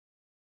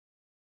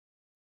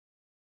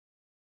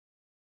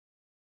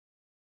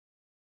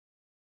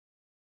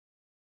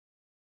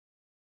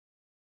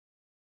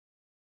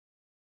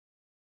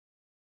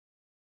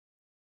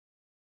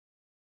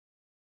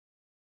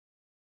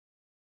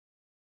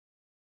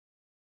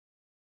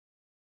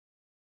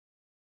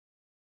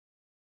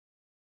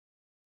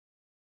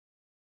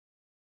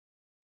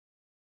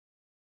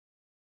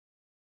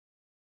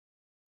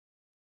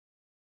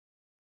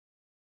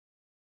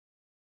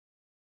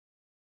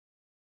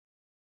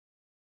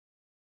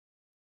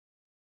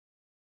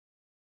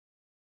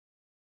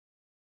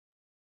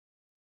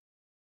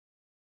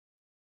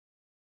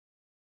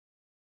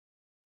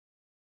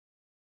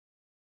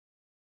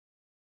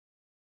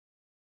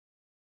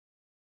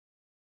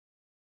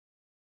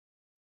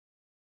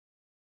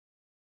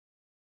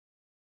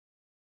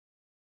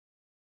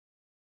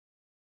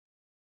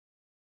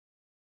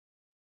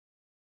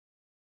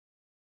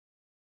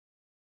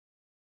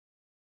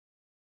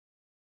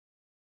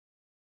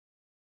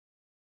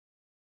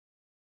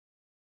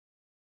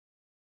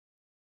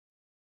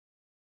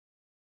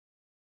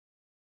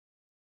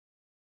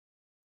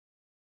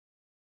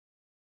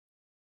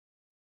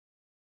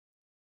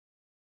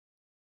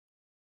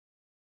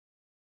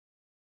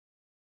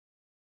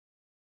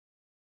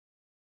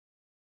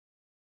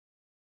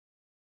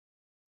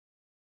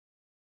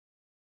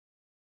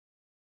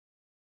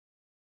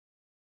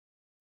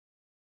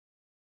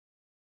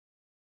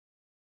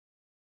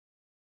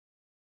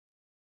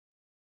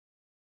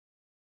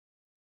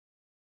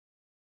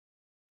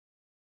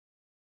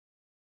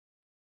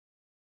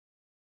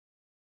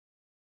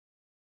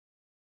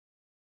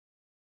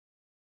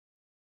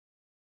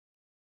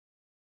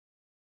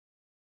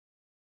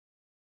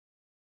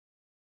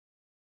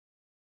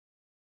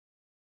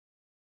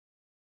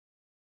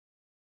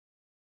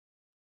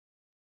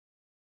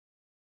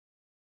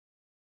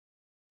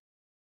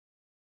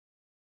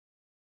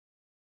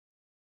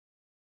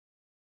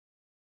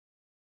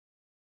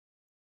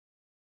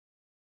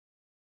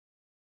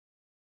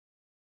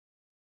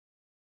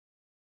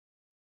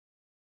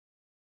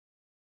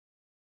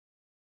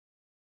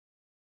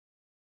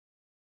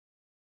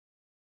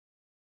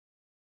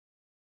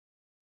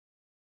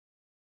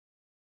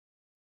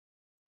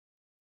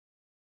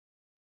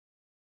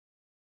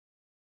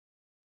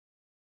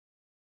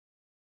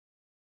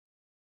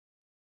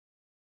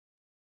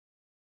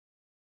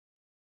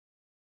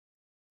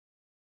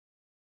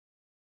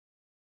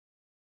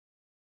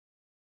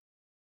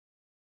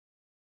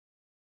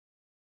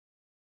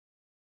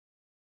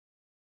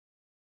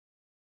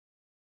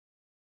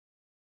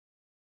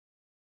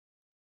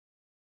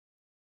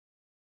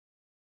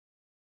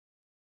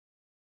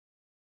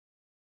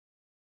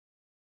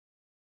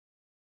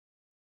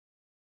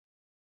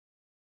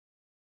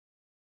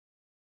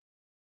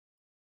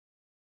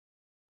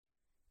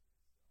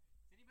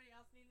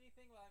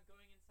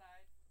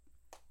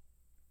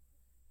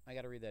I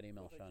got to read that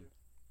email, Sean.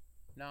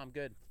 No, I'm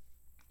good.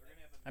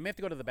 I may have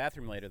to go to the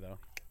bathroom later, though.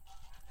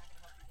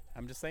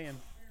 I'm just saying.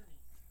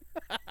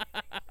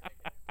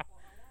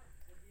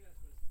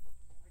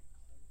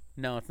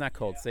 No, it's not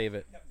cold. Save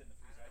it.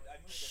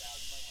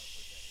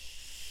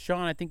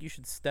 Sean, I think you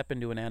should step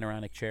into an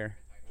anoronic chair.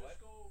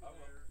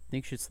 I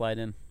think you should slide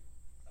in.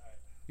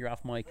 You're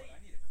off mic.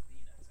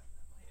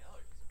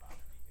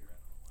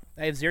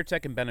 I have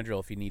Zyrtec and Benadryl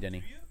if you need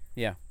any.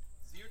 Yeah.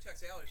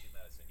 Zyrtec's allergy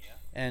medicine, yeah?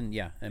 And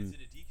yeah. And is it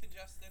a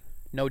decongestant?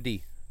 No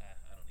D. I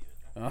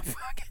don't need it. Oh,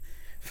 fuck.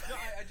 No,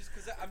 I just,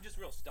 because I'm just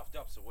real stuffed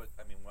up, so what,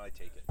 I mean, when I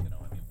take it,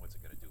 what's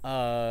it going to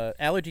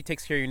do? Allergy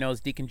takes care of your nose.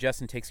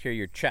 Decongestant takes care of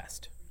your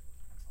chest.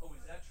 Oh,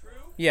 is that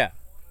true? Yeah.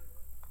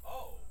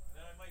 Oh,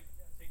 then I might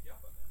take you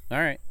up on that.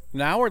 All right.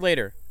 Now or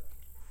later.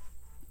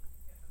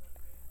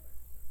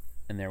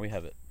 And there we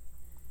have it.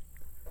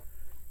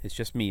 It's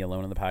just me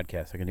alone on the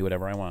podcast. I can do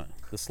whatever I want.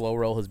 The slow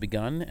roll has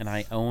begun, and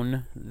I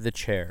own the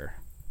chair.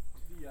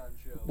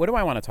 What do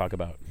I want to talk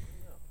about?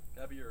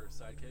 That'd be your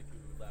sidekick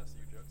who laughs at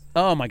your jokes.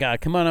 Oh, my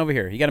God. Come on over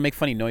here. You got to make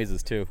funny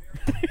noises, too.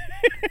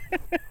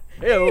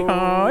 Hey-o.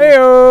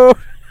 Hey-o.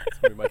 That's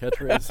going to be my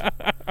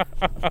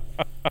catchphrase.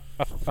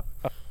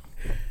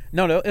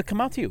 No, it'll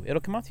come out to you.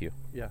 It'll come out to you.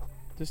 Yeah.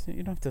 Just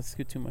you don't have to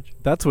scoot too much.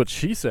 That's what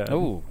she said.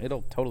 Oh,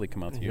 it'll totally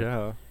come out to you.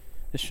 Yeah.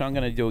 Is Sean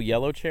going to do a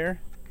yellow chair?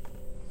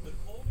 The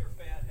colder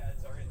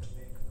fatheads are in the big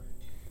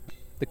room.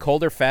 The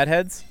colder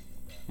fatheads?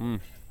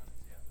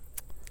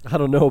 I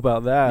don't know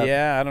about that.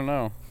 Yeah, I don't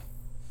know.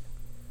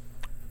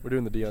 We're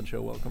doing the Dion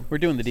Show. Welcome. We're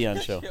doing the Dion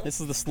Show. This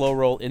is the slow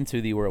roll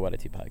into the We're What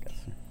IT podcast.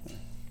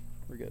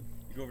 We're good.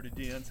 You go over to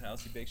Dion's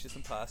house, he bakes you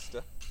some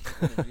pasta.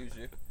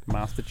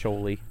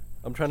 Mastacholi.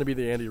 I'm trying to be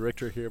the Andy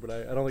Richter here, but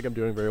I don't think I'm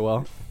doing very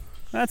well.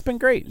 That's been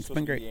great. It's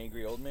been great. The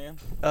angry old man?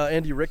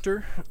 Andy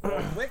Richter.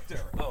 Richter.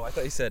 Oh, I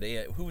thought you said,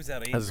 who was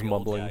that angry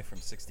old guy from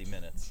 60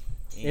 Minutes?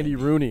 Andy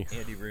Rooney.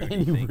 Andy Rooney.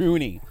 Andy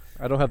Rooney.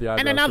 I don't have the eyebrows.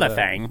 And another for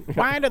that. thing.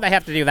 Why do they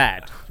have to do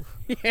that?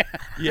 Yeah.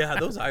 Yeah,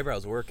 those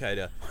eyebrows were kind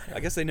of... I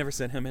guess they never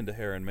sent him into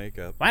hair and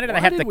makeup. Why did Why I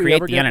have did to we create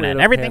ever the get rid internet?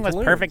 of Everything was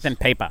pantaloons? perfect in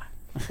paper.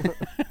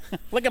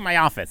 Look at my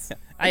office.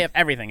 I have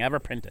everything ever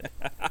printed.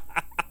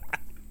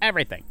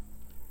 Everything.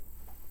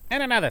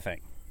 And another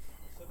thing.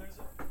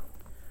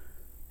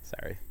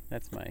 Sorry,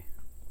 that's my...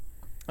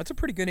 That's a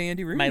pretty good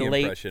Andy Rooney My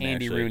late impression,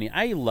 Andy actually. Rooney.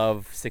 I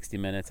love 60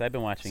 Minutes. I've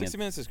been watching 60 it.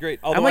 Minutes is great.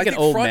 I'm Although like I an think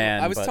old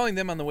man, I was but- telling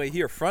them on the way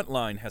here,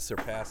 Frontline has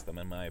surpassed them,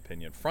 in my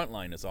opinion.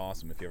 Frontline is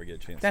awesome if you ever get a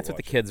chance That's to what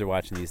the watch kids are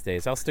watching these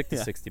days. I'll stick to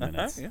 60 it.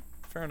 Minutes. Yeah,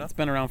 fair enough. It's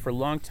been around for a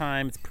long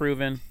time. It's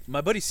proven.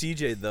 My buddy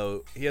CJ,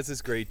 though, he has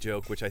this great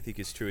joke, which I think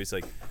is true. He's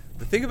like,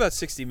 the thing about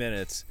 60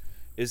 Minutes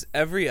is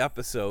every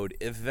episode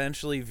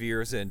eventually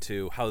veers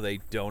into how they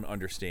don't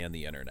understand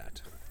the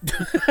internet.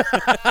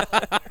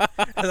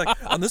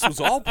 And this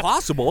was all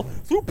possible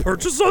through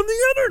purchase on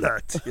the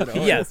internet. You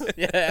know? Yes.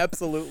 Yeah,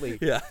 absolutely.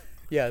 Yeah.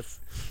 Yes.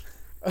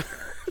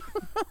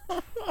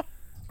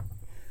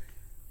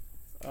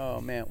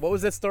 Oh, man. What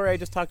was that story I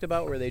just talked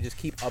about where they just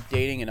keep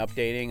updating and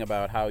updating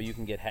about how you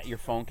can get your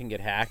phone can get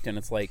hacked, and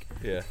it's like,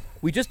 Yeah.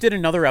 we just did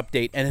another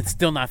update and it's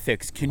still not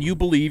fixed. Can you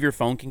believe your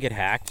phone can get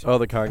hacked? Oh,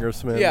 the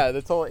congressman. Yeah,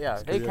 that's all. Yeah.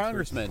 Hey, pretty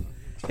Congressman.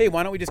 Hey,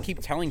 why don't we just keep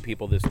telling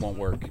people this won't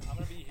work? I'm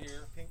gonna be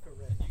here, pink or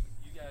red.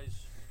 You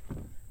guys,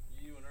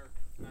 you and Irk,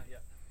 not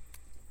yet.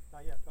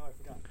 Not yet. Oh, I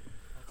forgot.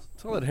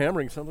 It's all that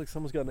hammering. Sounds like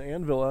someone's got an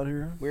anvil out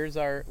here. Where's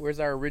our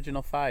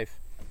original 5?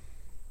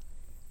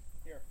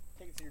 Here,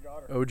 take it to your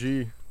daughter.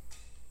 OG.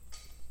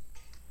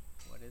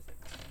 What is it?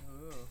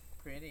 Ooh,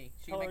 pretty.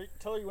 She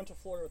Tell her you went to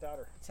Florida without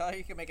her. tell her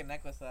you can make a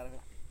necklace out of it.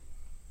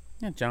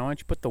 Yeah, John, why don't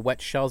you put the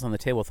wet shells on the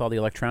table with all the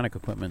electronic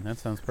equipment? That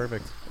sounds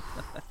perfect.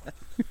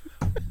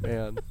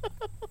 Man.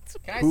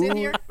 Can I sit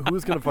here?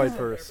 Who's going to fight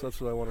first? That's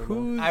what I want to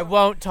know. I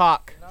won't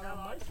talk.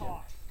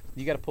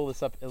 You got to pull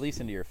this up at least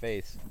into your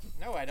face.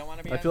 No, I don't want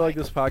to be I on feel like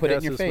mic. this Put it in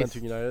podcast your is meant face. to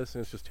unite us,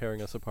 and it's just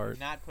tearing us apart. I'm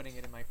not putting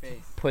it in my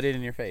face. Put it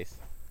in your face.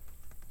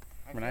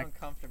 I We're feel not-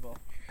 uncomfortable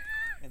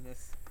in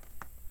this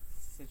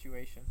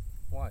situation.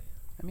 Why?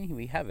 I mean,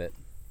 we have it.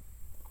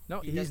 No,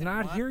 He he's doesn't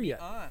not want here me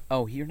yet. on.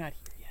 Oh, you're not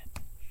here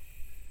yet.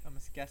 I'm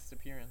a guest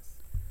appearance.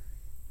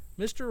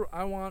 Mr.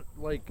 I want,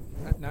 like,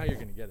 now you're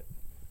going to get it.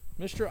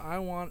 Mr. I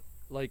want,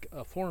 like,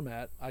 a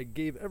format. I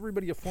gave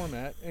everybody a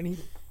format, and he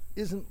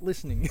isn't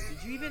listening. Did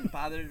you even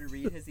bother to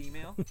read his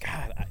email?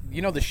 God,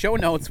 you know, the show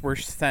notes were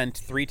sent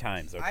 3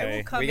 times, okay? I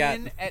will come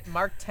in at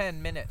mark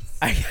 10 minutes.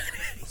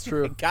 It's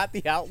true. got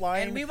the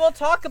outline. And we will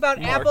talk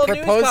about Apple News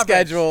proposed coverage.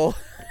 schedule.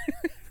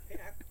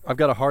 I've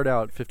got a hard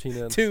out, 15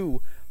 in.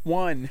 2,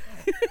 1.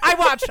 I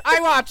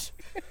watch.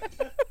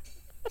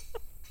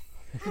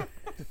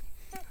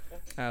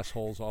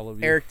 Assholes, all of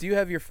you. Eric, do you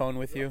have your phone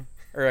with you?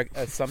 Or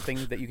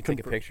something that you can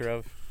take a picture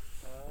of?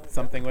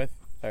 Something with?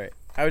 All right.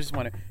 I was just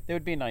wondering. That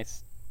would be a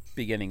nice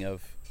beginning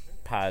of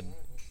pod,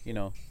 you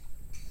know.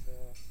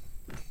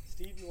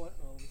 Steve, you want?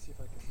 Let me see if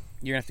I can.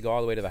 You're going to have to go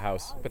all the way to the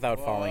house without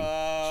falling.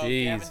 Whoa,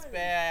 Jeez. Kevin's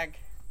bag.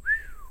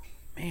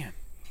 Man.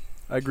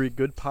 I agree.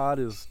 Good pod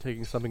is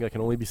taking something that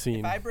can only be seen.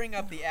 If I bring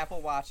up the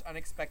Apple Watch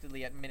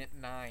unexpectedly at minute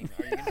 9,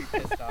 are you gonna be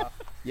pissed off?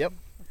 Yep.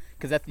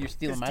 Because you're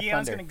stealing my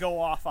Dion's thunder. gonna go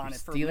off on You're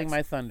it for stealing the my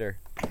next thunder.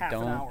 half an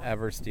Don't hour.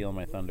 ever steal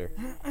my thunder.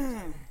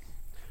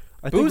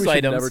 I think Booze we should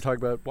items. never talk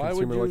about Why would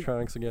consumer you-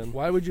 electronics again.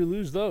 Why would you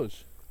lose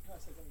those?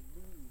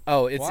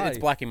 Oh, it's Why?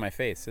 blocking my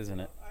face, isn't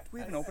it? Do we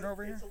have an opener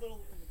over here?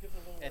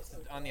 It's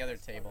on the other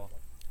table.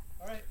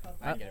 I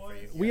can get it for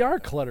you. We are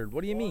cluttered.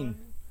 What do you mean?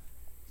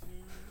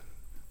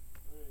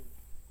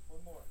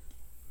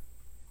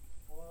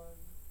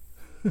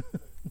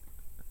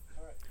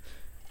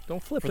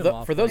 Don't flip For, him tho-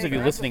 off. for those man. of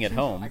you listening at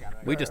home,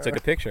 we just took a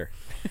picture.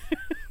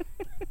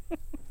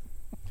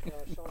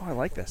 Oh, I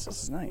like this.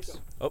 This is nice.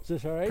 Is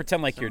this all right?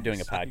 Pretend like you're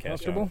doing a podcast.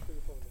 Comfortable?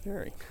 John.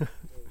 Very.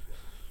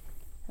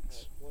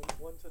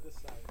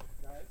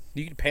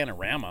 You can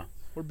panorama.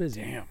 We're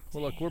busy. Damn.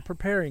 Well, look, we're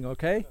preparing,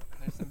 okay?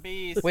 There's some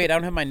bees. Wait, I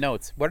don't have my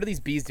notes. What are these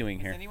bees doing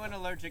Is here? anyone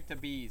allergic to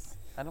bees?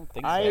 I don't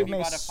think I so. may We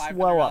bought a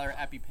swell $500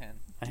 up. Epi Pen.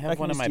 I I have can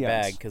one in use my DMs.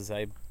 bag because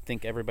I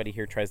think everybody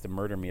here tries to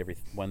murder me every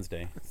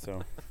Wednesday.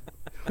 So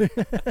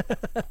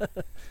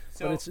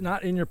So, But it's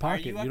not in your are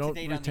pocket. you You up to don't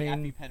date on the Epi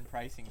retain. Pen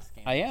pricing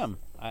scheme? I am.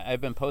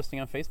 I've been posting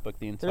on Facebook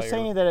the entire. They're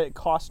saying that it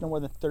costs no more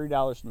than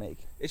 $30 to make.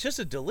 It's just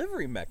a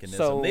delivery mechanism.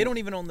 So- they don't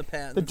even own the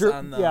patents dri-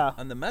 on the yeah.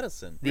 on the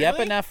medicine. the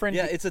Really? epinephrine.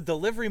 Yeah, it's a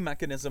delivery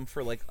mechanism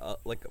for like a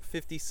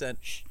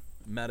 50-cent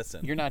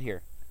medicine. You're not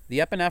here. The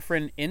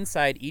epinephrine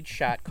inside each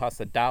shot costs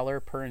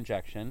 $1 per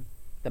injection.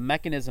 The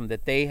mechanism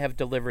that they have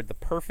delivered the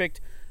perfect,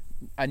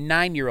 a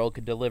 9-year-old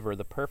could deliver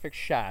the perfect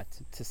shot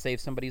to save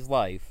somebody's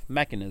life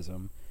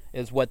mechanism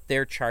is what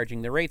they're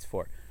charging the rates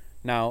for.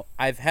 Now,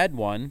 I've had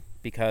one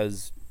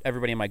because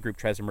everybody in my group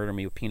tries to murder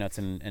me with peanuts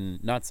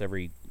and nuts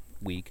every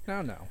week.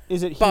 No.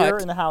 Is it But- here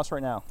in the house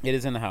right now? It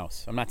is in the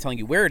house. I'm not telling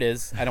you where it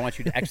is. I don't want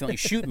you to accidentally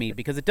shoot me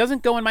because it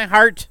doesn't go in my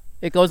heart.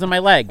 It goes in my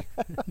leg.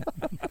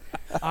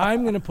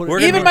 I'm going to put We're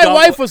it gonna Even be my double-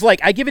 wife was like,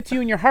 I give it to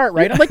you in your heart,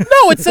 right? I'm like,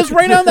 no, it says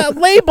right on that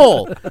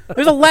label.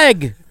 There's a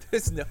leg.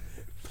 There's no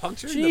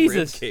puncture Jesus. in the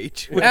rib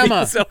cage.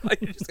 Emma. So I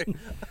just say,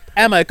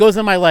 Emma, it goes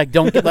in my leg.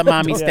 Don't let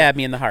mommy stab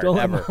me in the heart, Don't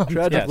let ever.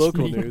 Tragic Yes.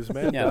 local news.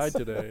 Man Yes. died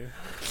today.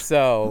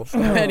 So,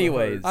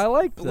 anyways. I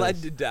like bled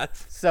this. to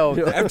death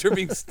So, after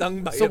being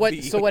stung by so a what?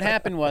 bee. So what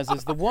happened was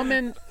the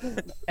woman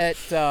at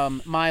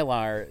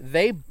Mylar,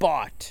 they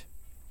bought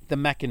the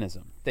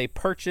mechanism. They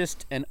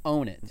purchased and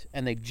own it,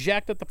 and they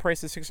jacked up the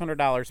price of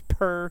 $600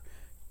 per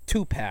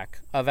 2-pack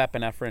of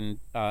epinephrine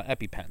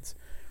Epi Pens.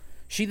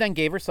 She then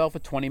gave herself a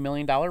 $20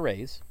 million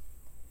raise,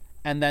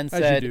 and then As you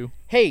said, do.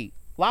 "Hey,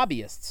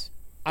 lobbyists,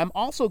 I'm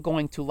also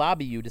going to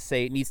lobby you to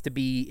say it needs to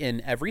be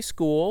in every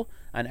school,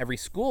 on every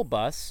school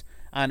bus,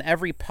 on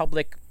every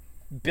public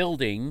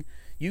building.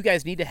 You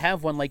guys need to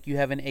have one like you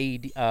have an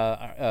AED,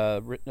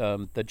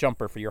 the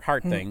jumper for your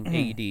heart thing,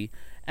 AED.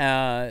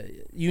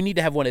 You need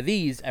to have one of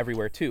these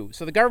everywhere too."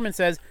 So the government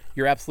says,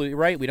 you're absolutely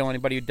right. We don't want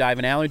anybody to die of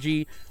an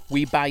allergy.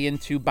 We buy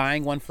into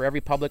buying one for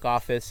every public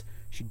office.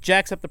 She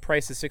jacks up the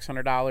price to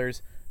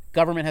 $600.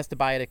 Government has to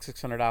buy it at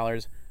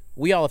 $600.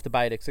 We all have to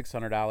buy it at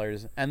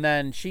 $600. And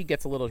then she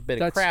gets a little bit of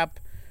That's- crap.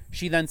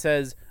 She then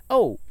says,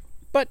 oh,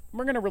 but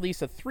we're going to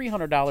release a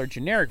 $300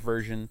 generic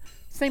version,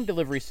 same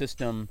delivery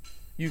system.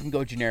 You can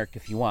go generic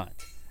if you want.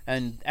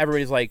 And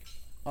everybody's like,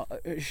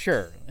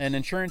 sure. And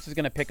insurance is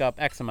going to pick up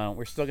X amount.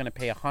 We're still going to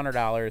pay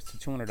 $100 to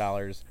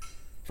 $200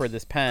 for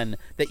this pen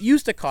that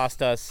used to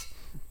cost us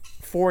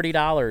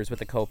 $40 with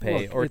a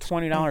copay Look, or it's-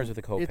 $20 with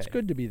a copay. It's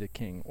good to be the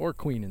king or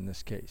queen in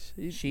this case.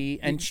 She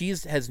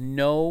has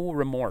no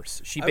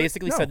remorse. She I would-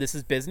 basically no. said this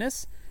is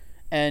business,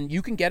 and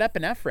you can get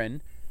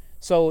epinephrine.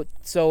 So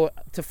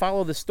to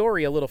follow the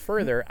story a little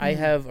further, I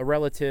have a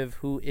relative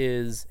who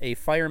is a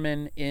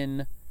fireman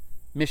in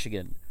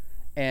Michigan,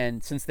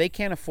 and since they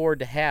can't afford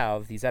to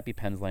have these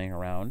EpiPens laying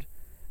around,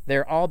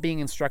 they're all being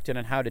instructed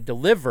on how to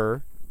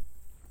deliver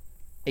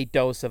a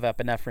dose of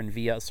epinephrine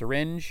via a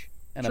syringe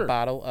and Sure. a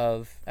bottle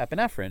of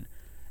epinephrine.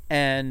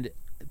 And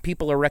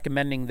people are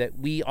recommending that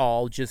we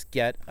all just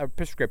get a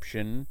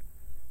prescription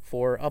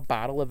for a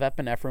bottle of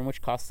epinephrine,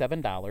 which costs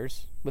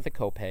 $7 with a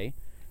copay,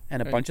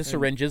 and a bunch of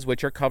syringes,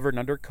 which are covered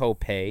under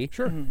copay.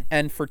 Sure.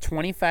 And for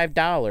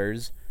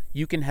 $25,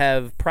 you can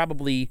have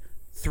probably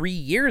 3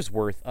 years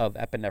worth of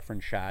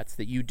epinephrine shots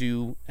that you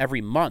do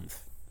every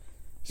month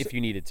if you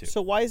needed to.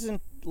 So why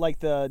isn't like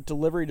the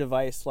delivery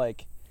device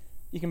like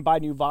you can buy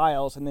new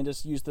vials and then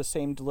just use the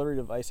same delivery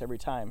device every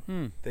time?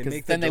 They 'Cause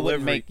make then the they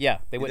wouldn't delivery.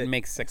 make they wouldn't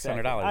make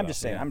 $600. I'm just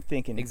saying. Yeah. I'm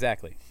thinking.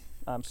 Exactly.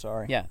 I'm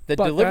sorry. Yeah, the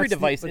But delivery that's the-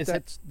 device but isn't,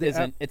 that's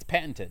the it's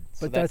patented.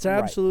 So But that's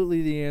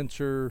absolutely the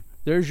answer.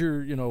 There's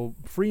your,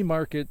 free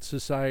market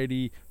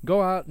society.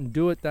 Go out and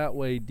do it that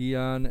way,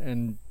 Dion.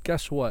 And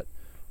guess what?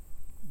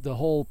 The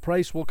whole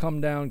price will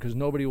come down because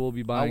nobody will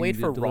be buying. I'll wait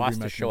the for delivery Ross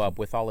to show mechanism. up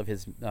with all of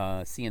his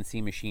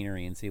CNC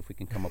machinery and see if we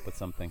can come up with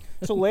something.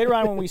 So later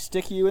on, when we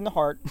stick you in the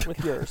heart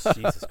with yours,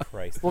 Jesus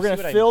Christ. we're You see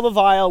gonna what fill the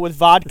vial with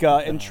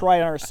vodka and try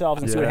it on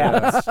ourselves and see what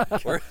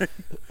happens.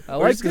 I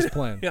like this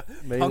plan. Yeah,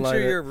 Mainline puncture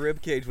it. your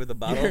rib cage with a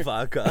bottle of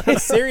vodka.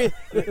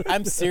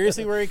 I'm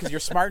seriously worried because you're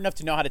smart enough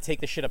to know how to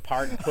take the shit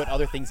apart and put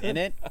other things in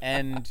it,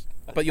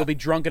 but you'll be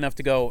drunk enough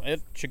to go.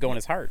 It should go in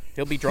his heart.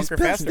 He'll be drunker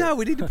faster. Now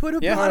we need to put a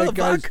Yeah. bottle All of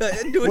right, guys.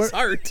 vodka into his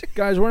heart.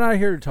 Guys, we're not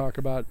here to talk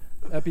about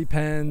Epi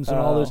Pens and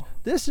all this. Oh.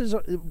 This is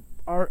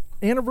our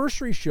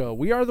anniversary show.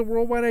 We are the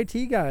Worldwide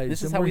IT guys.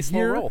 This is and how we're we slow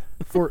here roll.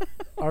 for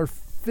our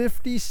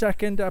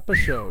 52nd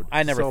episode.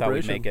 I never thought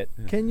we'd Celebration. make it.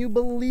 Can you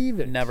believe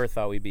it? Never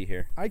thought we'd be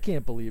here. I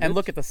can't believe it. And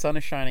look at the sun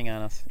is shining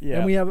on us. Yeah.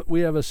 And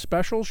we have a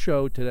special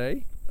show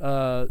today.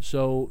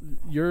 So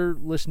you're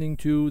listening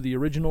to the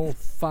original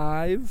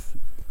 5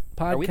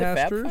 podcasters. Are we the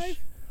Fab Five?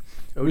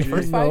 OG.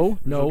 first No,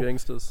 five? no,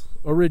 Gangsters.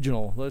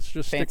 original. Let's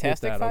just Fantastic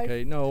stick with that, Five?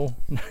 okay? No,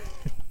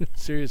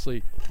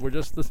 seriously, we're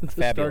just the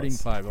starting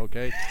Fabulous. 5,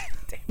 okay?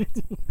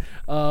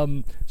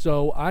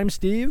 So I'm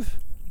Steve,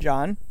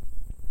 John.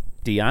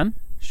 Dion?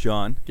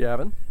 Sean.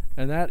 Gavin.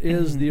 and that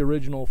is the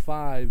original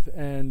 5.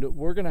 And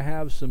we're going to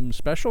have some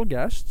special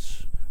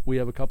guests. We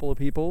have a couple of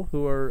people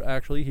who are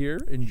actually here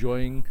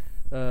enjoying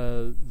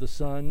the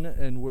sun,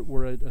 and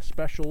we're at a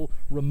special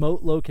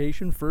remote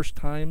location. First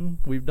time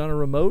we've done a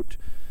remote.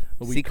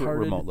 We Secret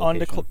carted- remote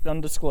location.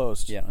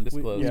 Undisclosed. Yeah,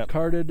 undisclosed. We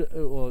carted,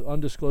 well,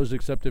 undisclosed,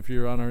 except if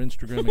you're on our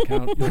Instagram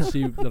account, you'll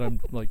see that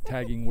I'm like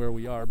tagging where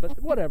we are.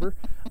 But whatever.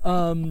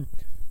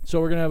 So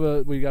we're gonna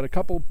have we got a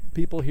couple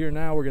people here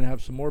now. We're gonna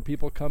have some more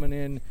people coming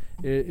in.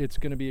 It's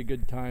gonna be a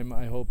good time.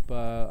 I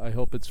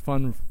hope it's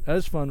fun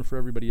for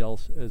everybody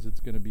else as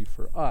it's gonna be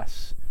for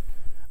us.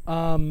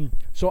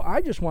 So I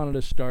just wanted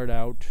to start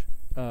out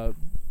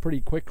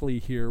pretty quickly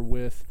here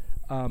with.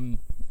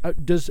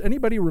 Does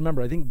anybody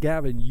remember? I think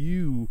Gavin,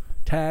 you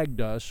tagged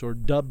us or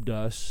dubbed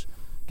us,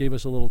 gave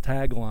us a little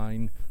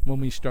tagline when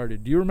we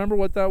started. Do you remember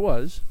what that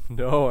was?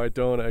 No, I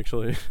don't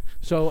actually.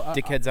 So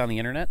Dickheads on the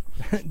internet?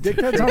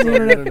 Dickheads on the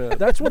internet.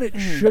 That's what it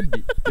should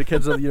be. The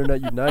kids of the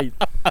internet unite.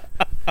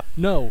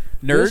 No.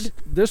 Nerd?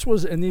 This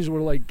was, and these were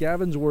like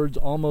Gavin's words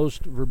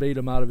almost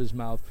verbatim out of his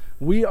mouth.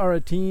 We are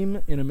a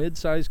team in a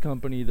mid-sized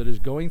company that is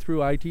going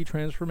through IT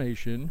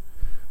transformation.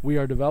 We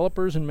are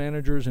developers and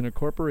managers in a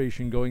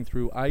corporation going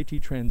through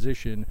IT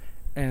transition,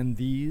 and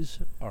these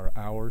are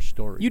our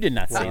stories. You did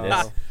not say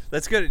Wow. this.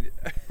 That's good.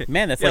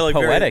 Man, that's Yeah, like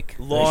very poetic.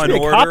 Law You and should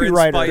be a Order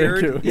copywriter.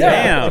 inspired. Thank you.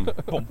 Yeah. Damn.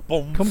 Boom,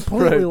 boom.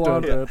 completely Right.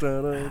 lost. Dun,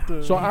 dun, dun,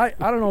 dun. So I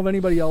don't know if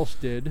anybody else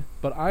did,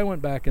 but I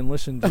went back and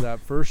listened to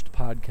that first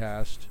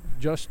podcast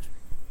just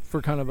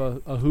for kind of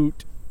a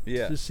hoot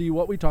Yeah. to see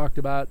what we talked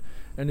about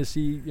and to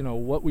see,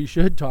 what we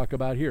should talk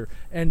about here.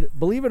 And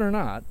believe it or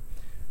not,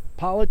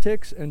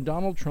 politics and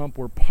Donald Trump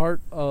were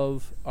part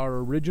of our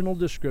original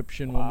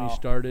description when we Wow.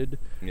 started.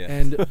 Yeah.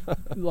 And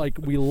like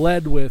we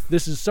led with,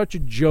 this is such a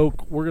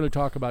joke. We're going to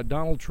talk about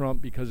Donald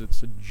Trump because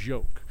it's a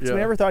joke. So we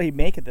never thought he'd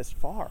make it this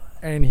far.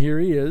 And here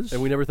he is.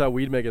 And we never thought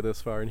we'd make it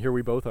this far, and here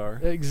we both are.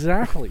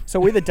 Exactly. So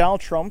we the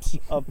Donald Trumps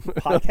of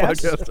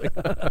podcasts.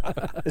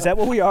 Podcasting. Is that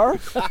what we are?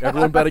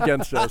 Everyone bet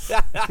against us.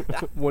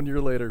 1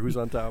 year later, who's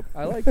on top?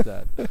 I like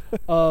that.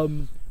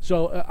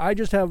 So I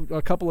just have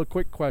a couple of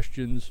quick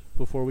questions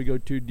before we go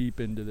too deep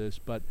into this.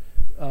 But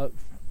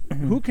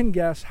who can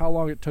guess how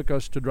long it took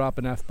us to drop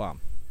an F-bomb?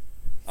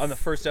 On the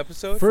first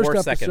episode? First 4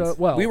 episode. seconds.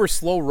 Well, We were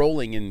slow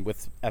rolling in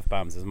with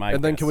F-bombs is my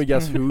And then guess. can we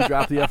guess who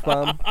dropped the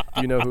F-bomb?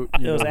 Do you know who?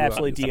 It was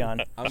absolutely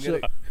Dion.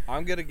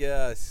 I'm gonna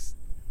guess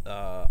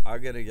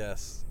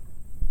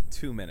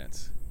 2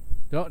 minutes.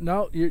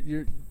 No,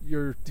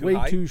 you're Too way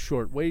high? too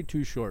short. Way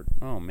too short.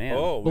 Oh, man.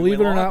 Oh, we Believe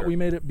it went or not, longer. we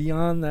made it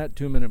beyond that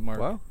 2-minute mark.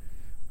 Wow.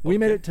 We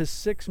made Okay. it to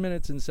 6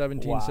 minutes and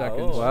 17 Wow.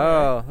 seconds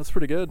Wow, that's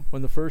pretty good.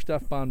 when the first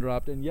F-bomb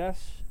dropped. And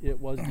yes, it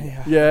was.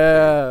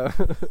 Yeah.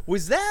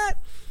 Was that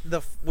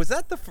the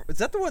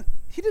one?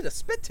 He did a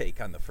spit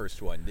take on the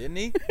first one, didn't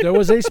he? There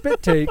was a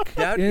spit take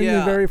in yeah,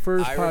 the very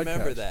first I podcast.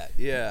 remember that.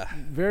 Yeah.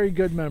 Very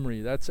good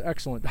memory. That's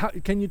excellent.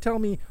 Can you tell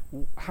me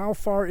how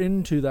far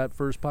into that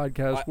first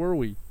podcast were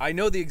we? I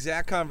know the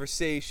exact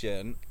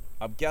conversation.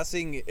 I'm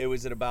guessing it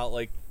was at about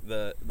like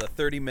the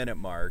 30-minute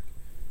mark,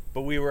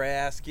 but we were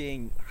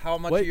asking how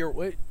much of your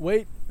Wait.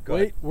 Go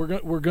ahead.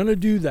 We're gonna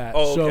do that.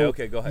 Oh, so,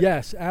 okay, go ahead.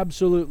 Yes,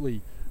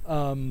 absolutely.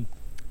 I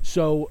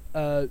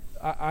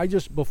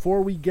just,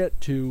 before we get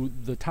to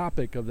the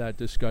topic of that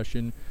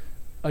discussion,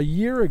 a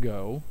year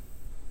ago,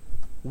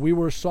 we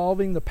were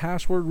solving the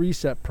password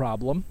reset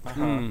problem,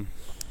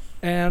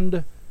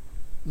 and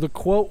the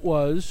quote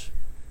was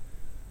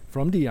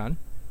from Dion.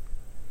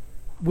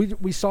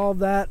 We solved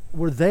that.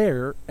 We're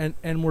there,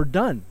 and we're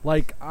done.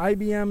 Like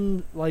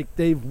IBM, like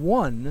they've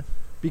won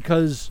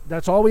because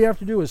that's all we have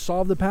to do is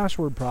solve the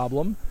password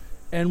problem,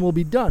 and we'll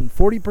be done.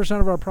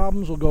 40% of our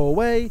problems will go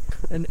away,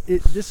 and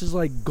this is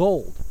like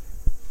gold.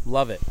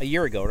 Love it. A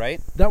year ago, right?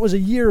 That was a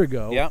year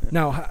ago. Yeah.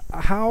 Now,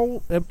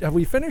 how have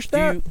we finished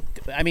that?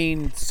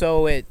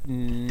 So at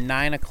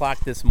 9 o'clock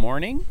this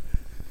morning,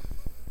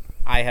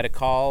 I had a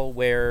call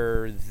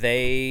where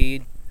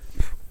they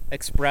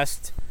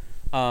expressed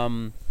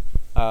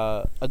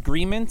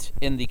agreement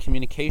in the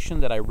communication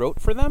that I wrote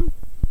for them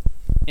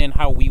and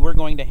how we were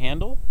going to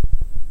handle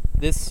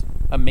this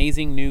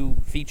amazing new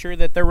feature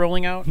that they're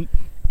rolling out.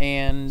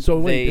 and So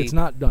wait, they it's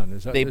not done.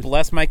 Is that they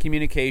blessed my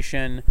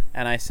communication,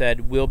 and I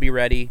said we'll be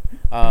ready,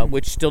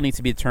 which still needs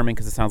to be determined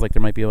because it sounds like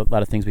there might be a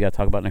lot of things we got to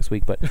talk about next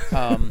week. But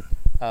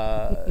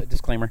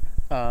disclaimer.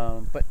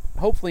 But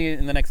hopefully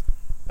in the next.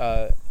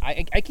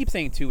 I keep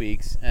saying 2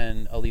 weeks,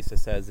 and Elisa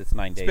says it's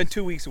 9 days. It's been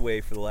 2 weeks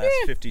away for the last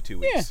 52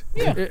 weeks.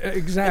 Yeah.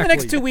 exactly. In the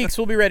next 2 weeks,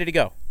 we'll be ready to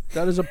go.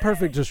 That is a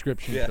perfect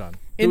description, Yeah. Sean.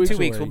 In 2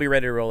 weeks, away. we'll be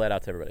ready to roll that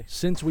out to everybody.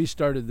 Since we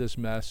started this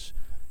mess,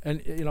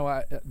 and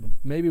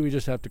maybe we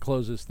just have to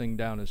close this thing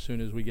down as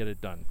soon as we get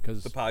it done.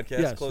 Because The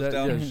podcast closed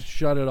down? Yes,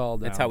 shut it all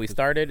down. It's how we 'cause-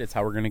 started. It's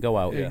how we're going to go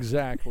out.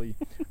 Exactly.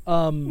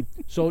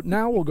 So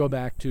now we'll go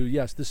back to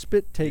the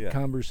spit take Yeah.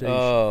 conversation.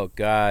 Oh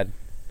God.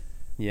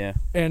 Yeah.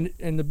 And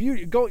the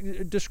beauty. Go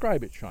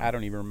describe it, Sean. I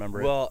don't even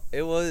remember it. Well,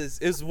 it was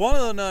one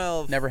of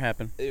the Never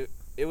happened.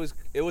 it was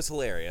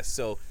hilarious.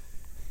 So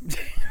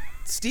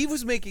Steve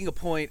was making a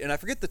point, and I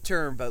forget the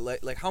term, but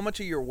like how much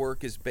of your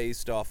work is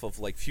based off of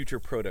like future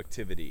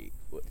productivity?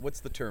 What's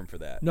the term for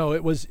that? No,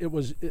 it was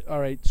all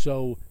right.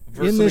 So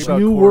Versus in this about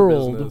new core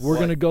world, business. we're Right.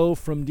 going to go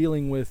from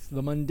dealing with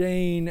the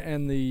mundane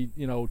and the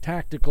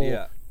tactical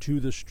Yeah. to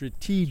the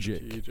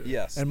strategic.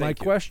 Yes. And my thank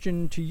you.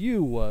 question to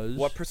you was,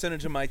 What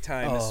percentage of my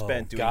time is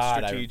spent doing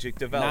God, strategic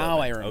development? Now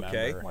I remember.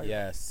 Okay.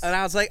 Yes. And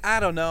I was like,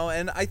 I don't know,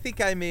 and I think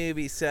I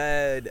maybe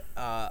said,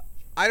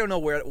 I don't know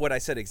what I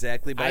said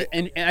exactly, but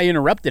and I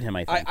interrupted him.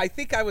 I think. I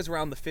think I was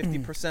around the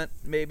 50%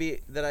 maybe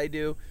that I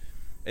do.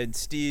 And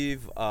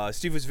Steve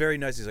was very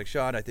nice. He's like,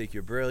 Sean, I think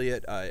you're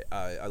brilliant. I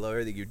love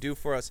everything you do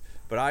for us.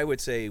 But I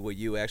would say what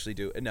you actually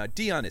do. And now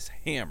Dion is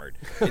hammered.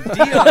 And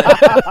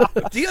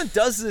Dion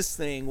does this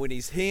thing when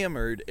he's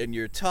hammered and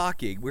you're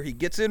talking, where he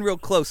gets in real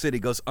close and he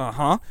goes,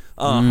 and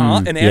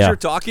as yeah. you're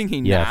talking, he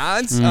Yeah.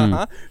 nods,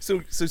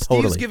 So Steve's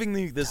Totally. giving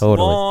me this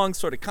Totally. long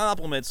sort of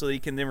compliment so that he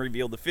can then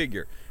reveal the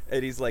figure.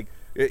 And he's like,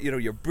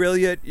 you're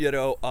brilliant. You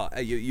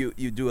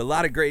do a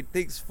lot of great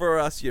things for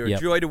us. You're Yep.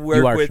 a joy to work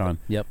You are with. Sean.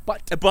 Yep.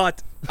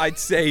 But I'd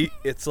say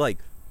it's like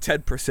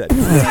 10%.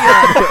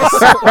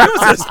 What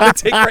was this gonna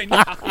take right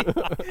now?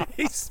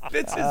 He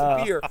spits his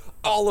beer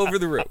all over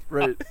the room.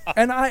 Right.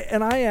 and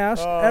I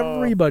asked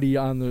everybody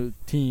on the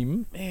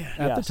team at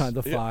the Yes. time,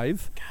 the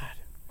five,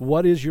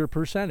 what is your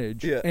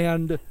percentage? Yeah.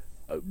 And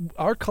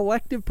our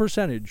collective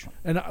percentage,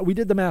 and we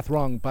did the math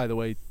wrong, by the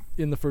way,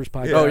 in the first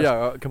podcast. Oh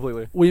yeah,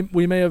 completely.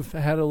 We may have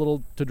had a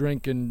little to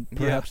drink, and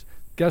perhaps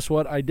guess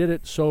what? I did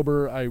it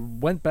sober. I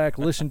went back,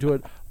 listened to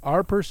it.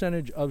 Our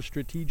percentage of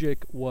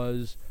strategic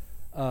was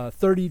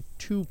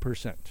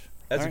 32%.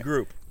 As a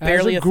group.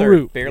 Barely as a a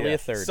group. third. Barely Yeah. a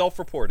third.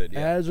 Self-reported. Yeah.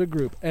 As a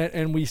group,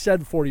 and we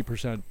said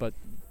 40%, but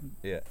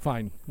Yeah.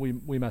 fine, we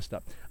messed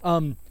up.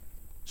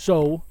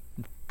 So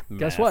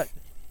guess Math. what,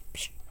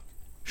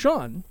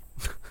 Sean?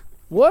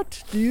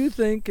 What do you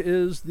think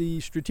is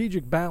the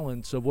strategic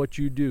balance of what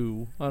you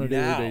do on a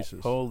Now. daily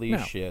basis? Holy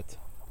Now. shit.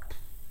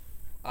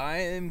 I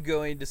am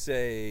going to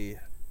say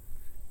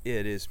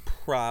it is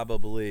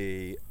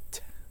probably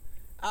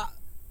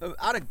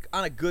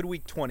on a good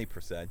week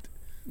 20%.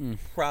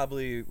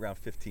 Probably around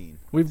 15.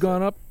 We've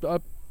gone up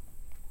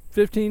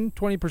 15,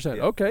 20%.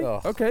 Yeah. Okay,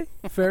 Ugh. okay,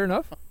 fair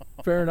enough,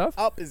 fair enough.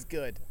 Up is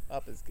good.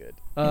 Up is good.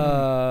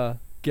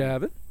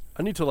 Gavin,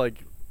 I need to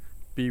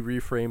be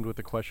reframed with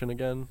the question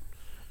again.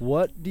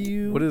 what do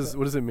you? What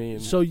does it mean?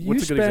 So you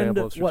What's a good spend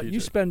example of what? You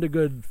strategic? spend a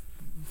good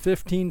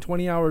 15,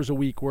 20 hours a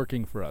week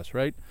working for us,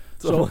 right?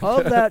 So Something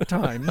like of that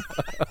time,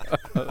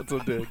 That's a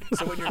dig.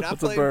 So when you're not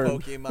That's a playing burn.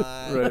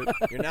 Pokemon, Right.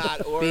 you're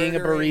not ordering, Being a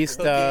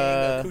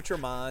barista. cooking,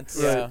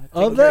 accoutrements. Yeah.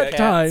 of Taking that care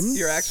time, cats.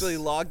 You're actually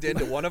logged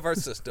into one of our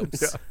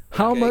systems.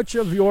 how Okay? much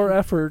of your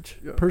effort,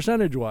 Yeah.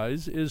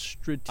 percentage-wise, is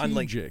On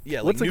like, strategic?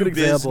 yeah, What's like a new good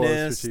example of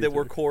business that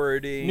we're strategic?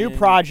 courting, New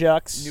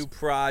projects, new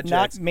projects,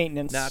 not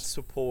maintenance. not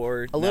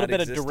support, A little not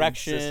bit of existing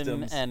direction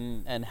systems.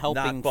 and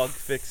helping bug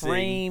fixing.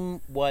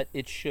 frame what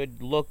it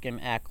should look and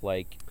act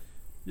like.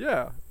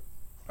 Yeah.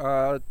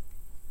 25%.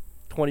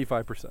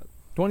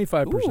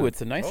 25%. Ooh,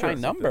 it's a nice Oh, high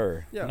that's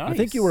number. Yeah. Nice. I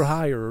think you were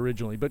higher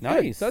originally, but good,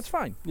 Nice. that's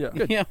fine. Yeah.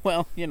 Yeah,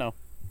 well,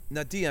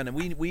 Now, Dion, and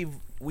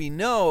we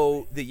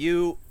know that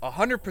you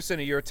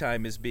 100% of your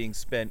time is being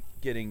spent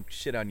getting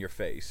shit on your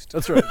face.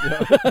 That's right.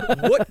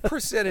 Yeah. What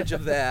percentage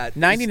of that? is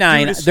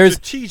 99, due to there's-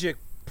 strategic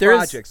there's-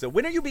 projects. So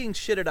when are you being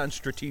shitted on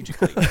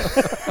strategically?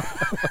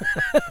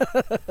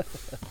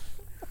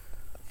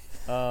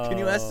 Can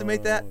you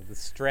estimate that? The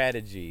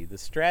strategy.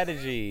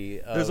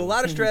 There's a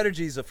lot of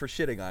strategies for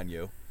shitting on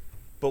you,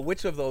 but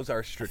which of those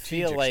are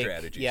strategic feel like,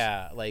 strategies?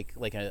 yeah, like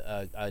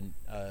a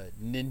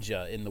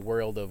ninja in the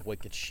world of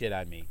what gets shit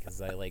on me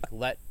because I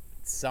let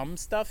some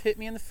stuff hit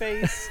me in the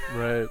face,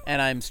 Right.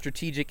 and I'm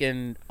strategic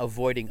in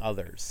avoiding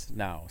others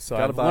now. So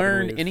Gotta I've bob and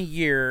learned weave. in a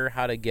year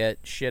how to get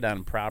shit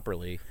on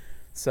properly.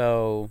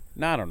 So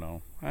I don't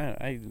know.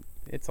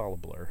 It's all a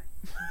blur.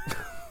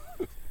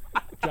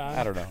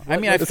 I don't know. I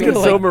mean, I It's feel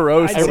getting like so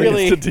morose. I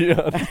really- to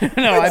Dion.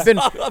 no.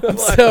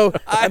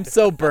 I'm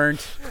so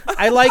burnt.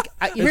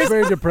 It's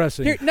very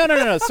depressing.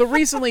 No. So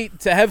recently,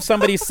 to have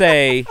somebody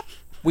say,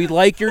 "We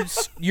like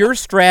your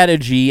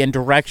strategy and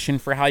direction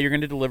for how you're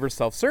going to deliver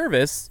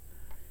self-service,"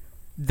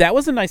 that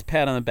was a nice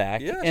pat on the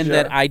back, Yeah, and sure.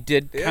 that I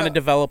did kind Yeah. of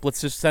develop.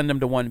 Let's just send them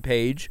to one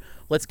page.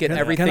 Let's get Can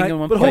everything I- in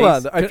one But place.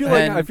 hold on,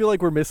 And- I feel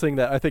like we're missing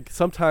that. I think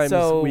sometimes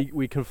So-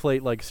 we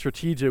conflate like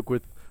strategic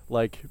with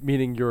like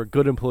meaning you're a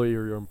good employee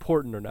or you're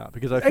important or not.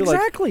 Because I feel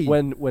Exactly.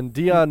 like when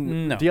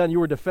Dion, No. Dion,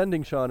 you were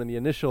defending Sean in the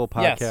initial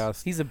podcast.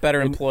 Yes, he's a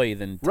better And- employee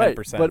than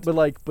 10%.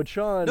 Right, but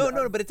Sean.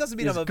 No, but it doesn't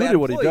mean is I'm a good bad at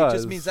what he employee. It just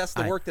does. means that's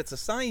the I- work that's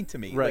assigned to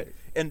me. Right. Like,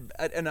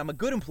 and I'm a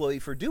good employee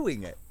for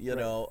doing it. You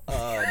know.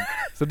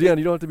 So Dion,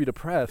 you don't have to be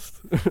depressed.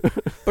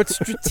 but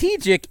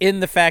strategic in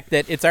the fact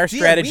that it's our Yeah,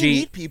 strategy. we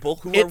need people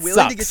who It are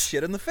willing to get sucks.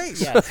 shit in the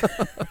face. Yes.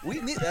 We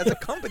need, as a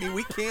company,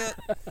 we can't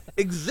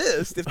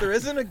exist if there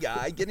isn't a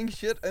guy getting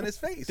shit in his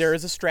face. There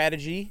is a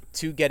strategy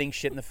to getting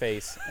shit in the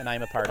face, and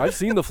I'm a part of I've it.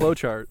 seen the flow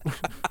chart.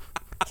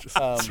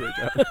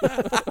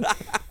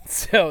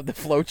 So the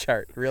flow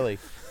chart, really,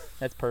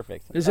 that's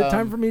perfect. Is it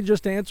time for me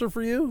just to answer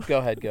for you? Go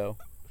ahead, go.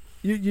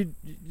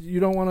 You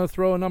don't want to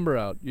throw a number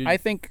out. I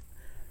think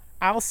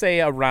I'll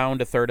say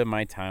around a third of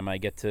my time I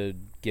get to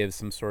give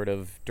some sort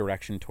of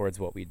direction towards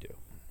what we do.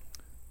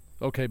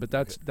 Okay, but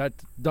that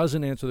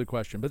doesn't answer the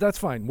question. But that's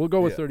fine. We'll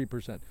go with Yeah.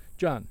 30%.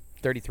 John,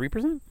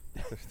 33%?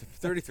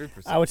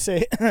 33%. I would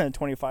say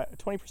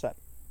 20%,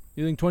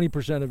 you think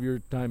 20% of your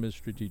time is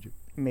strategic?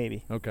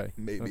 maybe. Okay.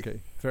 Maybe. Okay.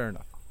 Fair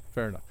enough.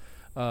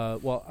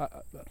 Well,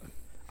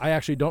 I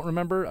actually don't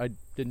remember. I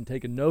didn't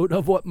take a note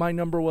of what my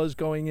number was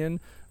going in.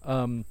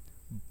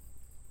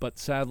 But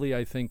sadly,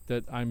 I think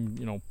that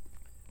I'm,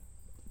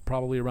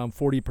 probably around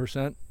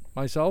 40%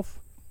 myself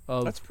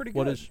of That's pretty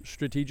what good. is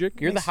strategic.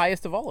 You're the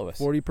highest of all of us.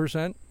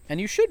 40%. And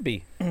you should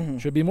be.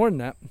 Should be more than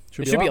that.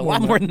 It should be a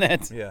lot more than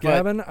that. Yeah. But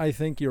Gavin, I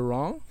think you're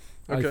wrong.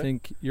 I Okay.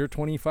 think you're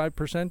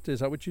 25%.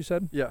 Is that what you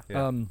said? Yeah.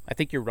 Yeah. I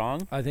think you're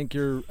wrong. I think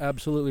you're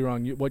absolutely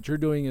wrong. What you're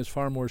doing is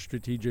far more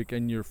strategic,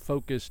 and you're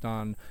focused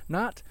on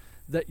not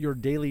that your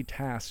daily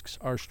tasks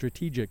are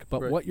strategic,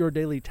 but Right. what your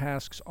daily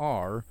tasks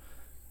are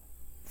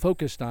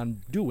focused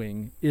on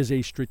doing is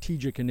a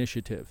strategic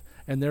initiative,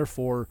 and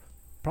therefore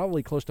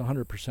probably close to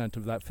 100%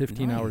 of that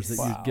 15 hours that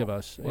you give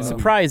us. Wow.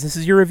 Surprise, this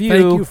is your review.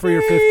 Thank you for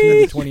your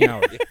 15 to 20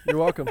 hours. You're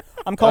welcome.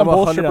 I'm calling I'm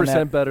bullshit on 100%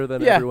 that. better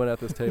than Yeah. everyone at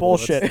this table.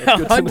 Bullshit. That's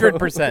good to know.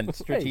 100%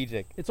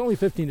 strategic. It's only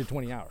 15 to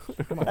 20 hours.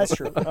 Come on. That's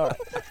true. All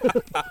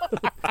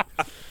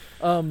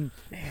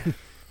right.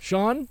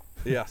 Sean,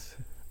 Yes.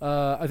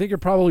 I think you're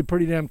probably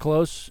pretty damn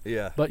close,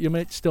 Yeah. but you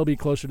might still be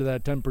closer to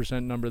that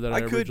 10% number that I,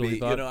 I could originally be.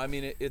 thought. I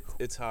mean,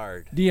 it's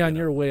hard. Dion,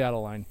 you you're way out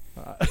of line.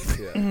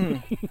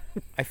 Yeah.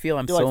 I feel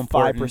I'm You're so like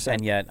important, 5%.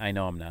 and yet I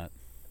know I'm not.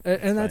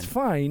 And that's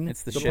fine.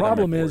 It's the the shit I'm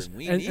problem is, important.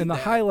 We and, need and the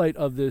that. highlight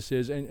of this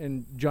is,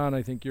 and John,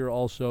 I think you're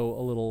also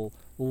a little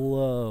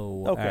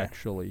low, Okay.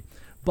 actually.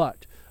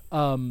 But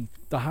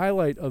the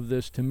highlight of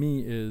this to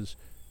me is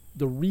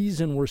the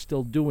reason we're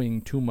still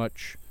doing too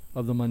much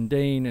of the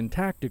mundane and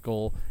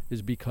tactical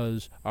is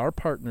because our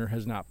partner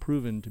has not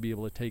proven to be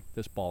able to take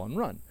this ball and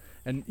run.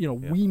 And,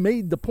 we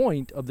made the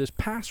point of this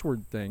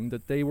password thing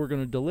that they were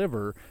going to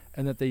deliver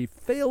and that they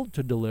failed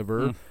to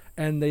deliver.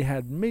 And they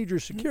had major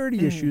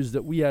security issues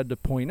that we had to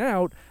point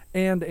out,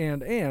 and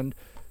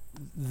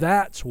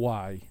that's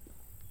why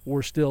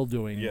we're still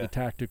doing the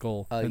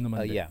tactical and the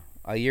mundane. Yeah.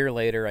 A year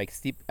later,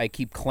 I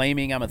keep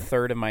claiming I'm a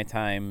third of my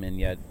time, and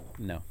yet,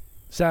 no.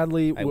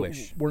 Sadly, I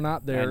wish. we're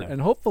not there, know.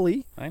 and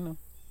hopefully, I know.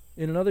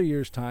 in another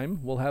year's time,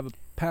 we'll have a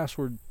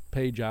password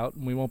page out,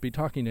 and we won't be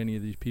talking to any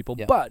of these people.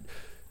 Yeah. But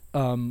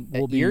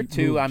we'll At be year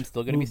 2, moved- I'm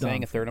still going to be moved on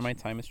saying a third of from my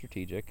time is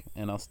strategic,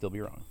 and I'll still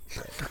be wrong.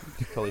 So,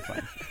 totally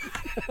fine.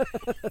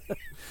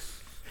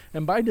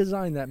 And by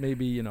design, that may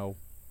be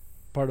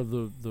part of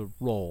the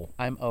role.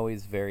 I'm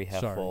always very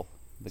half Sorry. full.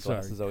 The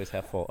glass Sorry. is always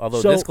half full.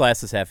 Although So- this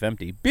glass is half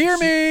empty. Beer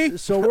me!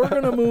 So we're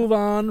gonna move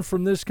on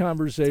from this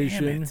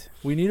conversation. Damn it.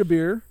 We need a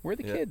beer. We're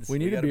the Yeah. kids. We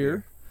need got a a beer.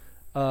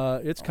 It's Oh,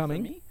 for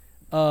coming. me?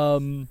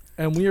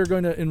 And we are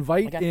going to I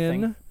invite got the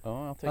in. thing.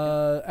 Oh, I'll take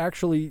it.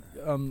 Actually,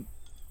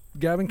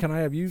 Gavin, can I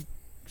have you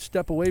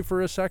step away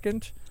for a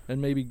second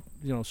and maybe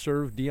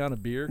serve Dion a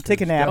beer?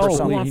 Take a 'Cause nap or desperately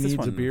something. He Wants this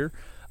needs a one. beer.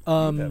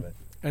 Have it.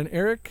 And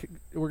Eric,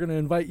 we're going to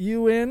invite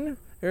you in.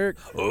 Eric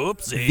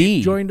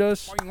The joined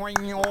us.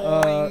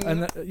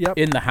 Yep.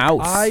 in the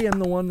house. I am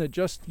the one that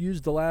just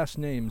used the last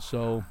name,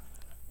 so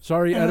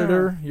sorry,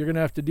 editor. You're going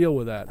to have to deal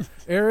with that.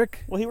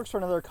 Eric, Well, he works for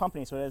another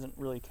company, so he doesn't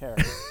really care.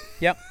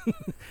 Yep.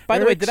 By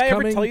the way, Eric's did I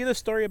ever coming. tell you the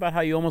story about how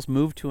you almost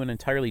moved to an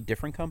entirely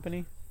different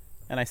company,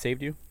 and I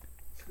saved you?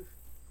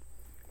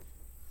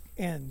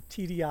 And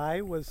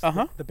TDI was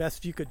Uh-huh. the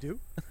best you could do.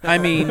 I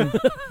mean,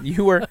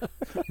 you were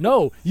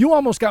no, you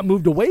almost got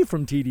moved away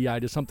from TDI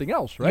to something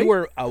else, right? you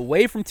were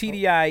away from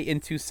TDI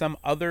into some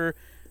other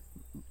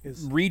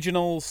Is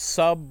regional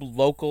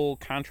sub-local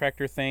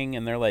contractor thing,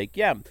 and they're like,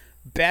 yeah,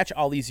 batch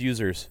all these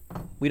users.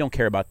 We don't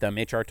care about them.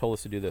 HR told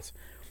us to do this.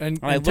 and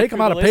I looked take them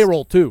through out the of list.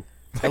 payroll too.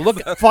 I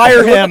look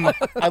Fire him.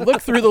 I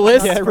look through the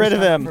list, Get rid of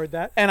I've him. heard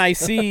that. and I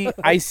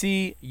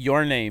see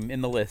your name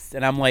in the list,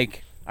 and I'm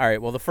like, all right,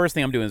 well, the first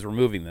thing I'm doing is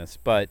removing this,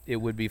 but it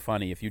would be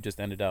funny if you just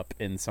ended up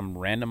in some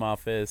random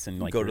office and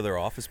like Go to their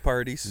office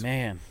parties.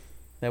 man.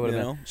 That would You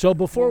have know? been. So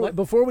before Well,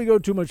 before we go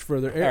too much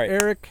further, All right.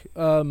 Eric,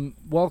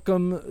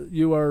 welcome.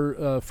 You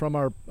are from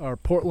our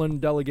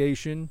Portland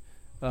delegation.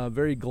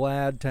 Very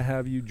glad to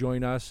have you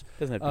join us.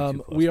 Doesn't have to be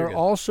too close. We We're are good.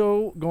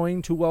 also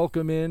going to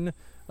welcome in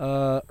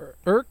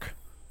Irk,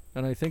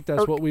 and I think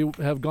that's Irk. what we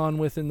have gone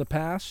with in the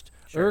past.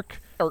 Sure.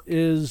 Irk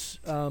is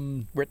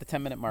We're at the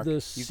 10-minute mark. the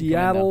You can come in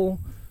now. Seattle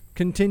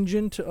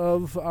contingent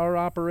of our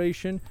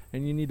operation,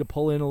 and you need to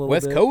pull in a little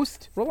West bit.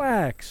 Coast.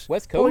 Relax.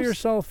 West Pull Coast?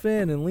 yourself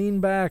in and lean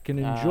back and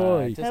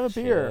enjoy. Just Have a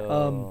beer.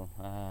 chill.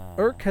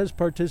 Irk has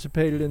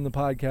participated in the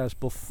podcast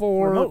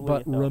before, Remotely,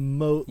 but though.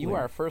 remotely. You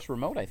are our first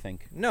remote, I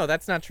think. No,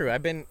 that's not true.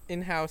 I've been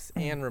in-house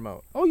and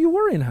remote. Oh, you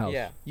were in-house.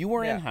 Yeah. You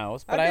were Yeah.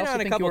 in-house, I've but I been also on a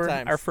think you couple were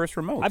times. our first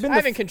remote. I've been I the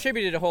haven't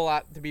contributed a whole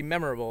lot to be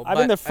memorable. I've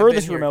been the but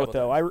furthest here a remote couple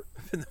though.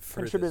 times. I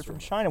contributed from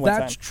China one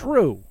That's time.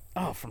 true.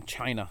 oh, from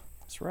China.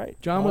 That's right.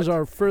 John was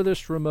our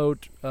furthest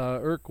remote.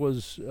 Irk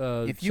was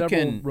If you several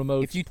can,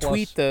 remotes. if you plus-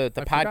 tweet the I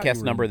forgot you podcast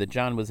were number in- that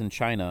John was in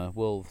China,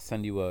 we'll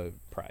send you a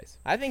prize.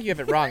 I think you have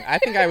it wrong. I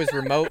think I was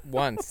remote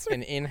once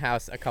and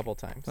in-house a couple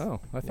times. Oh,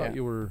 I thought Yeah.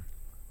 you were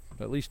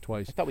at least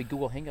twice. I thought we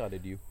Google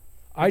Hangouted you.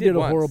 I did did a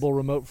once. horrible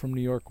remote from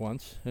New York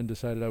once and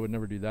decided I would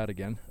never do that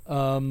again.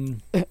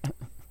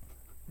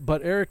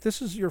 But Eric,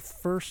 this is your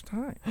first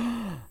time.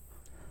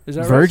 Is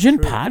that Virgin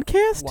true.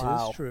 Podcast?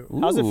 Wow. It's true.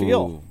 How's it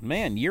feel? Ooh,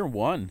 man, year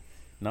one.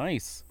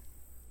 Nice.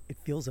 It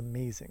feels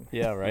amazing.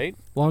 Yeah, right? right?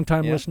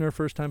 Long-time Yeah. listener,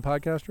 first-time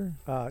podcaster?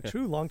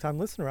 True, long-time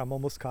listener. I'm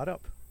almost caught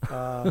up.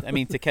 I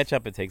mean, to catch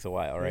up, it takes a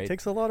while, right? It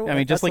takes a lot of. I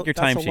mean, just that's like a- your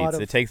that's a lot timesheets,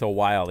 of- it takes a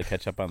while to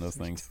catch up on those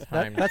things.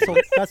 Time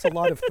that's a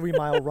lot of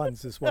 3-mile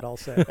runs, is what I'll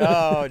say.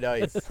 Oh,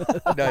 nice,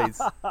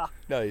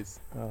 nice.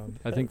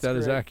 I think that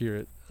is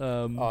accurate.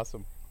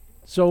 Awesome.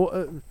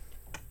 So,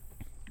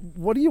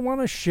 what do you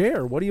want to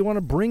share? What do you want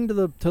to bring to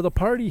the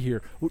party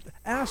here?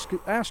 Ask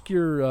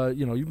your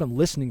you've been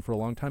listening for a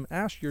long time.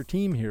 Ask your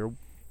team here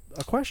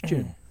a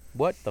question.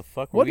 What the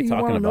fuck were What we do you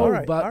want talking to know about? All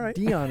right, all about right.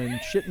 Dion and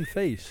shit and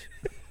face?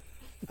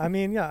 I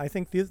mean, yeah, I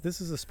think this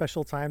is a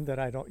special time that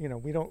I don't,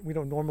 we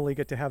don't normally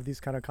get to have these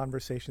kind of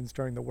conversations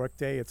during the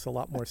workday. It's a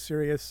lot more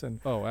serious and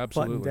Oh, buttoned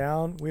absolutely.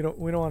 down. We don't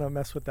want to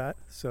mess with that.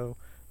 So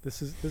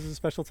this is a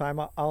special time.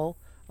 I'll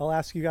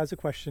ask you guys a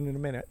question in a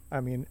minute.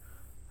 I mean,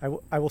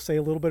 I will say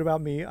a little bit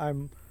about me.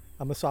 I'm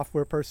a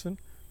software person.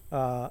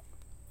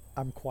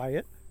 I'm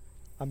quiet.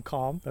 I'm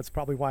calm. That's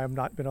probably why I've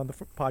not been on the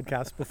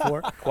podcast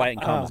before. Quiet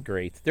and calm is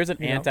great. There's an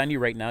you ant know, on you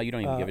right now. You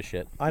don't even give a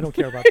shit. I don't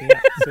care about the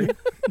ant.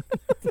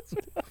 See?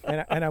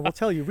 And I will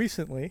tell you,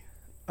 recently,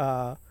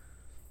 I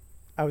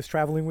was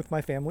traveling with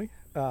my family.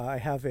 I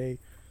have a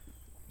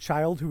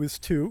child who is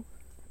 2.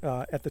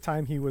 At the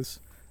time, he was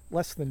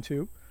less than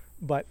 2.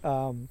 But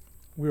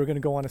we were going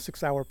to go on a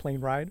 6-hour plane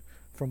ride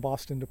from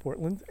Boston to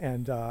Portland.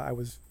 And I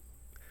was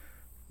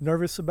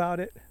nervous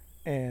about it.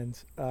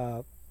 And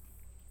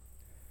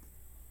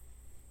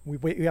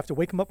we have to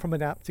wake him up from a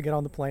nap to get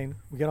on the plane.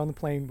 We get on the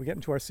plane, we get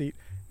into our seat,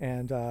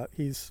 and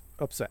he's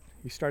upset.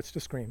 He starts to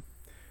scream.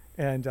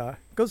 And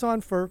goes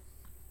on for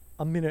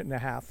a minute and a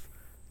half,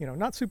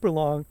 not super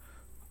long.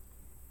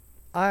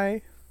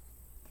 I,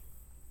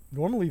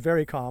 normally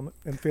very calm,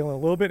 am feeling a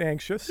little bit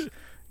anxious.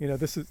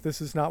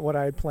 This is not what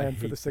I had planned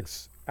for the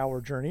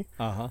 6-hour journey.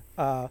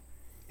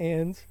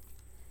 And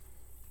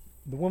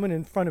the woman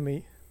in front of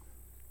me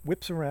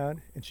whips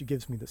around and she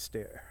gives me the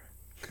stare.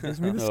 Gives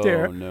me the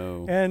stare. Oh,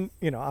 no. And,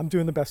 I'm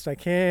doing the best I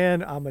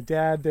can. I'm a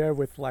dad there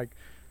with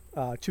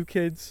 2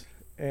 kids,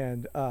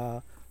 and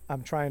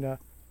I'm trying to,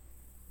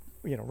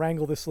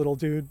 wrangle this little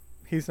dude.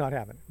 He's not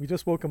having it. We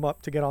just woke him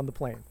up to get on the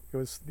plane. It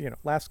was,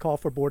 last call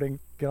for boarding,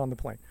 get on the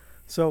plane.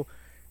 So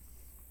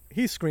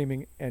he's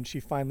screaming, and she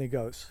finally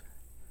goes,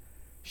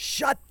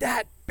 "Shut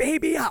that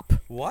baby up."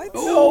 What?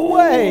 No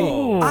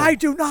way. I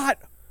do not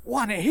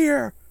want to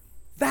hear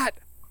that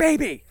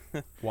baby.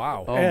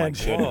 Wow. Oh, my and-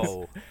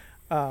 goodness.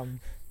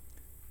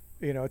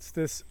 It's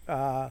this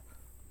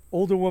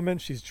older woman.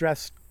 She's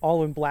dressed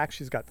all in black.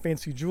 She's got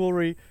fancy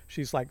jewelry.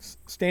 She's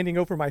standing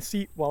over my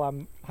seat while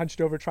I'm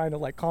hunched over trying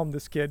to calm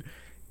this kid,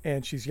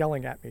 and she's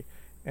yelling at me.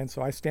 And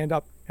so I stand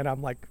up and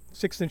I'm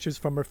 6 inches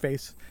from her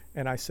face,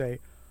 and I say,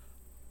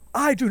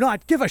 "I do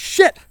not give a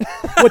shit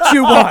what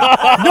you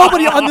want.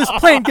 Nobody on this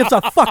plane gives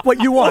a fuck what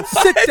you want.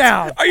 Sit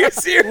down." Are you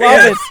serious?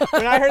 Love it.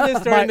 When I heard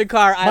this story in the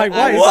car, I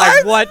my was wife-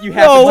 like, "What? You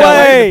have No to tell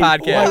us way. in the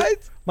podcast." What?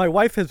 My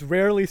wife has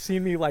rarely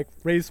seen me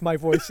raise my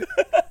voice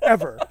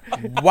ever.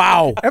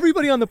 Wow.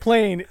 Everybody on the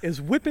plane is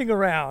whipping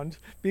around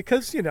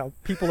because,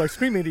 people are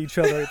screaming at each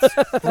other.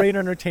 It's great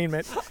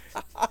entertainment.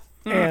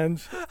 And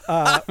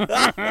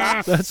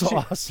That's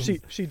awesome.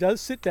 she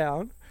does sit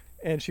down,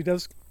 and she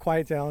does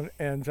quiet down.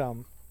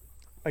 And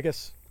I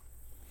guess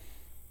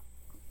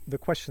the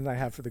question I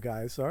have for the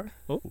guys are,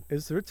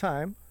 is there a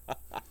time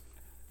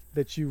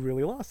that you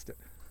really lost it?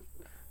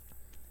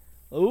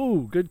 Oh,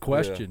 good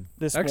question.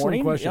 This Excellent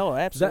morning? question. Oh,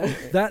 absolutely.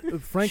 That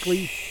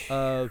frankly,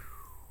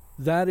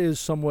 that is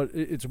somewhat.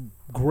 It's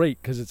great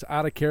because it's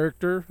out of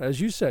character. As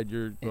you said,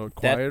 you're a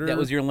quieter. that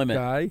was your limit.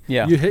 guy.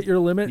 Yeah. You hit your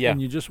limit Yeah.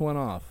 and you just went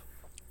off.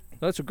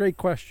 That's a great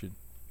question.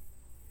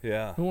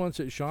 Yeah. Who wants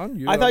it,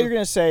 Sean? I thought you were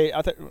gonna say.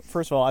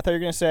 First of all, I thought you were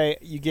gonna say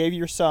you gave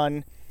your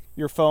son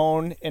your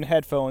phone and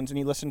headphones, and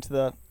he listened to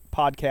the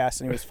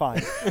podcast, and he was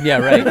fine. Yeah,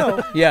 right.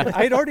 No, Yeah.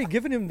 I had already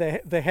given him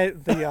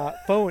the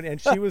phone,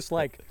 and she was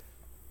like,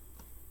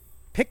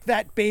 "Pick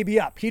that baby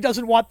up. He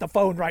doesn't want the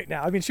phone right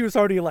now." I mean, she was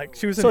already like,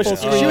 she was in So full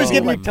she screen. was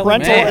giving me like,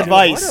 parental man.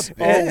 advice.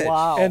 What a bitch. Oh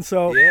wow. And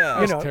so, Yeah. you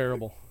That's know,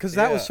 terrible. because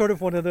that was Yeah. sort of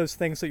one of those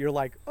things that you're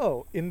like,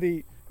 oh,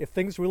 if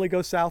things really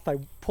go south, I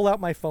pull out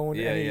my phone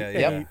Yeah, and, yeah, and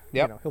yeah. he, Yep.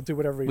 you know, he'll do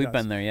whatever he We've does.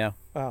 been there,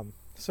 yeah.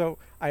 So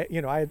I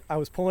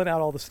was pulling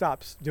out all the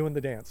stops, doing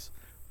the dance.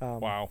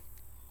 Wow.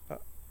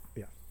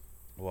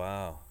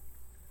 Wow.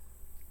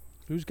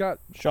 Who's got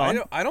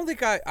Sean. I don't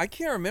think I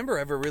can't remember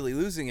ever really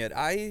losing it.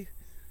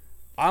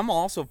 I'm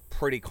also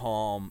pretty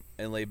calm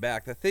and laid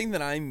back. The thing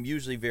that I'm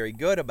usually very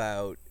good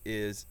about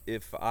is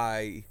if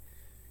I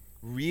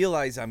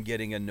realize I'm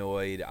getting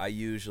annoyed,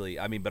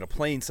 but a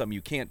plane's something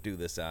you can't do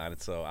this on.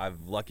 So I'm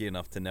lucky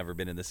enough to never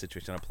been in this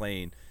situation on a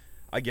plane.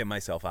 I get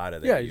myself out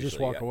of there. Yeah, you just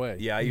usually. walk away.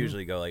 Yeah, I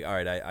usually go like, all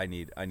right, I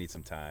need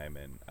some time,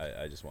 and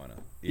I just want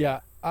to. Yeah,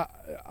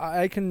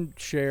 I can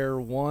share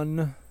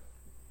one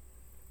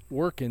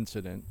work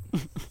incident.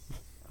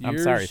 I'm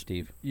sorry,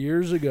 Steve.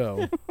 Years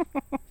ago.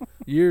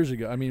 Years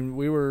ago. I mean,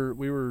 we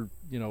were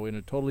in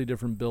a totally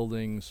different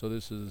building, so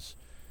this is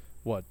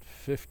what,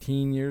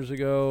 15 years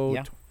ago?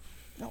 Yeah.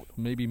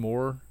 Maybe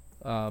more.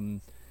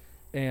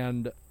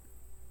 And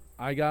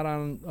I got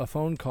on a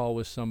phone call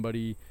with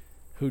somebody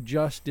who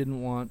just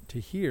didn't want to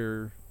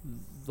hear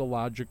the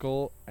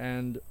logical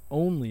and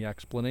only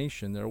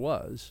explanation there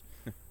was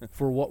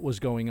for what was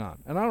going on.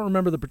 And I don't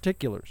remember the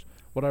particulars.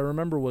 What I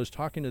remember was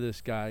talking to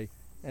this guy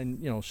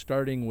and,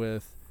 starting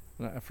with,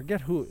 and I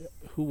forget who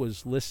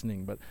was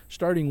listening, but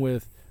starting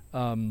with,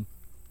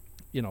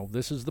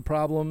 this is the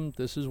problem,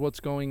 this is what's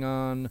going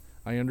on,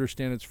 I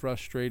understand it's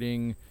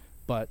frustrating,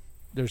 but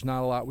there's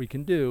not a lot we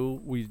can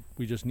do. We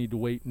just need to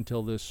wait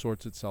until this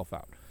sorts itself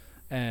out.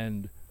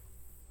 And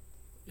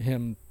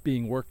him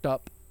being worked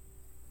up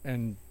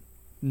and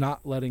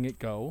not letting it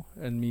go,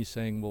 and me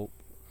saying, well,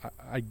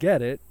 I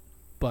get it,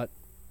 but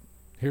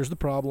here's the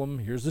problem,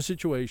 here's the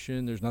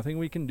situation, there's nothing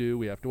we can do,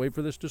 we have to wait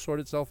for this to sort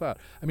itself out.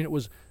 I mean, it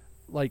was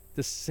like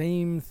the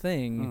same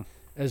thing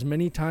as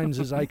many times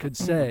as I could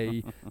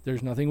say,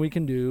 there's nothing we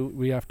can do,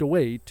 we have to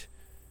wait,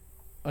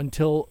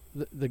 until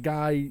the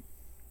guy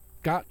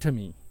got to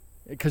me.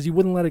 Because he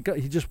wouldn't let it go.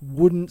 He just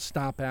wouldn't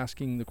stop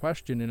asking the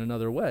question in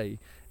another way.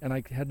 And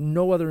I had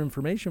no other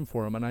information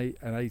for him. And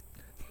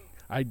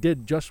I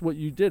did just what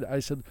you did. I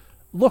said,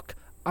 look,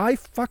 I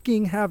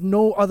fucking have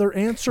no other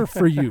answer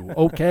for you,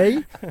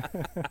 okay?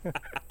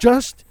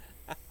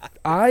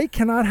 I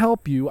cannot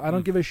help you. I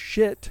don't give a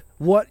shit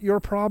what your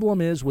problem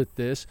is with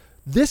this.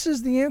 This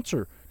is the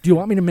answer. Do you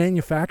want me to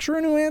manufacture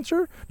a new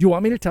answer? Do you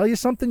want me to tell you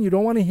something you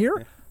don't want to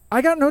hear?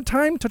 I got no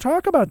time to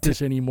talk about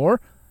this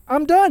anymore.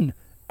 I'm done.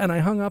 And I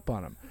hung up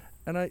on him.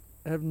 And I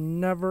have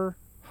never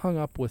hung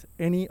up with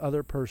any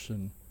other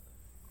person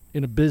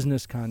in a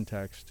business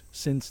context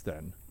since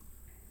then.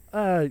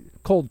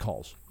 Cold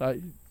calls,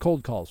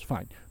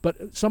 fine.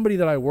 But somebody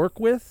that I work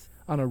with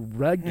on a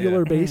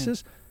regular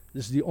basis,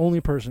 this is the only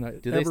person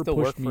that Do they ever still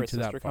work pushed for me a to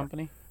that sister far.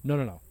 company?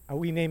 No. Are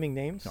we naming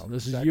names? No,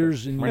 this is Exactly.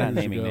 years and We're years not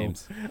naming ago.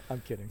 names. I'm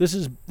kidding. This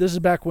is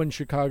back when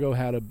Chicago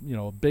had a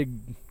big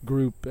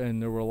group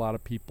and there were a lot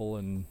of people,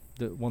 and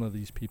one of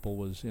these people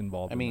was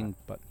involved. I in mean,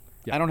 that, but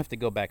yeah. I don't have to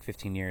go back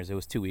 15 years. It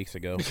was 2 weeks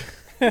ago.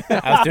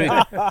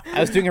 I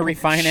was doing a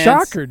refinance.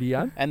 Shocker,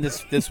 Dion. And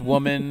this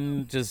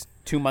woman just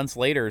 2 months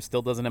later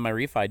still doesn't have my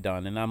refi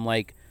done. And I'm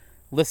like,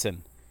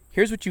 listen,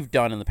 here's what you've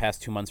done in the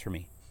past 2 months for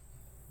me.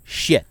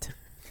 Shit.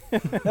 And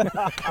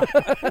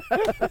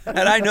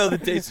I know the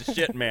taste of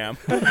shit, ma'am.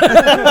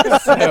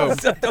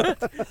 So,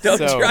 Don't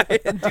So, try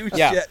and do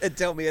yeah. shit and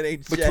tell me it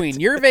ain't between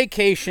shit. your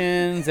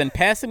vacations and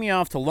passing me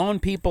off to loan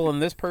people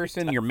and this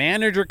person, your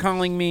manager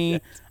calling me,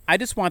 I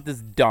just want this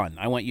done.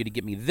 I want you to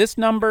get me this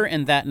number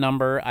and that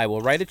number. I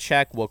will write a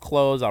check. We'll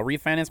close. I'll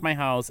refinance my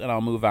house, and I'll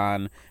move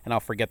on, and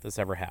I'll forget this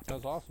ever happened. That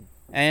was awesome.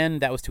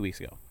 And that was 2 weeks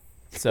ago.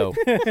 So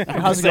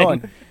How's it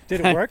going? Did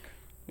it work?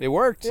 It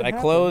worked. It I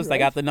happened, closed. I right?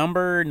 got the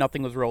number.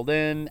 Nothing was rolled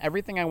in.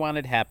 Everything I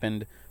wanted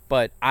happened,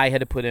 but I had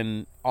to put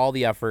in all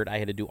the effort. I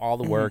had to do all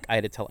the work. I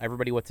had to tell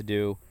everybody what to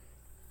do.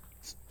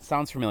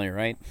 Sounds familiar,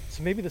 right?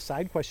 So maybe the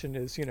side question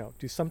is,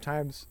 do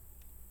sometimes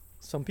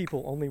some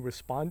people only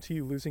respond to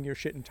you losing your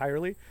shit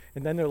entirely,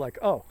 and then they're like,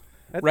 oh,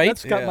 Right?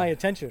 that's got Yeah. my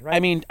attention, right? I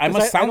mean, I 'Cause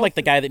must I sound don't like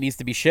the guy that needs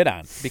to be shit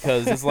on,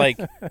 because it's like,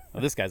 oh,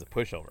 this guy's a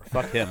pushover.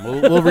 Fuck him.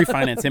 We'll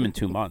refinance him in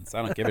 2 months.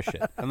 I don't give a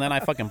shit. And then I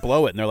fucking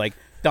blow it, and they're like,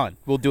 done.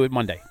 We'll do it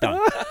Monday. Done.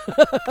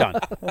 Done.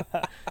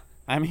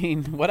 I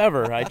mean,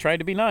 whatever. I tried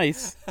to be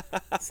nice.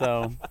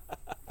 So,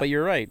 but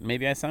you're right.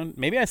 Maybe I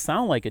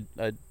sound like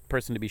a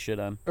person to be shit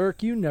on.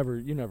 Eric, you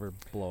never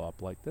blow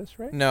up like this,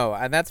 right? No,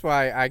 and that's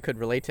why I could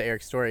relate to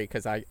Eric's story,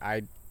 because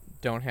I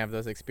don't have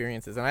those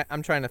experiences, and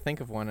I'm trying to think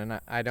of one, and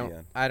I don't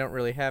Yeah. I don't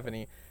really have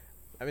any.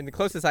 I mean, the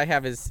closest I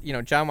have is,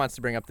 John wants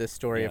to bring up this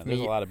story Yeah, of there's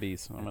me. a lot of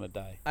bees. I'm gonna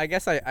die. I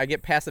guess I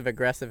get passive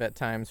aggressive at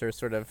times, or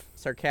sort of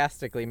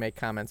sarcastically make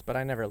comments, but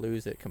I never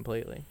lose it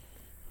completely.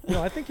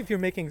 I think if you're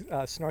making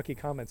snarky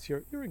comments,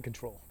 you're in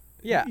control.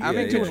 Yeah, I'm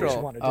in yeah, Doing what you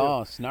control. want to do.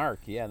 Oh, snark.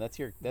 Yeah, that's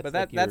your. That's But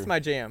like that's your, my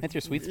jam. That's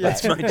your sweet spot.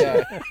 That's my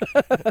jam.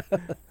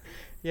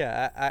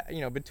 Yeah,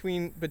 I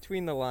between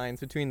the lines,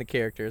 between the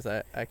characters,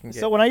 I can get.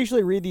 So when I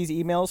usually read these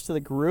emails to the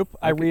group,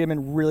 I read them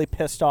in really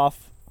pissed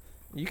off.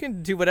 You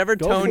can do whatever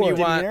Go tone for you it.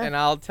 want, Did you hear? and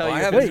I'll tell I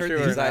you. haven't if heard it's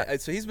true or these.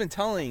 not. So he's been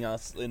telling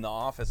us in the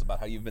office about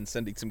how you've been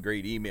sending some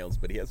great emails,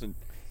 but he hasn't.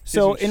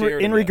 So hasn't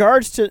shared in them yet.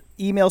 regards to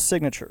email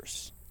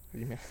signatures,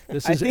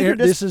 This I is think you're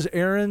just- this is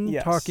Aaron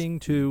Yes. talking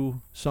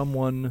to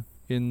someone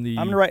in the.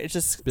 I'm gonna write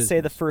just say the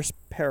business. first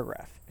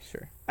paragraph.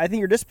 Sure. I think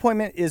your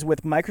disappointment is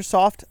with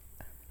Microsoft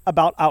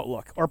about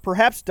Outlook, or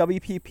perhaps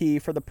WPP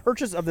for the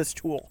purchase of this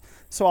tool.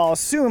 So I'll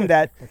assume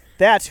that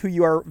that's who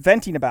you are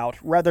venting about,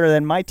 rather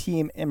than my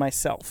team and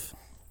myself.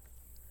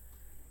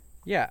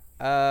 Yeah.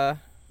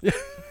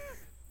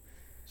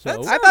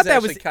 So I thought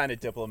that was kind of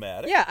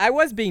diplomatic. Yeah, I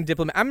was being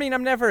diplomatic. I mean,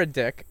 I'm never a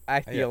dick,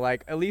 I feel Yeah.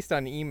 like, at least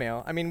on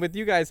email. I mean, with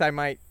you guys, I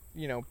might,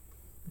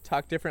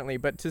 talk differently,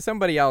 but to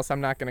somebody else, I'm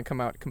not going to come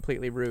out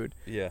completely rude.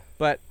 Yeah.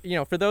 But,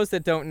 for those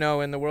that don't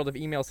know, in the world of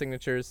email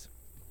signatures,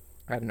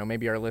 I don't know,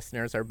 maybe our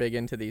listeners are big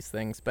into these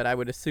things, but I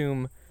would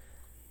assume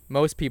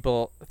most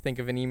people think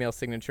of an email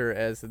signature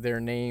as their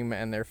name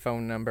and their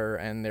phone number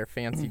and their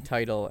fancy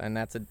title, and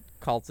that's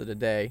calls it a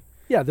day.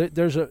 yeah,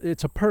 there's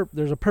a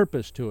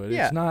purpose to it.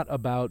 Yeah. It's not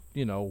about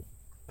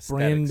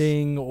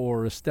branding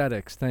or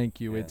aesthetics.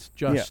 Thank you. Yeah. It's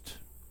just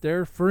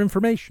there for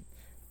information.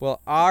 Well,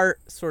 our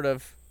sort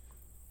of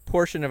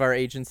portion of our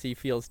agency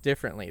feels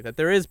differently, that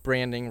there is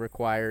branding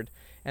required,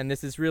 and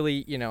this is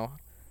really,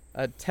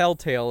 a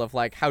telltale of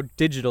like how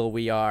digital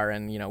we are,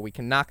 and we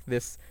can knock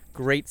this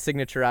great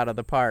signature out of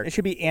the park. It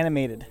should be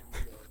animated.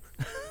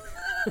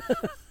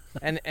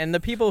 And the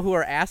people who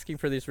are asking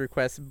for these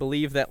requests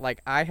believe that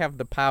like I have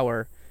the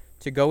power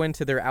to go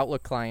into their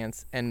Outlook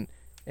clients and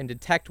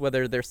detect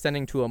whether they're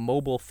sending to a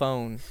mobile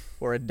phone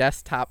or a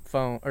desktop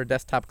phone or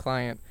desktop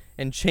client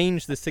and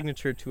change the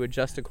signature to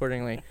adjust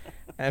accordingly.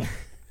 And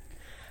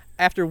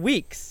after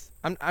weeks,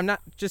 I'm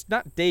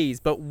not days,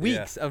 but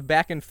weeks of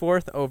back and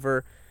forth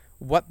over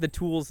what the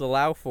tools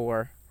allow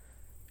for.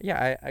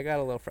 Yeah, I got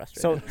a little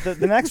frustrated. So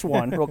the next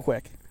one, real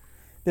quick.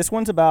 This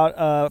one's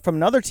about from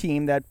another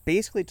team that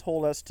basically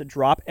told us to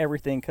drop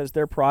everything because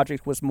their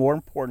project was more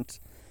important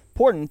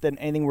than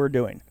anything we're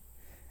doing.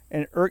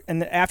 And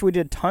after we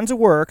did tons of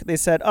work, they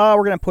said, "Oh,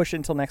 we're going to push it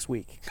until next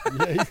week."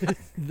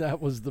 That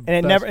was the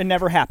And best. it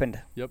never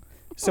happened. Yep.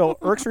 So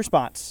Irk's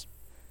response,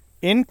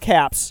 in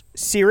caps,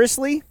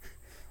 seriously?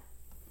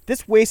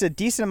 This wastes a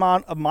decent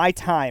amount of my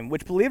time,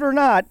 which, believe it or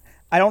not,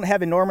 I don't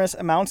have enormous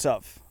amounts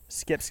of.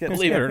 Skip.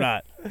 Believe it or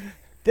not.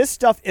 This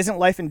stuff isn't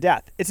life and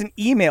death. It's an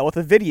email with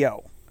a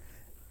video.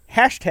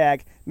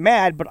 Hashtag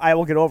mad, but I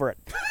will get over it.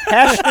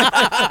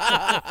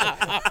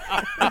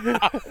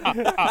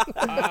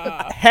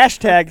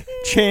 Hashtag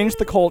change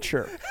the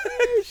culture.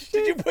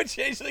 Did you put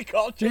change the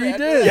culture? He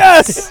did.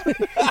 Yes! all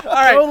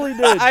right, Totally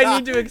did. I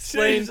need to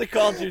explain. Change the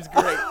culture is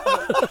great.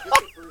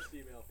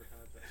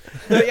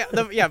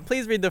 Yeah,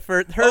 please read the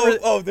first.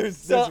 There's.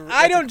 So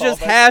I don't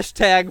just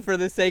hashtag for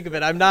the sake of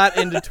it. I'm not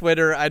into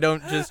Twitter. I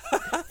don't just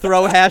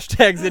throw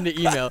hashtags into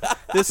email.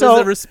 This So-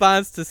 was a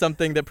response to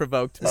something that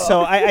provoked me.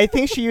 So I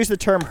think she used the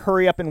term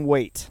hurry up and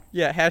wait.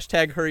 Yeah,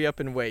 hashtag hurry up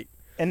and wait.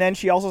 And then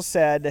she also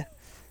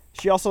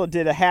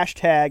did a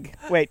hashtag,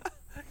 wait,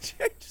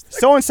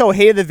 so-and-so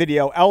hated the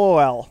video,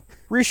 LOL.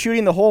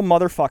 Reshooting the whole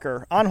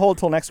motherfucker. On hold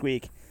till next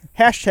week.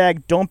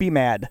 Hashtag don't be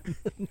mad.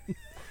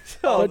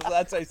 Oh,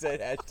 that's why I said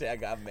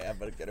hashtag I'm mad,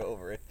 but get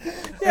over it.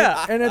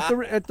 Yeah. And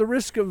at the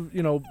risk of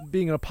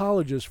being an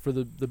apologist for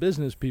the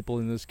business people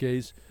in this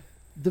case,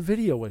 the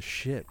video was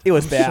shit. It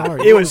was I'm bad.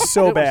 sorry. It was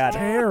so bad. Was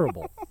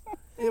terrible.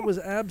 It was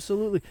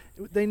absolutely.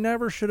 They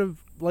never should have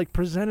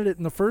presented it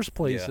in the first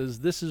place Yeah. as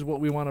this is what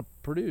we want to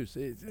produce.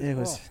 It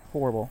was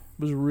horrible.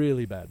 It was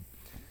really bad.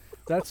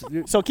 That's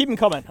So keep them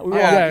coming.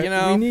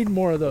 Yeah, we need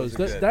more of those.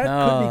 Those are That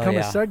good. could become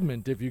yeah. a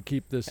segment if you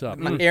keep this up.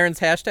 Aaron's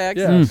hashtags.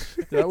 Yes,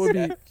 that would be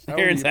that would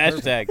be Aaron's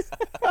perfect.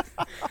 hashtags.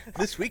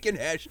 This week in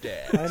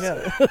hashtag. I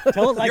know.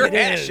 Tell it like You're it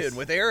is. hashing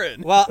with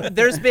Aaron. Well,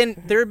 there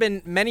have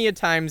been many a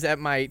times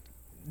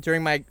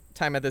during my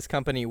time at this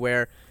company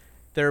where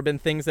there have been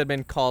things that have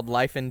been called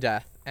life and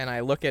death, and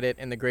I look at it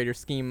in the greater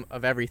scheme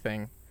of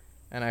everything,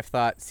 and I've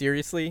thought,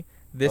 seriously,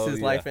 this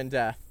is life and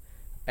death,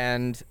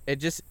 and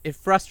it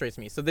frustrates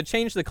me. So the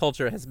change the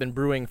culture has been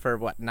brewing for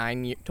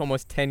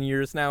almost 10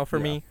 years now for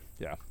me.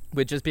 Yeah.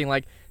 With just being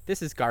like,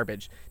 this is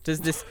garbage.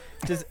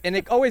 And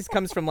it always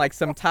comes from like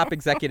some top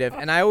executive,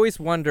 and I always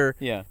wonder,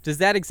 Yeah. does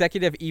that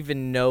executive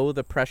even know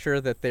the pressure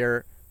that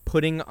they're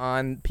putting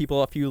on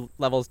people a few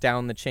levels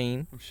down the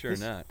chain? I'm sure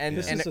not. And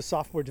This is a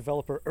software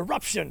developer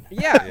eruption.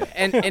 yeah,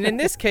 and in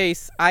this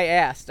case, I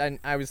asked, and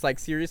I was like,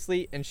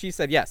 seriously? And she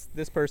said, yes,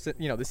 this person,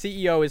 the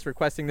CEO is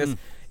requesting this.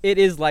 It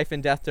is life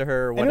and death to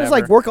her or And whatever. it was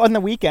like work on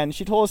the weekend.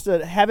 She told us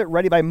to have it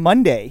ready by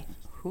Monday.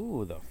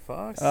 Who the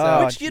fuck?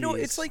 Oh, Which, you know,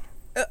 jeez. it's like,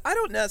 I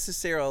don't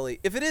necessarily,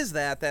 if it is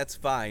that, that's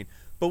fine.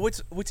 But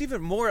what's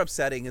even more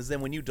upsetting is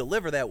then when you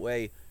deliver that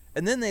way,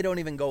 and then they don't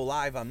even go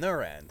live on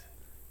their end.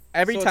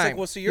 Every So time. It's like,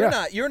 well, so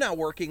you're not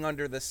working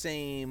under the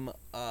same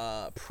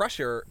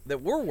pressure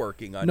that we're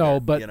working under. No,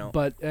 but you know?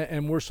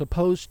 and we're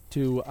supposed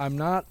to. I'm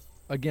not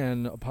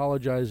again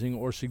apologizing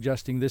or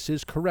suggesting this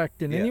is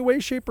correct in Yeah. any way,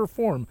 shape, or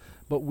form.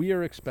 But we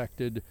are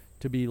expected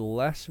to be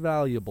less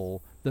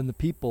valuable than the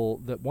people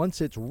that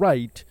once it's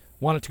right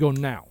want it to go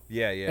now.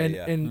 yeah.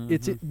 And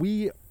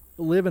we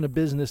live in a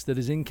business that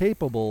is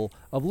incapable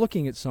of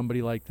looking at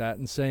somebody like that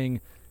and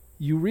saying,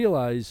 you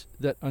realize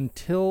that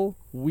until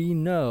we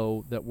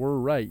know that we're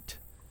right,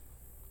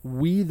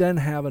 we then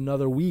have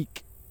another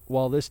week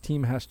while this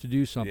team has to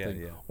do something,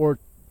 yeah. or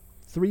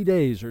 3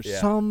 days, or Yeah.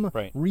 some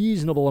Right.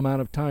 reasonable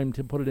amount of time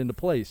to put it into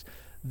place.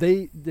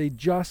 They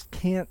just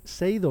can't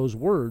say those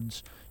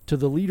words to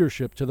the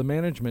leadership, to the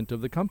management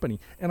of the company.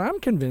 And I'm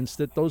convinced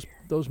that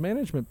those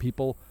management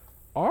people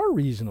are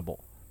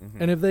reasonable.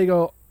 And if they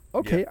go,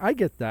 okay, I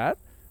get that,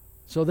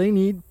 so they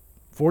need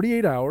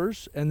 48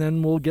 hours, and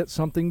then we'll get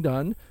something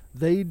done,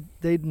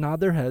 they'd nod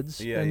their heads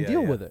and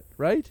deal with it,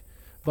 right?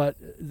 But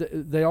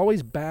they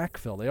always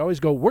backfill. They always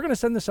go, we're going to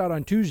send this out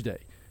on Tuesday.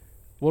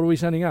 What are we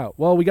sending out?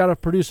 Well, we got to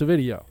produce a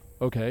video.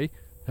 Okay.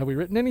 Have we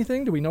written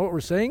anything? Do we know what we're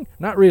saying?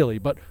 Not really,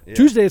 but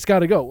Tuesday it's got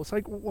to go. It's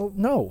like, well,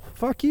 no,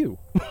 fuck you.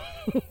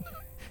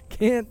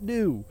 Can't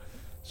do.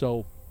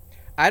 So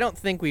I don't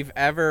think we've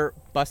ever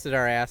busted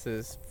our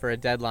asses for a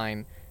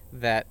deadline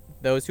that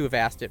those who have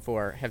asked it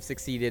for have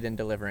succeeded in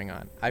delivering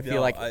on. I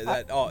feel like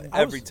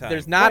every time.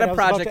 there's not Right, I a was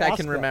about project to I ask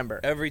can that. remember.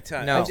 Every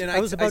time. No. And I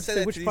was about to say say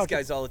that which to these project.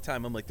 guys all the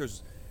time. I'm like,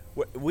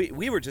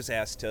 we were just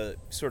asked to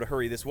sort of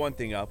hurry this one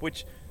thing up,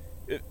 which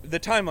the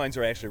timelines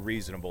are actually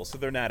reasonable, so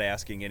they're not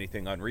asking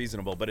anything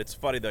unreasonable. But it's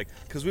funny, like,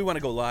 because we want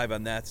to go live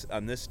on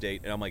this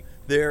date, and I'm like,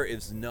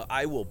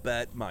 I will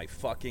bet my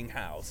fucking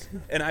house,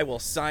 and I will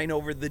sign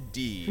over the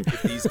deed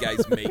if these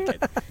guys make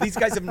it. These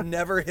guys have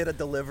never hit a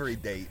delivery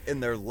date in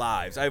their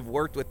lives. I've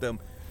worked with them.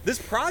 This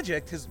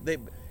project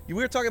we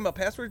were talking about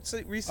password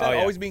reset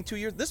always being 2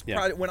 years. This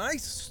project, when I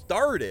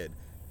started,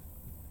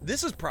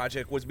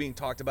 project was being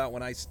talked about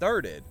when I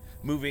started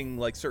moving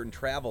like certain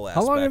travel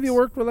aspects. how long have you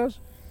worked with us?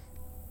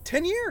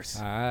 10 years.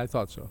 I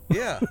thought so.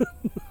 Yeah.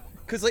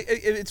 Because like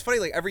it's funny,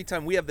 like every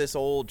time we have this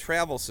old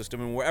travel system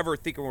and we're ever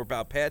thinking we're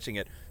about patching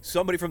it,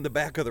 somebody from the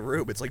back of the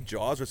room, it's like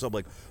Jaws or something,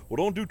 like, well,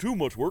 don't do too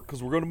much work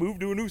because we're going to move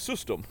to a new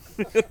system.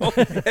 You know?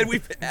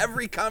 And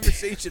every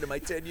conversation in my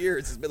 10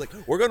 years has been like,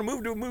 we're going to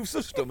move to a new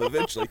system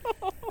eventually.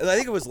 And I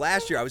think it was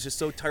last year, I was just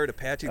so tired of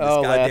patching this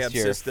goddamn last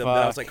year, system that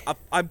I was fuck. like,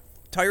 I'm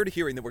tired of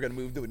hearing that we're going to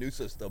move to a new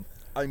system.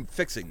 I'm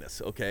fixing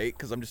this, okay?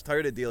 Because I'm just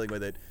tired of dealing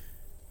with it.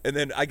 And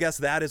then I guess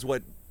that is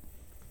what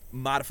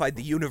modified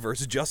the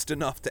universe just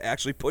enough to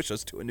actually push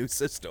us to a new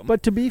system.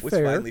 But to be was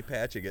fair, finally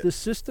patching it. the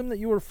system that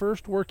you were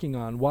first working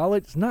on, while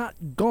it's not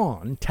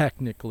gone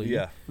technically,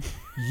 Yeah.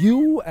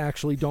 you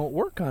actually don't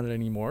work on it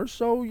anymore,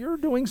 so you're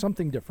doing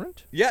something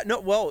different. Yeah, no,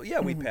 well, yeah,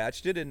 we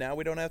patched it and now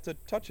we don't have to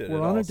touch it We're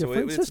at on all. a So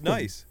different it's system.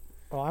 nice.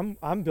 Oh,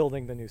 I'm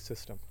building the new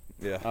system.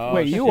 Yeah. Oh,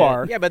 Wait, you shit.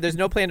 are? Yeah, but there's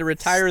no plan to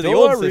retire the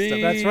old Story.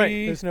 system. That's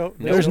right.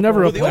 There's never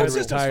no a Well, the plan old to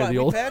system's retire fine. the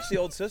We old. patched the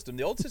old system.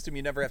 The old system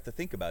you never have to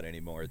think about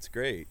anymore. It's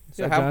great.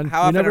 So Yeah, how John, you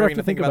often never are have we to going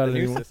to think think about about the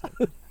it new anymore.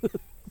 system?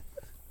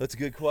 That's a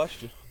good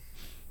question.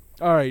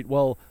 All right,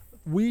 well,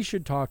 we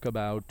should talk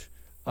about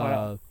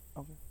Okay.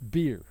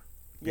 beer.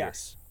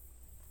 Yes.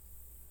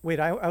 Wait,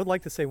 I would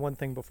like to say one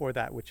thing before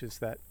that, which is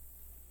that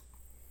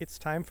it's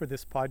time for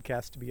this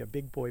podcast to be a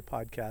big boy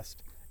podcast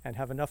and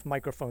have enough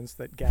microphones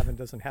that Gavin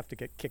doesn't have to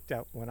get kicked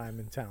out when I'm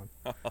in town.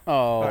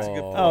 Oh, That's a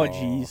good Oh, point.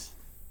 jeez.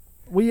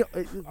 We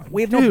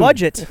We have no dude.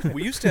 budget.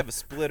 We used to have a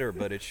splitter,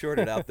 but it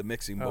shorted out the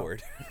mixing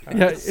board.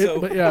 Yeah, So-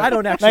 but yeah. I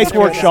don't actually. Nice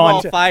work, care.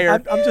 Sean. Small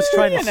fire. I'm just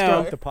trying to You stir know.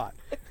 up the pot.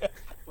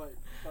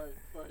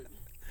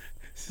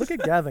 Look at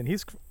Gavin.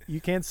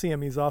 You can't see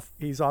him. He's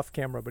off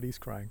camera, but he's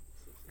crying.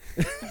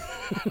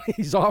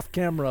 He's off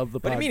camera of the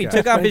podcast. What do you mean? He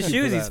took off his Thank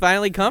you for shoes. He's that.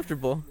 finally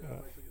comfortable.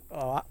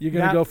 You're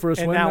gonna go for a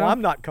swim and now now?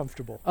 I'm not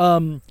comfortable.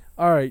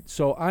 All right,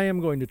 so I am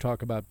going to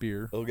talk about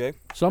beer. Okay.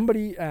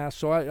 Somebody asked,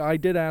 so I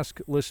did ask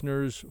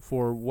listeners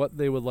for what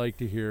they would like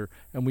to hear,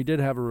 and we did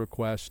have a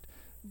request.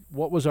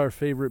 What was our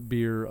favorite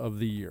beer of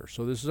the year?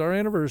 So this is our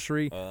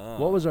anniversary.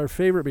 What was our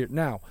favorite beer?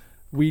 Now,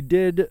 we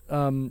did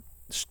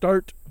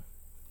start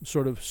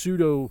sort of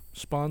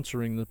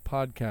pseudo-sponsoring the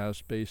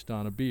podcast based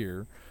on a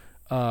beer.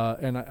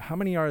 And how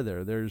many are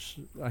there? There's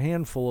a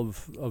handful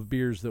of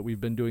beers that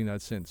we've been doing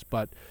that since.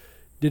 But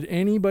did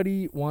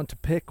anybody want to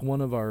pick one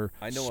of our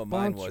I know sponsors? what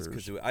mine was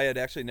because I had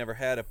actually never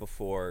had it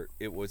before.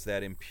 It was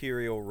that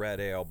Imperial Red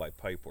Ale by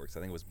Pipeworks.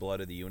 I think it was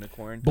Blood of the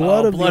Unicorn.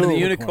 Blood of Blood of the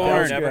I've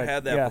Unicorn. never good.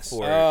 had that Yes.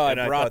 before. Oh, I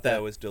and brought thought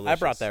that. was I delicious.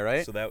 brought that,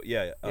 right? So that,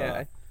 yeah.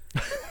 Yeah.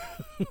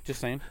 Just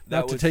saying. that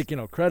Not to was, take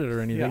credit or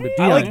anything, but I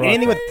Dion like brought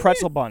anything that. with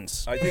pretzel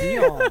buns. I think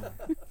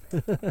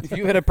If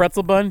you had a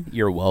pretzel bun,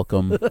 you're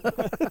welcome.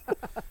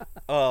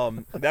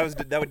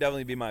 That would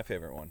definitely be my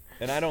favorite one.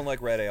 And I don't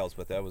like red ales,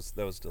 but that was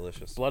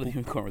delicious. Blood of the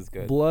Unicorn was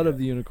good. Blood of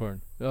the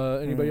Unicorn.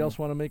 Anybody else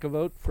want to make a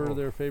vote for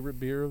their favorite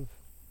beer of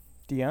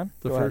Dion,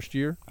 the go ahead. first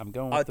year? I'm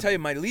going. I'll With the tell you,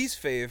 my least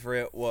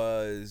favorite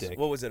was Dick.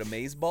 what was it?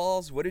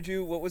 Amazeballs.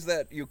 What was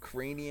that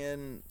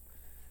Ukrainian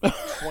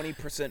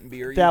 20%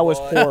 beer? That you was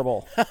bought?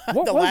 horrible.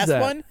 What the was last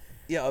that? one.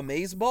 Yeah,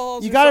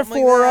 Amazeballs. You or got it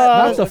something for, like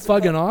that. Not the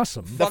fucking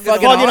awesome. The Fucking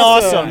fucking Fucking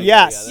awesome. awesome.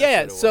 Yes. that's Yeah.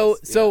 what it So was.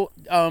 so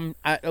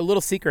a little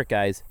secret,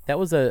 guys. That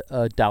was a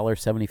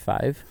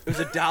 $1.75. It was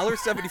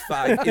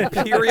 $1.75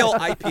 Imperial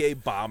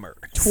IPA bomber.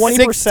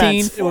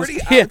 20%. It was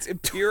 40-ounce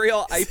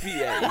Imperial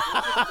IPA.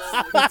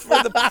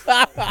 For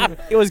the,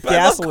 it was but I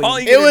love gasoline.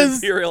 calling It it an was-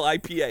 Imperial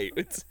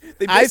IPA.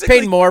 They I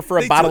basically- paid more for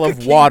a they bottle took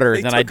of a water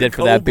they than I took a did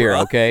for that beer.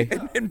 Cobra Okay.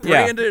 and Yeah.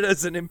 branded it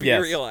as an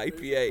Imperial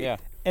IPA. Yeah.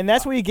 And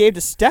that's what you gave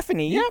to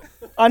Stephanie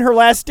on her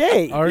last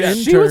day. Our Yeah,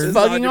 She was intern.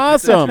 fucking 100%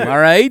 awesome. true. All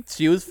right.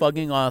 She was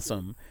fucking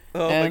awesome.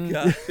 Oh and my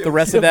god. the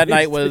rest of that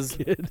night was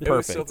It was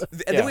perfect. so-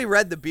 and Yeah. then we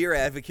read the Beer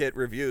Advocate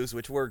reviews,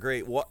 which were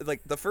great.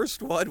 Like the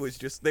first one was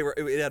just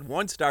it had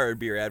 1 star in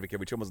Beer Advocate,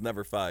 which you almost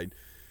never find.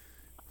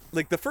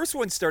 Like the first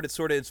one started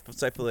sort of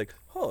insightful, like,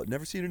 "Oh,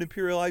 never seen an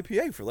Imperial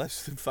IPA for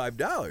less than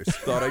 $5.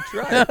 Thought I'd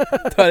try it.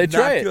 Thought I'd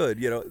try Not it.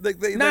 good, you know.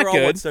 They Not were all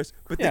 1 good. stars,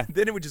 but Yeah.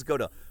 then it would just go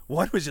to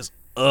one was just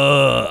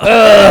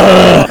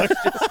I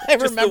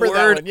the remember that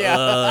word, one. Yeah,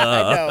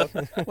 I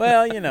know.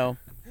 Well, you know,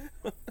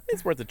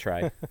 it's worth a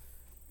try.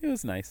 It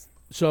was nice.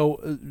 So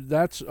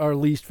that's our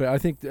least favorite. I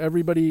think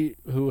everybody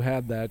who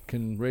had that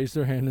can raise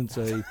their hand and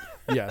say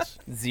yes.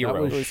 Zero.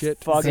 That was It was shit.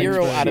 fucking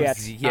Zero out of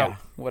shit. yeah,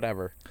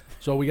 whatever.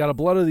 So we got a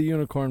Blood of the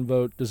Unicorn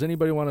vote. Does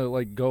anybody want to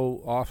like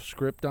go off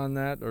script on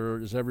that, or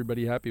is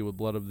everybody happy with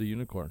Blood of the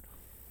Unicorn?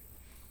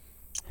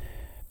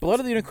 Blood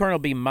of the Unicorn will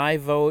be my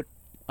vote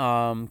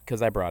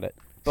because I brought it.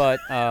 But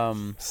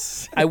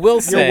I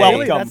will say, welcome.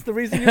 Really? That's the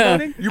reason you're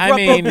voting? you I brought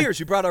mean, both beers.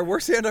 You brought our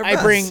worst and our I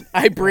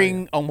best.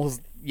 bring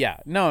almost yeah.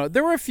 No,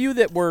 there were a few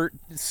that were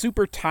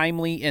super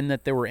timely in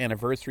that there were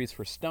anniversaries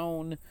for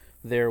Stone.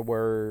 There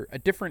were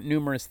different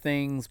numerous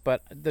things,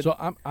 but So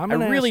I'm I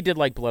gonna really ask, did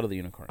like Blood of the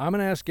Unicorn. I'm going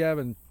to ask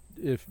Gavin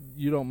if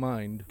you don't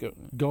mind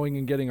going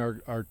and getting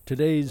our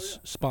today's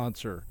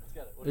sponsor.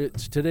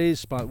 It's today's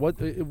spot.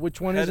 Which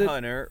one is it?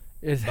 Headhunter.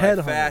 It's by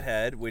Headhunter.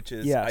 Fathead, which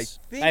is Yes.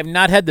 I think I have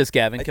not had this,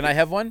 Gavin. I Can think- I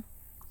have one?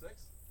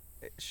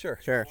 sure.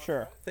 Sure.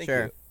 Sure. Thank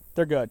Sure. you.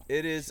 They're good.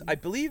 It is, I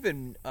believe,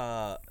 in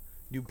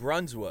New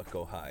Brunswick,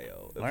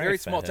 Ohio. A All right, very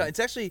small Fathead. town. It's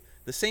actually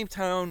the same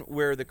town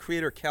where the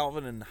creator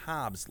Calvin and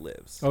Hobbes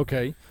lives.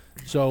 Okay.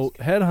 So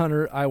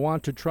Headhunter, I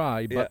want to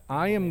try, but Yeah.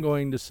 I am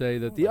going to say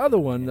that the other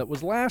one that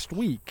was last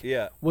week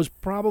Yeah. was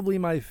probably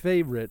my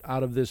favorite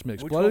out of this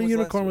mix. Which Blood one of the was last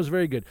Unicorn week? was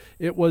very good.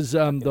 It was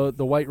the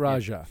White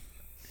Raja.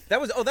 That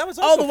was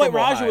also Oh, the White from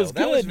Raja Ohio. was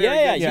That was good. very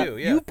Yeah, good yeah. too,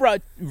 You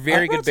brought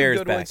very I brought good some bears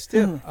good back. ones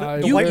too. I-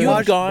 The You- White you've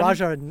Raja, gone-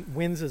 Raja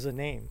wins as a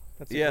name.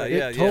 That's a Yeah, great- yeah, It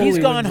yeah. totally He's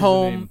wins gone as a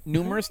home name.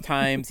 numerous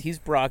times. He's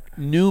brought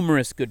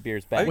numerous good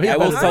beers back. I I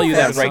will have tell you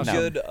that some right now.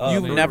 good,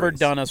 You've never breweries.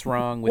 done us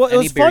wrong with Well, it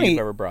any was beer funny. you've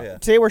ever brought. Yeah.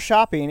 Today we're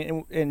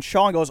shopping, and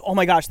Sean goes, "Oh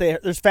my gosh,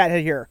 there's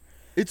Fathead here."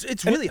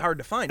 It's really hard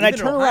to find. And I Even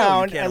in turn Ohio, you around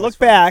can't and I always look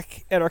find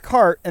back at our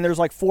cart, and there's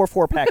like 4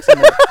 packs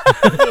in there.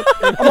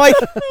 I'm like,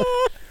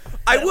 it.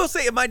 I will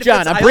say, in my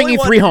John, defense, I'm I bringing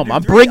only 3 wanted home. to do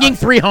I'm 3. bringing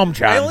 3 home, I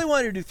John. only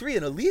wanted to do 3,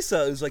 and Elisa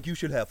was like, "You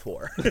should have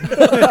 4."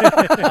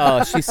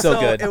 Oh, she's so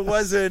good. It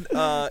wasn't.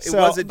 It So,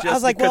 wasn't just. I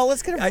was like, because- well,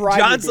 let's get a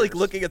variety of John's like beers.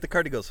 looking at the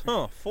card. He goes,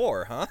 "Huh,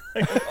 4, huh?"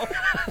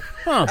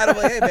 Huh. And I'm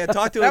like, "Hey man,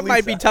 talk to That Elisa."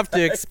 might be tough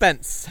to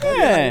expense.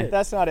 Yeah.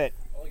 that's not it.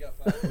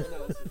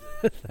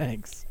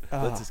 Thanks.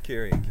 That's his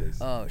carrying case.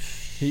 Oh,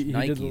 He did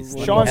Nikes. the- Let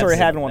me Sean's have already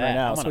some having of one right that.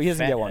 now, I'm so on he a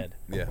doesn't get one.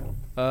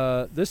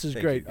 Yeah. This is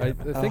Thank great. you, I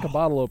Gavin. think a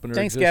bottle opener.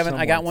 Thanks, exists Gavin.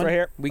 I got one. Right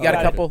here. We got a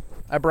Okay. couple.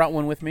 I brought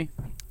one with me.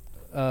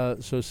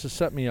 So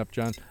set me up,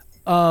 John.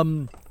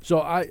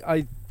 So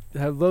I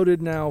have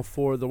voted now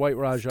for the White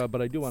Raja,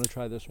 but I do want to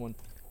try this one.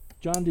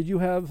 John, did you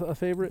have a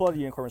favorite? Blood of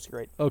the Unicorn was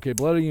great. Okay,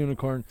 Blood of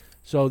Unicorn.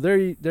 So there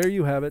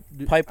you have it.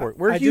 Pipework.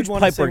 We're I did huge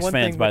wanna say Pipeworks one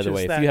fans, thing, by which the is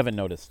way, if that- you haven't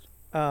noticed.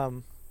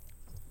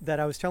 That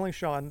I was telling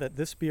Sean that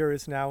this beer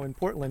is now in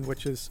Portland,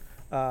 which is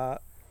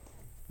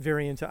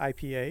very into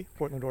IPA,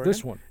 Portland, Oregon.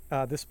 This one.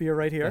 This beer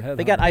right here. The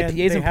They got Headhunter. And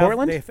IPAs they in have-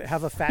 Portland? They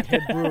have a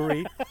Fathead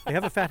brewery. They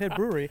have a Fathead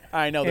brewery.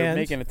 I know they're and,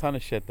 making a ton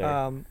of shit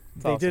there.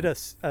 They did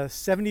a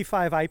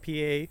 75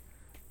 IPA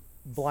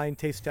blind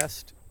taste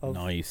test of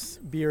Nice.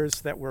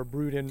 beers that were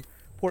brewed in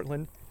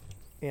Portland,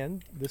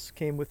 and this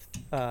came with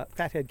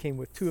Fathead came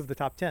with 2 of the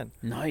top 10.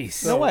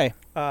 Nice. No way.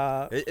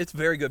 It's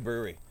very good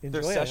brewery. Their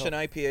Enjoy it, I session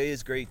IPA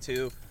is great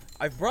too.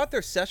 I've brought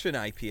their session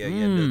IPA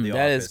into the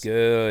that office. is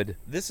good.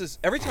 This is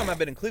every time I've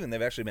been in Cleveland,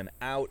 they've actually been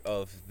out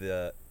of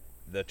the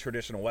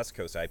traditional West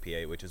Coast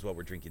IPA, which is what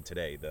we're drinking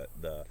today,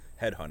 the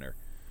Headhunter.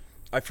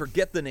 I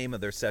forget the name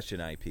of their session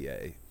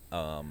IPA,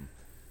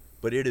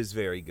 but it is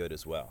very good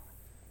as well.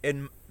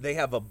 And they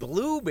have a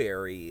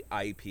blueberry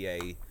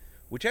IPA,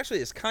 which actually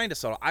is kind of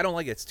subtle. I don't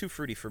like it; it's too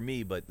fruity for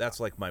me, but that's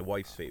like my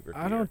wife's favorite.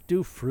 I beer. don't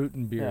do fruit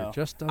and beer. No.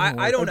 Just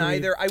I don't agree.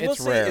 either. I will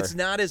It's say rare. it's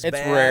not as It's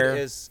bad rare.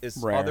 as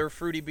Rare. other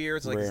fruity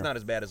beers. Like it's Rare. not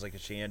as bad as like a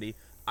shandy.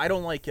 I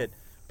don't like it,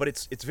 but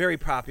it's very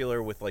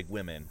popular with like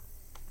women.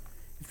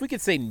 If we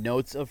could say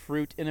notes of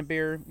fruit in a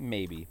beer,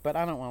 maybe. But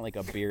I don't want like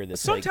a beer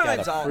that's like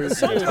Sometimes got a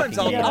fruit.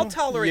 I'll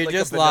tolerate You like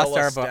just a lost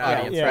vanilla our stout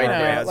audience or right a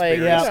there. raspberry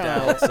Like,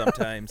 stout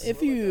sometimes.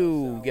 If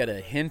you get a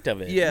hint of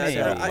it, Yeah, maybe.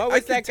 so What I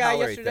was can that guy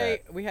tolerate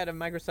yesterday? We had a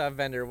Microsoft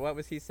vendor. What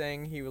was he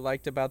saying he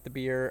liked about the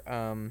beer?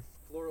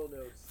 Floral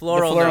notes.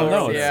 Floral, floral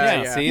notes. notes.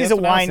 Yeah. See, He's that's a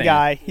what I'm wine saying.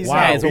 guy. He's Wow,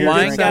 not he's a beer wine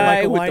drinker. guy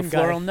Like a with wine the guy.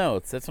 floral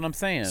notes. That's what I'm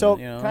saying. So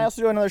you know? can I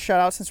also do another shout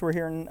out since we're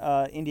here in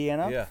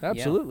Indiana? Yeah.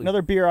 Absolutely.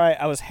 Another beer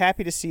I was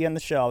happy to see on the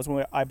shelves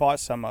when I bought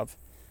some of.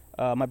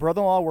 My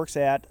brother-in-law works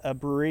at a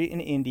brewery in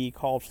Indy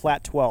called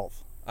Flat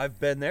 12. I've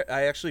been there.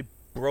 I actually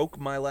broke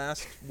my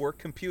last work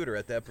computer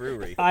at that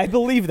brewery. I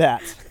believe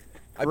that.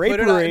 I Great put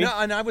it brewery.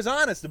 and I was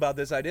honest about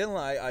this. I didn't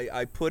lie.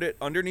 I put it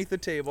underneath the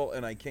table,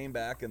 and I came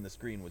back, and the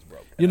screen was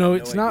broke. You know, I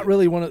had it's no not idea.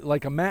 really one of,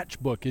 like a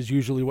matchbook is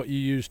usually what you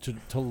use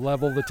to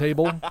level the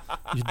table.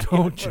 You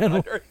don't generally.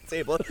 Under the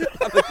table.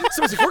 I'm like,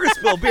 someone's like, we're gonna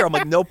spill beer. I'm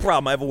like, no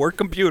problem. I have a work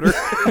computer.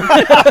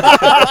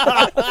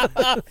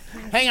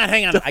 hang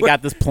on. I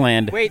got this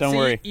planned. Wait, Don't so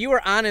worry. You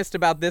were honest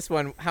about this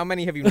one. How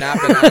many have you not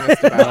been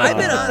honest about? I've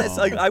been honest.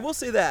 Like, I will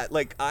say that.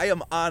 Like, I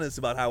am honest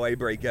about how I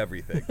break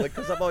everything. Like,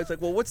 because I'm always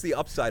like, well, what's the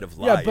upside of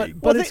lying? Yeah,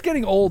 but it's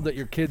getting old that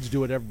your kids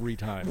do it every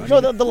time. I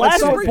No, mean, the at last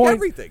some one- break point,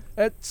 everything.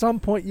 at some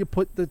point you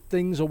put the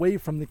things away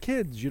from the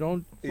kids. You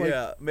don't. Like,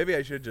 Yeah, maybe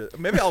I should just.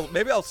 Maybe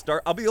I'll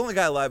start. I'll be the only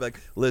guy alive. Like,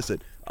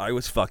 listen, I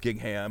was fucking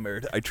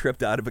hammered. I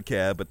tripped out of a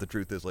cab, but the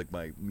truth is, like,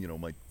 my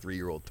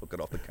 3-year-old took it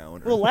off the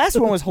counter. Well, the last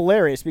one was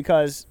hilarious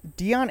because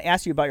Dion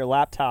asked you about your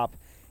laptop,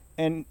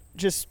 and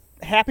just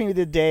happening with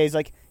the days,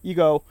 like you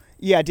go,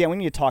 yeah, Dan, we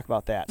need to talk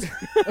about that.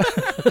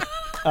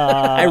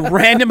 I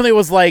randomly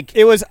was like,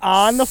 It was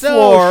on the "So,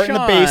 floor in the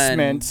Sean,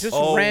 basement. Just Oh,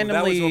 that was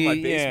randomly. when my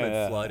basement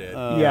yeah. flooded.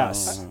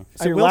 Yes.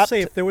 I your will lap-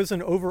 say, if there was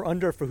an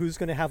over/under for who's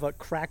going to have a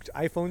cracked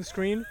iPhone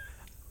screen,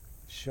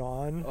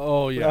 Sean.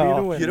 Oh yeah. Oh.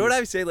 Peter wins. You know what I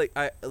would say?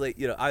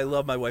 I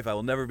love my wife. I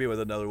will never be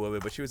with another woman.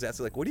 But she was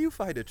asking, like, what do you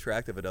find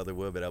attractive in other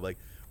women? I'm like,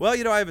 well,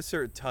 I have a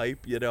certain type.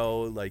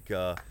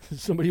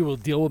 Somebody will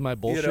deal with my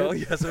bullshit.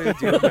 Yeah, somebody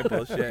deal with my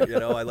bullshit.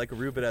 I like a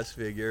Rubenesque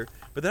figure.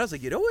 But then I was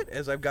like, you know what?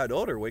 As I've gotten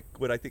older, what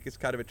I think is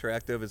kind of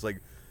attractive is like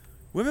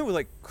women with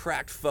like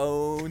cracked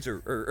phones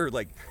or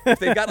like if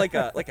they got like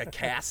a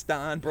cast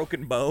on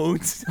broken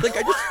bones. Like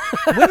I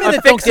just Women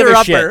that don't give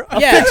a shit. fixer-upper.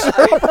 Yeah.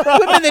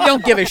 Women that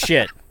don't give a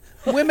shit.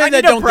 Women I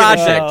that need a don't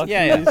project. give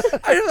a shit.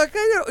 Yeah. I'm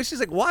like, she's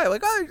like, why? I'm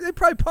like, oh, they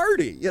probably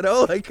party.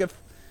 Like if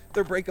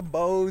they're breaking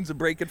bones and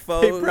breaking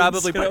phones.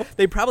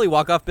 They probably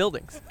walk off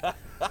buildings.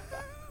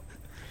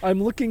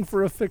 I'm looking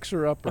for a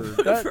fixer-upper.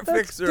 For That's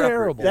fixer-upper.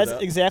 terrible. That's Yeah.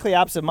 exactly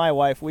opposite of my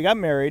wife. We got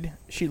married.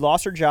 She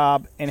lost her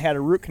job and had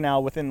a root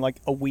canal within like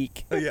a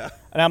week. Yeah.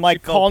 And I'm like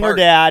She fell calling her apart.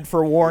 dad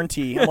for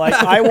warranty. I'm like,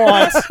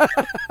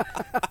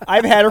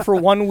 I've had her for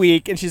 1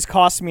 week and she's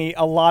cost me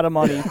a lot of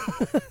money.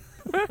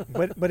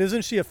 But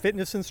isn't she a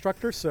fitness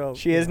instructor? So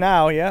She is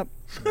now, yep.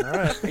 All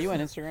right. Are you on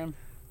Instagram?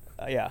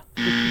 Yeah.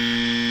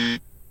 I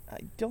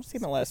don't say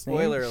my last name.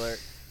 Spoiler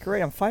alert.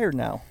 Great, I'm fired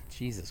now.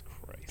 Jesus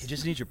You Christ.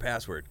 just need your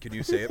password. Can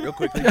you say it real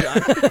quickly,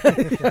 John?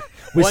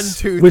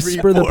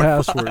 Whisper the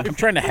password. I'm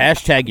trying to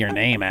hashtag your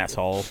name,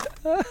 asshole.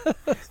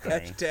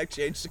 Hashtag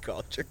change the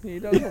culture. He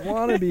doesn't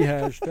want to be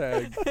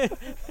hashtagged.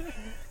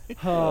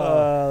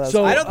 That's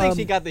So I don't think um,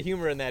 she got the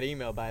humor in that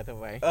email, by the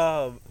way.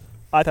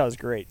 I thought it was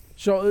great.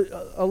 So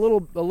a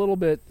little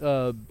bit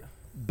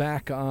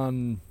back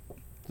on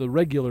the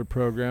regular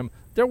program.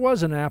 There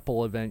was an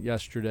Apple event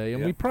yesterday,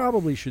 and Yeah. we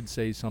probably should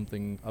say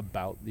something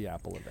about the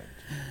Apple event.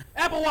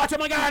 Apple Watch, oh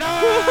my God.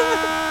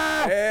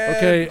 Ah!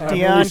 Okay, I'm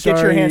Dion, really get your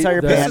sorry hands out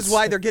your that- This pants. is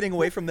why they're getting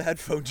away from the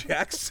headphone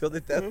jacks, so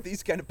that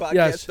these kind of podcasts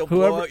Yes, don't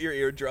whoever- blow out your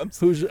eardrums.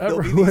 Who's There'll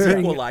ever be these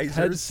wearing equalizers.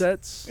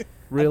 headsets?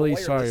 Really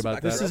wireless sorry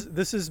about microphone. that.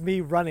 This is me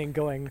running,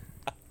 going,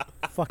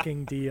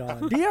 fucking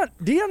Dion.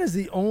 Dion is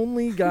the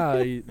only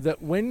guy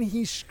that when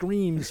he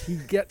screams, he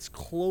gets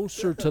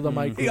closer to the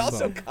microphone. He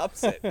also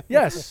cups it,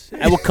 Yes.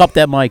 I will cup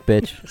that mic,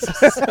 bitch.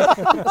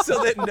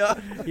 so that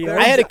no. He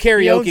I had a owns-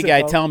 he owns karaoke it,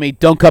 guy though. tell me,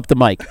 "Don't cup the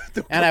mic,"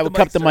 and I would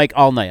cup the sir. mic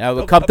all night. I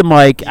would Don't cup cup the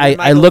mic. I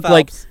Michael look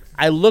like Phelps.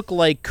 I look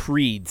like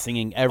Creed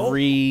singing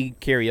every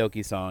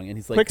karaoke song, and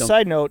he's like, Quick don't,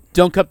 side note,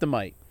 "Don't cup the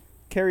mic."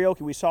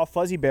 karaoke, we saw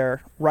Fuzzy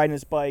Bear riding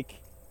his bike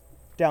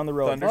down the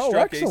road.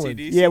 Thunderstruck excellent.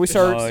 AC/DC. Yeah, we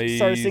started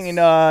Nice. singing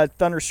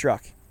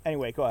Thunderstruck.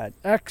 Anyway, go ahead.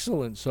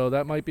 Excellent. So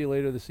that might be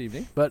later this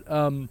evening. But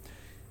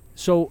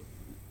so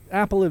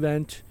Apple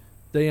event,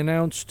 they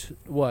announced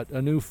what,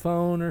 a new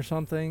phone or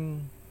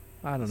something?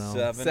 I don't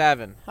know.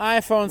 7.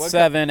 iPhone What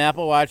 7,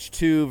 Apple Watch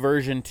 2,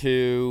 version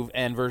 2,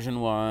 and version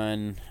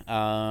 1,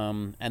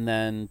 and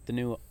then the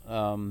new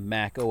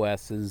Mac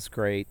OS is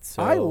great.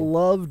 So I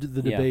loved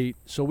the Yeah. debate.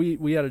 So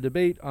we had a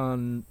debate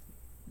on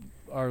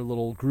our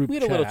little group we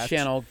had a little chat.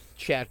 channel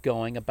chat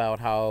going about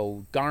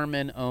how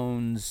Garmin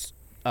owns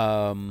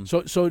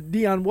So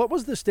Dion, what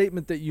was the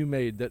statement that you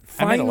made that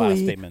I made a lot of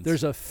finally statements.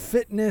 there's a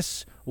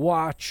fitness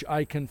watch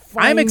I can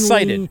finally I'm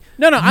excited.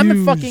 No, I'm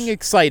use? fucking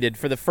excited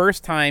for the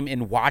first time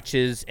in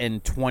watches in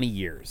 20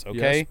 years,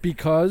 okay? Yes,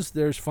 because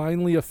there's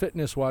finally a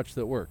fitness watch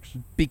that works.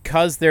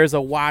 Because there's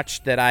a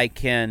watch that I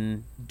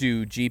can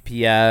do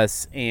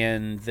GPS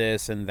and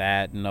this and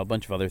that and a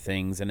bunch of other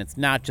things, and it's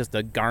not just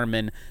a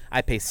Garmin.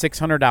 I pay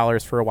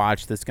 $600 for a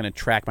watch that's going to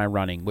track my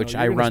running, which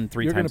I run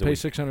 3 You're times a pay week.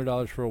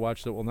 $600 for a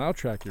watch that will now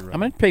track your running. I'm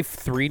going to pay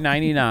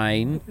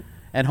 $399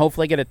 and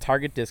hopefully get a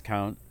Target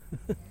discount.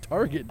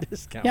 Target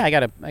discount. Yeah, I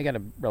got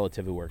a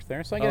relative who works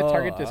there, so I get a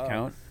Target Oh,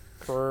 discount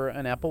for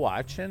an Apple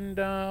Watch, and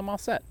I'm all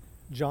set.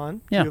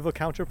 John, Yeah. do you have a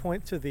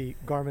counterpoint to the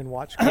Garmin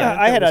watch? Yeah, comment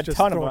I that had was a just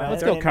ton of thrown them. out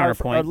Let's there? go And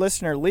counterpoint. Our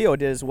listener Leo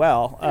did as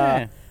well.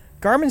 Yeah.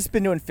 Garmin's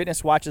been doing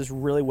fitness watches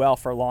really well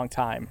for a long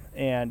time,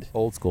 and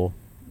Old school.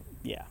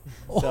 yeah.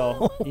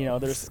 So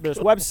there's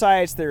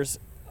websites, there's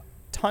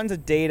tons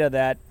of data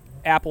that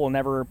Apple will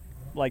never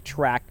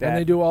track that. And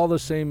they do all the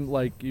same,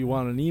 you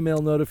want an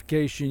email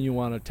notification, you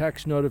want a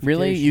text notification.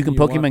 Really? You can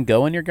Pokemon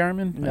Go in your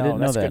Garmin? No, I didn't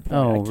know that's a that. good point. I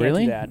Oh, can't do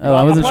really? that. Oh,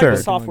 I wasn't I'll probably sure.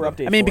 do software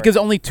update I mean, for because it.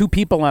 only 2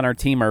 people on our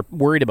team are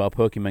worried about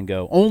Pokemon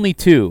Go. Only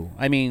 2.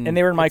 I mean, And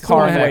they were in my it's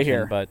car still on the way action,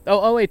 here. But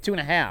wait,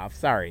 2.5.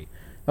 Sorry.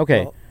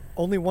 Okay. Well,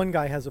 only one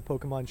guy has a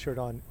Pokemon shirt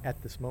on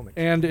at this moment.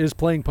 And is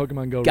playing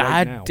Pokemon Go right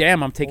God now.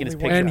 damn, I'm taking his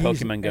Only picture one. of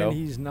Pokemon Go. And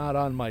he's not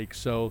on mic,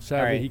 so sadly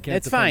All right. he can't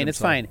It's defend fine. It's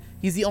himself. fine.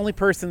 He's the only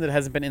person that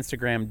hasn't been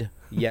Instagrammed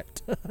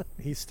yet.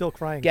 He's still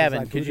crying. 'cause I Gavin,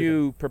 could booted him.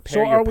 you So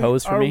prepare your are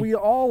pose for are me? we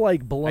all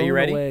blown you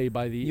ready? away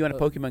by the You want a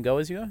Pokemon Go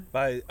as you?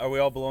 Are we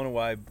all blown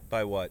away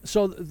by what?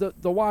 So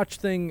the watch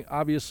thing,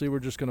 obviously, we're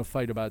just going to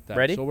fight about that.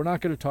 Ready? So we're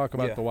not going to talk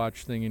about Yeah. the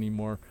watch thing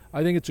anymore.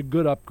 I think it's a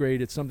good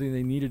upgrade. It's something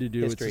they needed to do.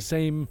 History. It's the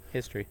same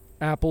History.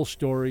 Apple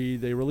story.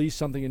 They released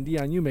something, and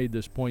Dion, you made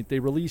this point. They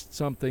released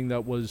something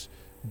that was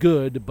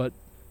good, but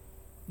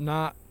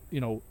not,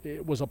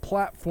 it was a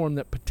platform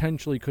that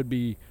potentially could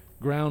be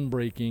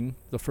groundbreaking,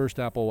 the first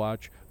Apple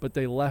Watch, but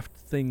they left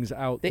things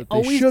out They that they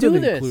always should have do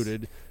this.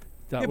 included.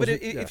 That Yeah, but was-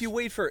 if yes. you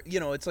wait for,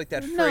 it's like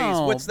that phrase.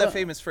 No, What's that but-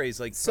 famous phrase?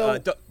 So-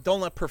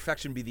 don't let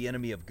perfection be the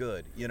enemy of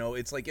good.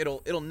 It's like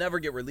it'll never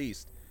get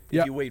released if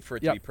Yeah. you wait for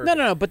it Yeah. to be perfect.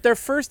 No. But their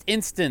first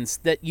instance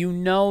that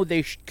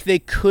they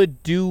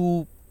could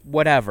do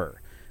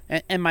whatever,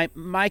 and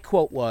my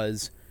quote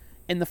was,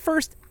 in the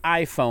first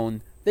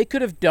iPhone they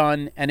could have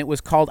done, and it was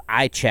called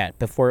iChat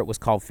before it was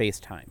called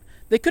FaceTime.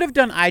 They could have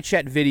done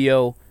iChat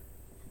video,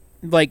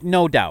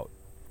 no doubt,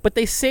 but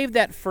they saved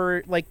that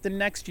for the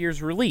next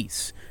year's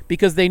release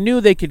because they knew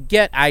they could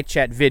get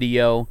iChat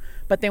video,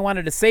 but they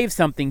wanted to save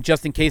something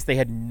just in case they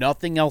had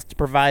nothing else to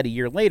provide a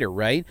year later,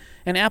 right?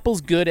 And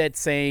Apple's good at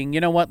saying, you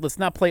know what, let's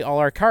not play all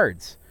our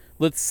cards.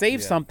 Let's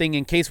save something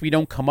in case we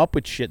don't come up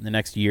with shit in the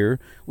next year.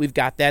 We've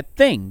got that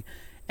thing.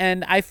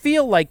 And I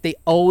feel like they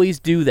always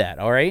do that,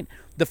 all right?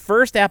 The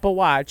first Apple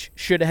Watch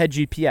should have had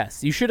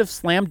GPS. You should have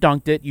slam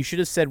dunked it. You should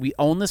have said, we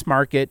own this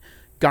market.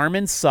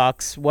 Garmin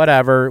sucks,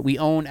 whatever. We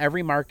own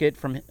every market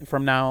from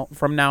now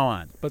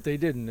on. But they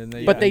didn't, and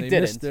they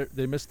didn't.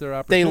 They missed their They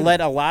opportunity. let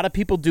a lot of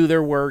people do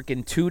their work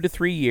in 2 to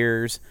 3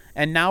 years,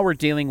 and now we're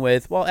dealing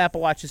with, Apple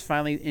Watch is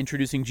finally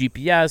introducing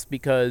GPS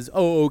because,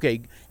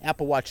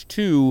 Apple Watch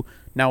 2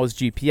 now is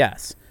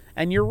GPS.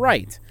 And you're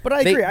right. But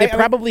I agree. They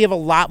probably have a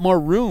lot more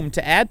room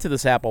to add to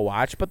this Apple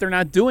Watch, but they're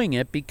not doing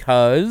it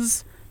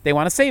because they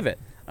want to save it.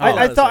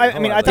 I thought.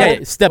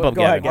 Yeah, step up,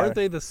 Go ahead, Gavin. Aren't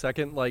they the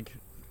second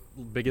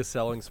biggest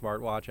selling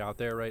smartwatch out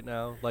there right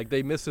now?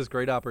 They missed this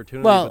great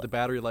opportunity, Well, but the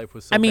battery life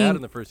was so I mean- bad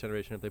in the first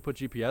generation. If they put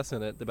GPS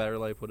in it, the battery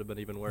life would have been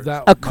even worse.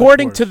 That-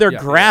 According much to worse, their yeah.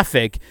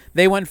 graphic,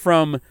 they went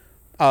from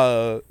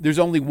there's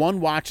only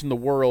one watch in the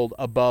world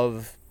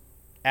above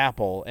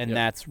Apple, and Yep.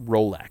 that's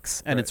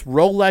Rolex. And Right. it's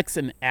Rolex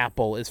and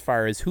Apple as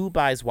far as who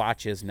buys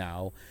watches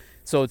now.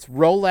 So it's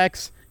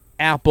Rolex,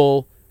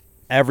 Apple,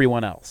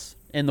 everyone else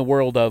in the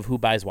world of who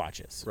buys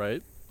watches.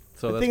 right?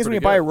 So The that's thing is, when pretty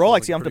you buy a good. Sounds Rolex,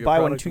 like you don't have to pretty buy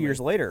good one product 2 to years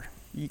make. later.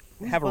 You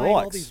Who's have a buying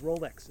all Rolex. these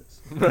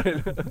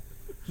Rolexes?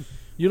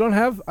 You don't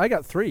have? I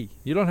got 3.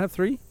 You don't have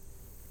 3?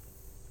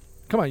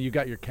 Come on, you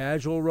got your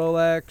casual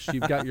Rolex.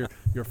 You've got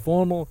your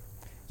formal.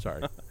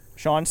 Sorry.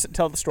 Sean,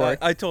 tell the story.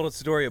 I told a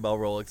story about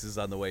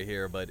Rolexes on the way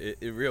here, but it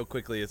real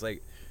quickly, it's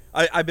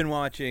I've been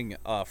watching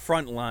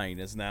Frontline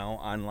is now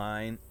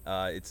online.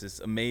 It's this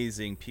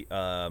amazing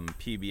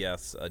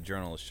PBS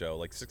journalist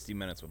show, 60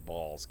 Minutes with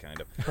Balls,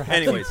 kind of.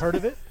 Anyways, Heard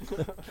of it?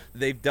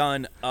 they've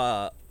done.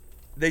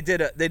 They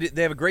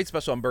have a great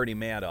special on Bernie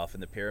Madoff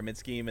and the pyramid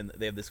scheme, and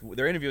they have this.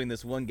 They're interviewing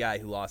this one guy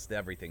who lost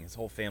everything, his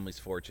whole family's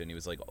fortune. He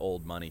was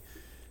old money.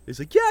 He's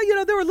like,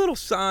 yeah, there were little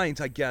signs,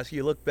 I guess.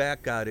 You look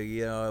back at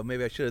it,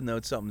 maybe I should have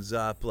known something's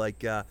up.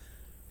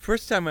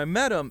 First time I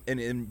met him,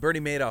 and Bernie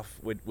Madoff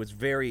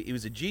he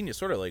was a genius,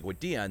 sort of like what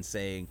Dion's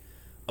saying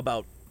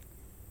about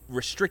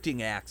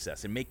restricting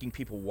access and making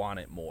people want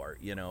it more,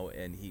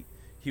 and he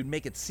would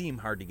make it seem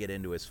hard to get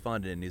into his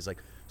fund. And he's like,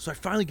 so I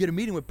finally get a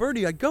meeting with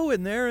Bernie. I go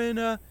in there,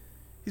 and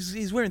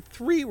he's wearing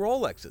 3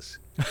 Rolexes.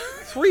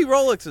 3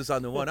 Rolexes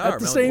on the one arm. At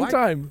the I'm like, same "Why-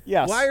 time.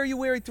 Yes. Why are you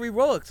wearing 3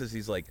 Rolexes?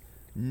 He's like,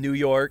 New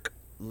York,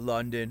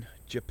 London,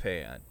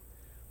 Japan.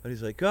 And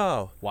he's like,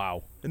 oh.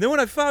 Wow. And then when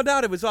I found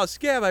out it was all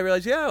scam, I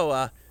realized,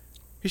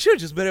 he should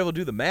have just been able to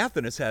do the math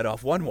in his head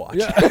off one watch.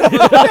 Yeah.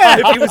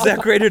 If he was that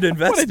great at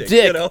investing.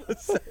 dick. You know?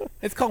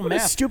 It's called What a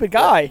math. stupid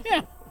guy.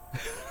 Yeah.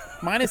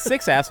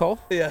 -6, asshole.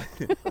 Yeah.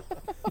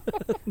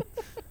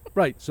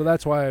 Right. So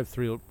that's why I have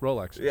 3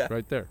 Rolexes Yeah.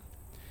 right there.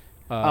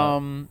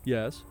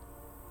 Yes.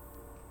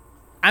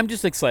 I'm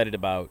just excited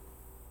about.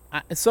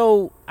 I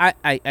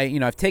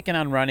I've taken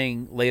on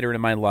running later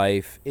in my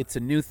life. It's a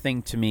new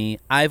thing to me.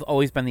 I've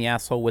always been the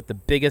asshole with the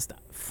biggest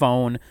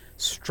phone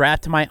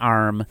strapped to my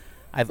arm.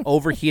 I've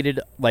overheated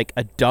like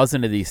a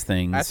dozen of these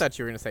things. I thought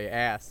you were gonna say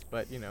ass,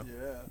 but you know.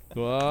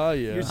 Well,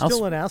 yeah. You're I'll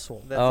still an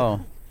asshole. That's Oh,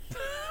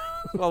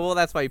 well,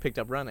 that's why you picked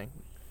up running.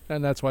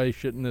 And that's why he's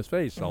shitting his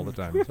face all the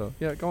time. So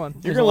yeah, go on.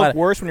 You're There's gonna a lot look of-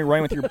 worse when you're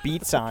running with your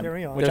Beats on.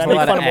 Carry on. Which there's I a make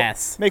lot fun of of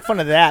ass. Make fun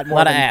of that. A More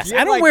lot of than- ass. Do you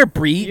have, I don't like-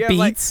 wear You have,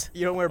 like- beats.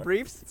 you don't wear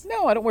briefs?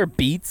 No, I don't wear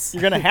beats.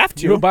 You're gonna have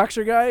You a to.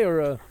 boxer guy or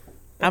a?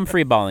 I'm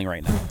free balling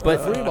right now. But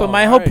Free but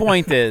my balling, whole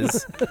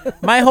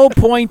alright.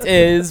 point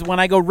is when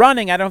I go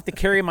running, I don't have to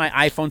carry my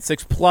iPhone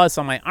 6 Plus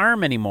on my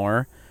arm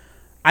anymore.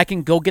 I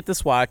can go get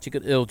this watch.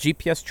 It'll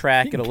GPS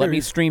track. You can It'll let me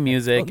carry stream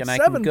music, iPhone and I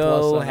 7 can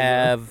Plus go on it,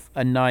 have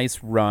a nice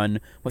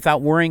run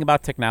without worrying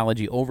about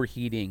technology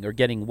overheating or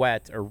getting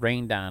wet or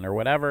rained on or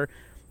whatever.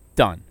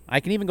 Done. I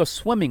can even go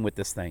swimming with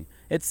this thing.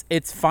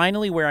 It's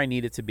finally where I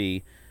need it to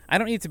be. I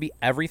don't need it to be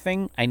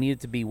everything. I need it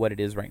to be what it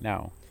is right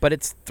now. But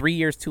it's 3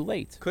 years too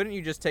late. Couldn't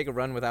you just take a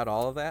run without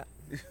all of that?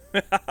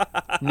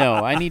 No,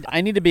 I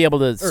need to be able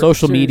to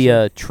social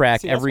media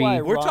track See, that's every. why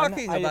I We're run.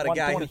 talking I about a want-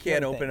 guy don't who wanna hear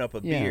can't anything. open up a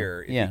Yeah,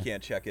 beer if yeah. he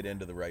can't check it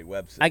into the right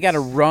website. I got to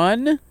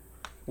run,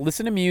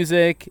 listen to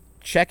music,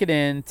 check it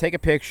in, take a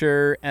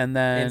picture, and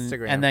then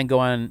Instagram. go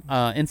on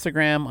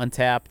Instagram,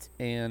 Untapped,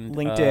 and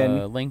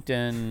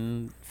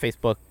LinkedIn,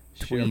 Facebook,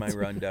 tweet,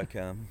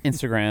 ShareMyRun.com.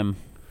 Instagram,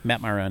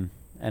 Map My Run,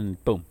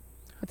 and boom.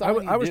 That's all I I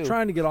need to was do.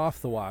 trying to get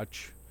off the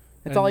watch.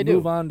 That's and all I do.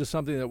 Move on to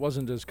something that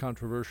wasn't as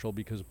controversial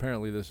because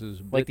apparently this is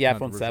a Like bit the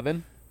iPhone controversial.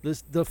 7.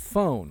 The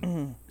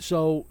phone.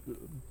 So,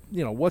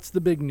 what's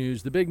the big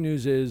news? The big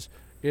news is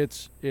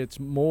it's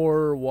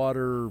more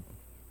water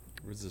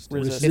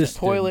Resistant. It's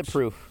toilet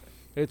proof.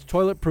 It's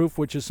toilet proof,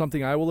 which is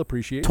something I will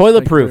appreciate.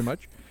 Toilet Thank proof. You very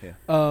much.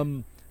 Yeah.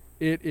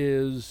 It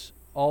is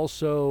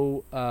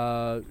also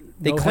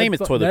They claim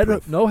it's toilet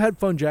proof. No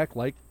headphone jack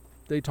like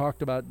they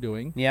talked about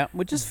doing. Yeah,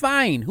 which is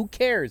fine. Who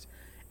cares?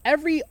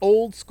 Every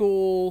old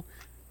school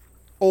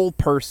old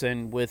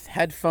person with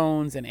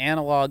headphones and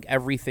analog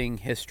everything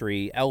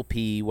history,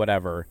 LP,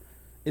 whatever,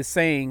 is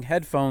saying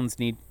headphones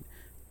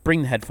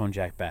bring the headphone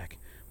jack back.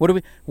 What are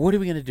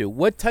we going to do?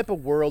 What type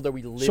of world are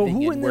we living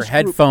who in in where this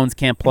group- headphones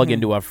can't plug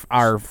into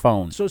our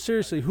phones? So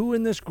seriously, who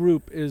in this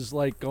group is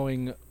like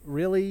going,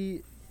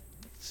 really?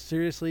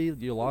 Seriously,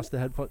 you lost the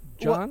headphone,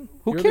 John?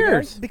 Who You're the guy?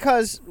 cares?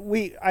 Because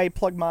I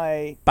plug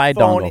my Buy a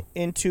phone dongle.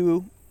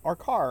 into our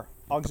car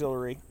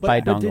auxiliary. Buy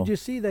a But dongle. did you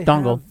see they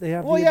Dongle.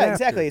 have Well, the yeah, adapter.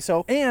 exactly.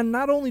 So And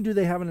not only do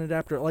they have an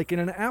adapter, like in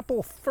an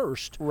Apple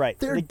First, right,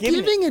 they're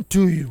giving giving it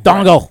to you.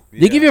 Dongle. They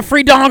Yeah. give you a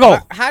free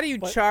dongle. How do you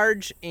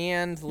charge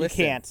and listen?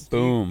 can't.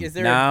 Boom. Is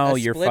there now a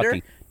you're splitter?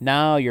 fucking.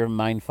 Now you're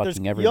mind There's-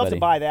 fucking you everybody. have to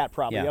buy that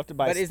probably. Yeah. You have to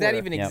buy. But a is that splitter.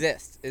 even Yep.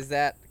 exist? Is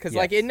that because Yes.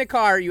 like in the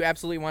car you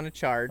absolutely want to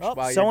charge Oh,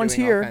 while you're someone's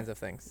doing here. all kinds of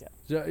things.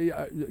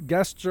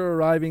 Guests are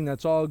arriving.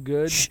 That's all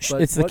good. Shh,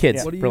 but it's the what-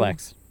 kids. what do you-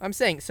 Relax. I'm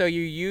saying so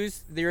you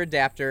use your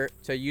adapter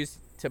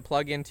to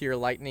plug into your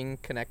Lightning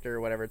connector or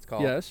whatever it's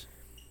called. Yes.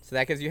 So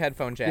that gives you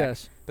headphone jack.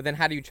 Yes. But then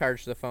how do you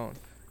charge the phone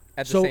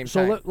at the So same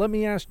time? let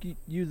me ask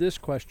you this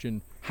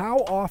question: how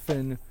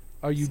often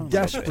are you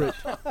desperate?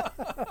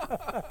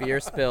 Beer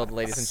spilled,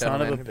 ladies and Son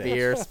of a gentlemen. bitch.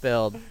 Beer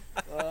spilled.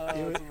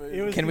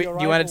 It was Can the we? Do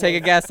you want to take a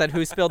arrival- guess at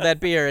who spilled that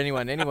beer?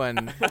 Anyone?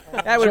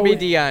 That would So be we-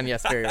 Dion.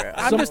 Yes, very rare.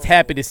 I'm just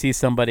happy to see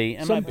somebody.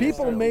 I'm Some not being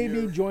people silly. may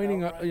be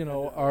joining,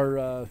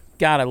 our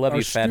God, I love our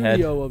you, fathead.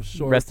 studio of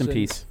sorts. Rest in and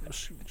peace.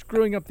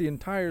 Screwing up the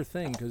entire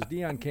thing because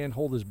Dion can't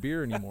hold his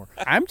beer anymore.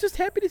 I'm just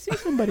happy to see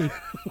somebody.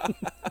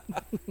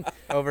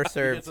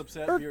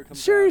 Overserved.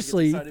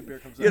 Seriously, You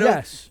know,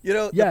 yes.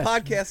 the Yes.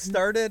 podcast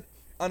started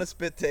on a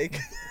spit take.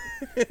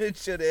 It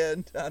should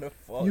end on a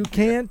phone. You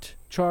can't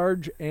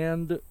charge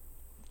and use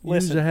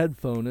Listen. a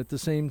headphone at the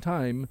same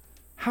time.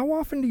 How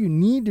often do you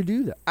need to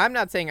do that? I'm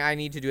not saying I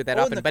need to do it that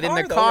Well, in often, the but in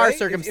car, the though, car right?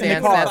 circumstance,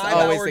 In the car. that's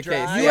always 5-hour the case. drive.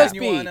 Yeah. and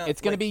you USB. wanna,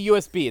 It's going to like- be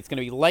USB. It's going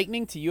to be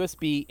Lightning to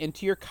USB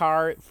into your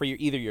car for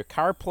either your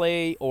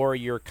CarPlay or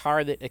your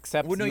car that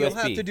accepts Well, no, USB. you'll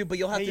have to do, but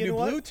you'll have Hey, to you do know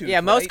what? Bluetooth.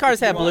 Yeah, most right? cars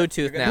If you have want- Bluetooth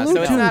you're gonna now, have so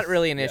to it's do not it.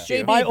 really an Yeah. issue.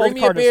 JB, My bring old me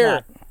car a does beer.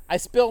 not. I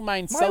spilled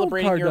mine My old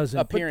celebrating car your doesn't,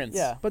 but- appearance.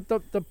 Yeah. But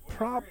the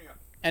prop.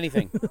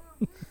 Anything.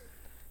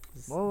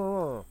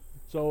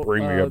 So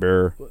Bring me a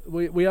beer.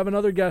 We have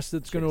another guest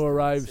that's going to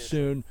arrive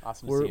soon.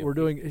 Awesome to see you. We're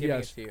doing Giving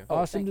yes. it to you.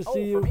 Awesome to Oh,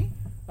 see for you. me?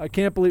 I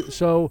can't believe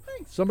so.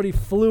 Somebody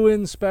flew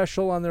in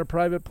special on their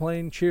private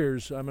plane.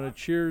 Cheers! I'm going to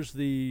cheers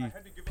the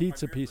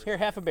pizza piece. Here,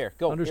 half a beer.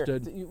 Go.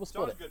 Understood. Here. We'll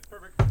split it.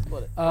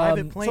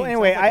 Private plane So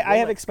anyway, sounds like a I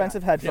have Rolex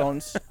expensive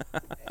headphones,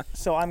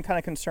 so I'm kind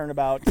of concerned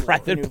about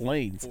Private new-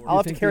 planes. I'll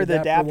have to think carry the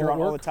the adapter adapter won't on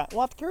all the work? time.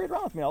 We'll have to carry it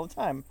around with me all the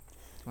time.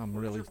 I'm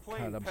really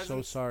God, I'm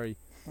so sorry.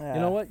 You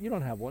know what? You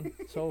don't have one,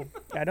 so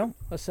I don't.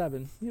 a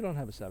 7. You don't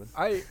have a 7.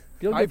 I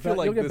You'll I get, feel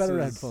like you'll get this better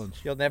is- headphones.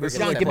 You'll never This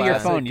get is a a Give me your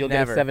classic. phone. You'll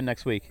Never. get a 7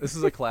 next week. This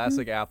is a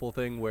classic Apple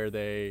thing where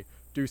they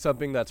do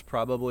something that's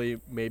probably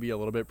maybe a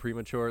little bit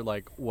premature,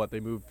 like what they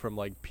moved from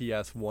like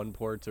PS1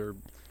 ports or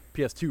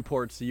PS2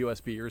 ports to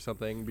USB or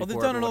something. Well, they've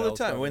before done it all everyone the else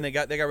time. done When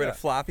it. they got rid of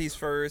floppies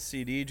first,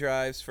 CD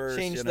drives first.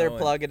 Change you their know,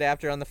 plug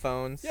adapter on the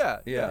phones. Yeah.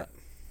 Yeah.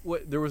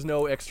 There was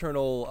no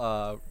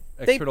external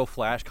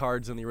flash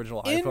cards in the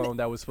original In- iPhone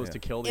that was supposed to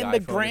kill the iPhone. In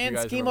if the you grand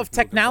guys scheme remember of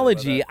people complaining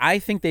about technology, that. I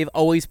think they've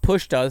always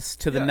pushed us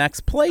to the Yeah.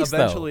 next place,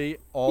 Eventually,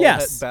 all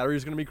Yes.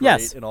 batteries are going to be great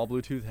Yes. in all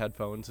Bluetooth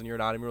headphones, and you're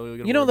not even really going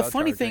to. though. You know, the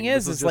funny thing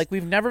is like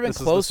we've never been this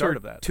is the start closer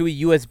of that. to a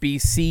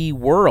USB-C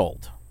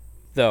world,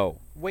 though.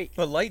 Wait.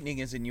 But Lightning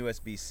is in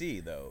USB-C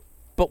though.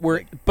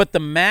 But the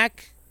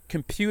Mac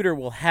computer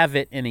will have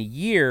it in a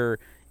year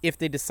if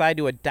they decide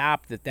to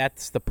adopt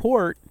that's the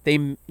port.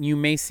 You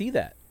may see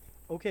that.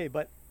 Okay,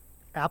 but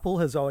Apple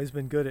has always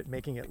been good at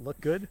making it look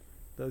good.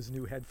 Those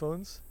new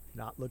headphones,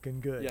 not looking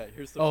good. Yeah,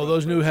 here's the Oh, front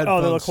those new version.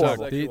 headphones they look suck.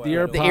 horrible. The Exactly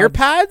AirPods. The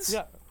AirPods?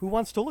 Yeah. Who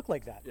wants to look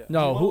like that? Yeah. No,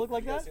 You wanna who look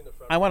like that?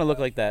 I want to look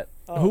like that.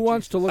 Oh, who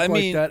wants to look I like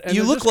mean, that? And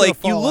you they're look just gonna like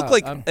fall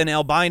out. I'm- an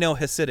albino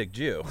Hasidic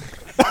Jew.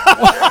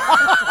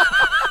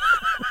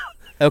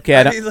 Okay,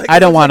 I mean, like, I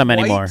don't there's, want like, them white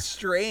anymore.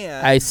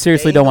 strands I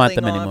seriously don't want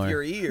them dangling off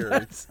anymore. Your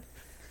ears.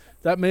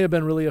 That may have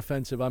been really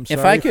offensive. I'm If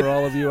sorry I could- for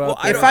all of you Well, out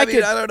I there. don't- If I mean,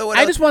 could, I don't know what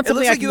I else- just want it something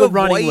looks I like can you go have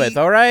running white with.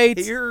 All right,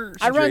 hair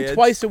I run strands.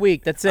 twice a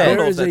week. That's I don't it. know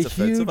There if is a that's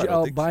offensive. huge I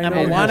don't think so. albino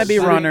I'm a wannabe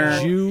Hasidic runner.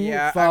 Jew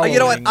Yeah, following You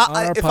know what? on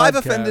our If I've podcast.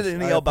 offended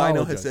any I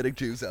albino apologize. Hasidic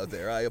Jews out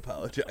there, I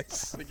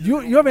apologize. You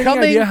have any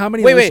Coming- idea how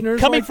many wait, listeners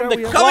coming like from that the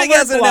we have? Coming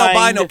as an Colorblind.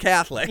 albino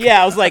Catholic.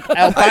 Yeah, I was like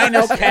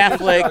albino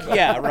Catholic.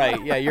 Yeah,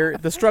 right. Yeah,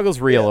 the struggle's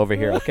real over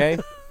here. Okay.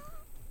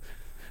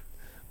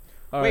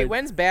 All Wait, right.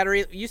 when's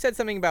battery? You said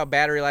something about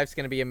battery life's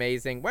going to be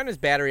amazing. When is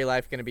battery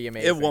life going to be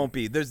amazing? It won't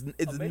be. It's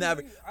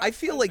never. I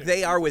feel like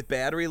they are with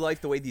battery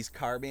life the way these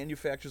car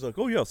manufacturers are like,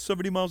 oh yeah,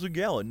 70 miles a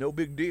gallon, no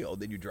big deal.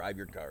 Then you drive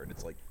your car and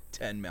it's like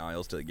 10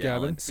 miles to the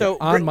gallon. Gavin. So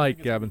On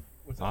mic, Gavin.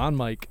 On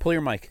mic. Pull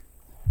your mic.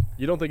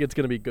 You don't think it's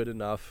going to be good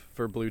enough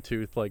for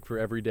Bluetooth, like for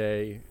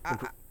everyday?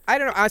 I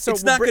don't know. So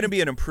It's not going to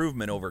be an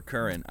improvement over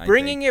current. I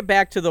bringing think. it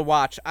back to the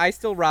watch, I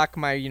still rock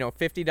my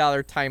 $50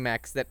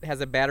 Timex that has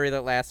a battery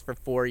that lasts for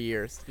 4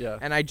 years. Yeah.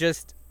 And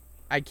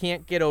I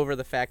can't get over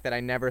the fact that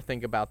I never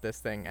think about this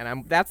thing,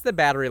 and that's the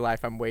battery life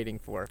I'm waiting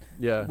for.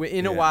 Yeah.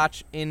 In a Yeah.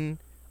 watch, in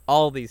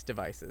all these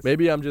devices.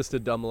 Maybe I'm just a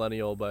dumb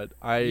millennial, but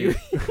I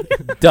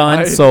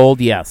Done.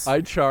 Sold. Yes.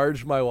 I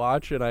charged my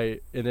watch and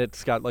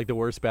it's got like the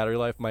worst battery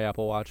life. My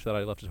Apple Watch that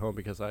I left at home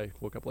because I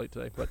woke up late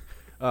today. But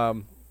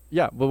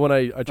yeah, but when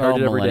I charge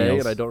it every day millennials.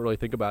 and I don't really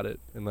think about it,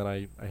 and then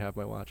I have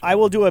my watch. I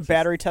will do a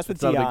battery test with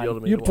It's not a big deal to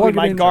Dion. me. You to plug With it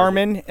my in.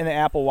 Garmin and the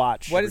Apple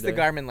Watch. What does the every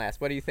day. Garmin last?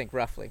 What do you think,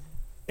 roughly?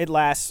 It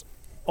lasts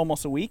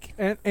almost a week.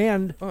 And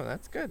Oh,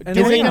 that's good. And Is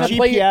then it Doing gonna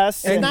play your- GPS.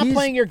 It's and not he's-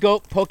 playing your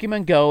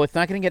Pokemon Go. It's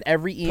not going to get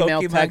every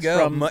email Pokemon text Go,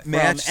 from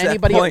match that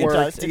anybody point. at work. It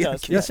does, it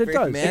does. Yes, it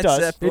does. Match It does.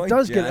 that it point,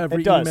 does get John.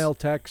 every It does. email,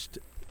 text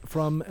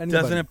from anybody.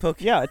 Doesn't it Pokemon?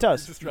 Yeah, it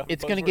does.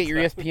 It's going to get your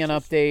ESPN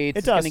updates.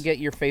 It's going does. to get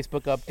your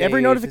Facebook updates. Every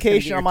it's gonna notification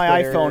get your on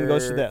my Twitter, iPhone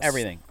goes to this.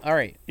 Everything. All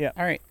right. Yeah.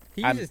 All right.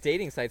 He I'm- uses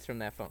dating sites from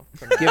that phone.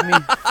 Give me.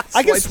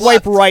 I can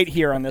swipe right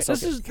here on this.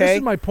 This is okay.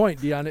 my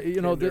point, Dion.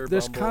 You know, Tinder,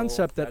 this Bumble,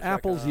 concept that Match.com.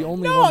 Apple's the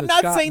only No, one I'm that's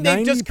not got saying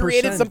they've just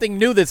created 90%. something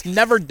new that's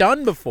never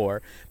done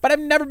before. But I've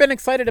never been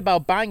excited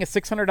about buying a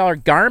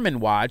 $600 Garmin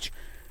watch.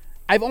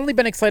 I've only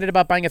been excited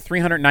about buying a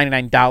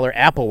 $399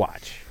 Apple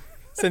Watch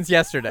Since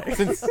yesterday.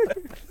 since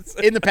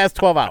in the past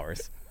 12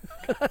 hours.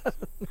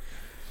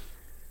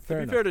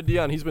 To be fair to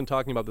Dion, he's been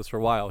talking about this for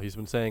a while. He's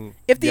been saying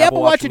If the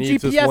Apple Watch had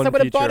needs this GPS, I one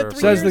would have bought it feature. 3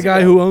 Says years the guy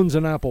ago. who owns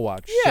an Apple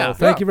Watch. Yeah. So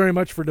thank Yeah. you very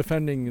much for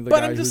defending the But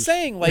guy I'm just who's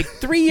saying, like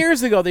 3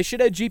 years ago, they should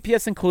have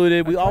GPS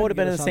included. We I all tried would to have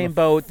been get in us the on same the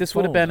boat. This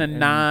would have been a phone,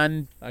 and I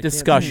can't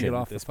non-discussion get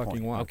off at the this fucking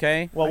point. watch.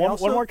 Okay. Well,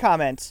 one more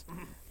comment.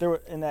 There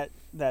were, in that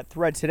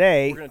thread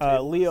today, We're gonna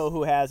table Leo,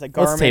 who has a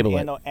Let's table Garmin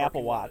and it. an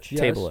Apple Watch, Yes.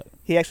 Table it.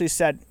 he actually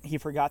said he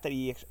forgot that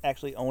he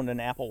actually owned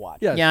an Apple Watch.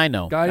 Yes. Yeah, I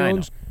know. Guy I know.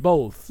 owns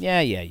both. Yeah.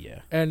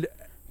 And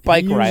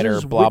Bike he rider,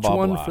 uses blah, which blah,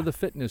 one blah. for the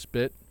fitness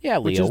bit. Yeah,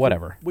 which Leo, is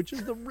whatever. Which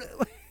is the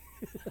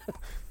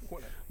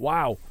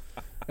wow.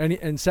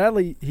 And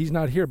sadly he's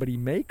not here, but he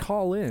may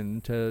call in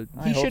to.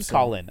 He should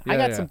call in. I Yeah,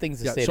 got yeah. some things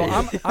to Yeah, say so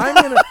to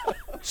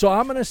you.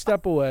 I'm gonna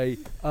step away.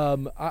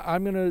 I'm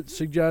gonna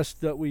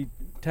suggest that we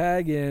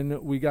tag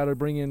in. We got to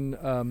bring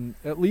in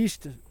at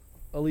least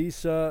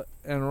Elisa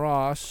and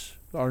Ross,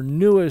 our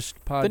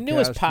newest podcast The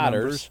newest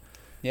Potters. members.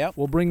 Yep.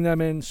 We'll bring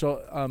them in.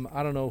 So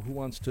I don't know who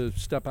wants to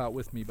step out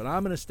with me, but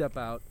I'm gonna step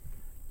out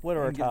What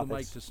are our and give the mic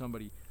topics? to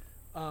somebody.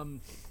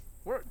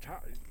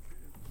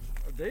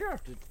 They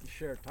have to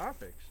share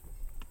topics.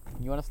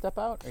 You want to step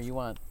out, or you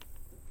want?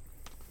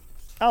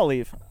 I'll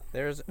leave.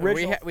 There's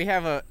Rachel. we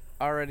have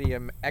already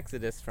an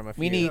exodus from a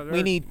few. We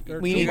need they're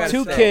we two need guys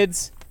two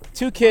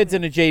stay. kids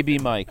and a JB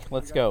mic.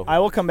 Let's go. I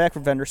will come back for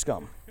vendor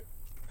scum.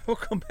 We'll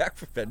come back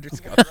for Vendor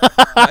Scum.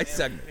 My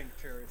segment.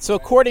 So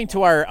according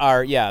to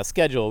our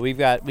schedule, we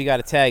got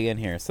a tag in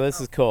here. So this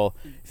is cool.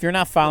 If you're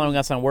not following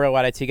us on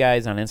Worldwide IT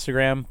Guys on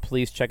Instagram,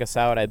 please check us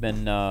out. I've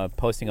been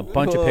posting a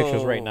bunch of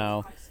pictures right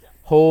now.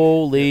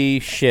 Holy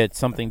shit,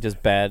 something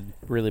just bad,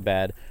 really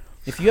bad.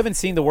 If you haven't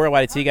seen the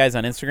Worldwide IT Guys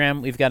on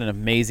Instagram, we've got an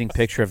amazing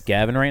picture of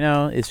Gavin right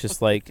now. It's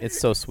just like, it's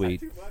so sweet.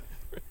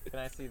 Can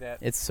I see that?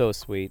 It's so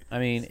sweet. I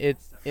mean, it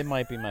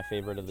might be my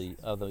favorite of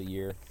the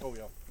year. Oh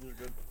yeah, you're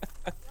good.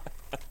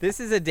 This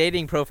is a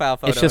dating profile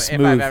photo. It's just if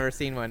smooth. I've ever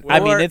seen one. I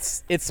mean,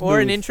 it's smooth. Or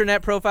an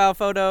intranet profile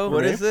photo.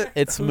 What is it?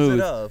 It's Who's smooth.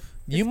 it of?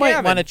 You It's might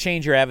Gavin. want to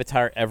change your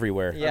avatar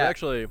everywhere. Yeah. I'm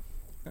actually,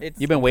 It's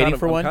You've been waiting kind of,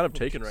 for I'm one? kind of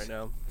taken right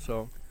now.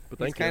 So, but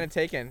he's thank you. kind of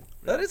taken.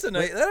 That is a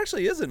nice. That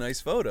actually is a nice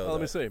photo. Oh,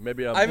 let me though. see.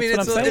 Maybe I mean,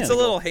 That's it's what I'm it's a saying.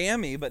 little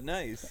hammy, but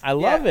nice. I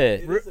love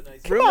it.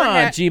 Come Rumor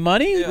on, G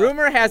Money. Yeah.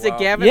 Rumor has it Wow.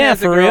 Gavin Yeah, has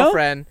a for real?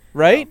 girlfriend,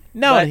 Right?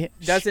 No, but he-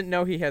 doesn't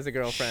know he has a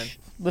girlfriend.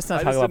 let's I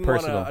not just talk about didn't wanna-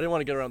 personal. I didn't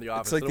want to get around the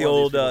office. It's like I the don't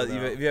want old. these people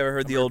to know. Have you ever heard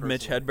I'm the very old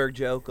Mitch personal. Hedberg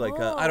joke? Like,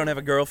 I don't have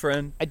a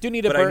girlfriend, I do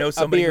need but I know a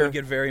somebody who beer. would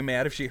get very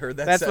mad if she heard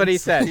that. That's what he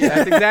sentence. said.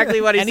 That's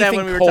exactly what he said Anything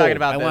when we were cold. talking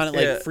about I this. want it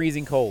like Yeah.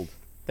 freezing cold.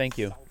 Thank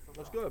you.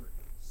 That's good.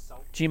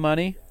 G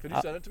Money. Could you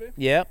send it to me?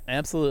 Yeah,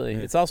 absolutely.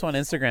 It's also on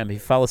Instagram. If you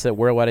follow us at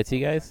Worldwide IT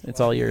Guys, it's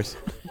all yours.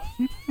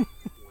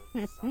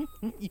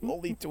 You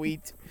only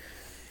tweet.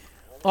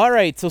 All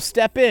right, so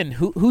step in.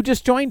 Who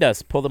just joined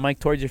us? Pull the mic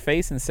towards your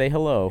face and say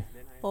hello.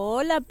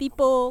 Hola,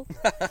 people.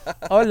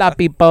 Hola,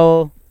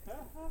 people.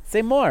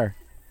 Say more.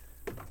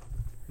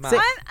 Say,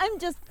 I'm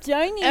just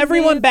joining.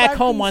 everyone the back party,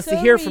 home wants to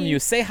hear from sorry. you.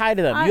 Say hi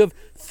to them. I- You have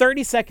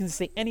 30 seconds to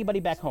say anybody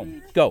back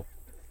home. Go.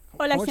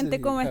 Hola, much gente, does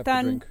he ¿cómo have to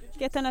están? drink?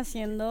 ¿Qué están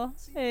haciendo?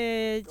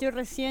 Yo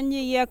recién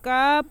llegué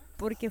acá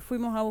porque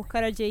fuimos a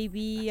buscar a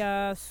JB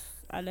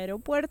al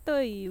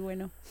aeropuerto y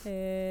bueno,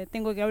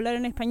 tengo que hablar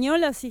en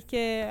español, así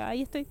que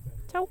ahí estoy.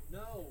 Chao.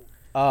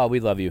 Oh, we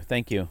love you.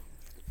 Thank you.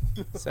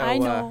 So, I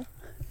know.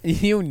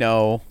 You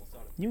know.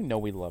 You know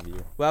we love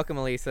you. welcome,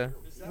 Elisa.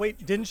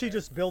 Wait, didn't she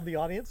just build the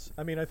audience?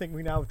 I mean, I think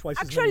we now have twice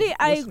as Actually, many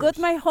I got listeners.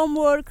 my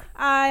homework.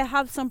 I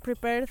have some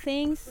prepared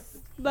things,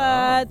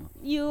 but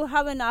you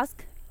haven't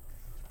asked.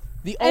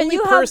 The And only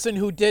you have- person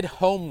who did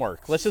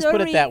homework. Let's just put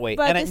it Sorry, that way.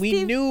 but And we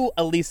Steve- knew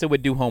Elisa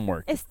would do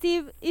homework.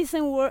 Steve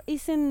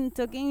isn't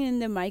talking in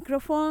the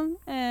microphone,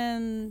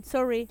 and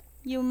sorry,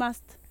 you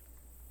must.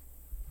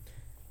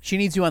 She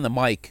needs you on the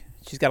mic.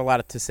 She's got a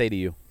lot to say to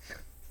you.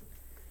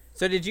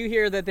 So did you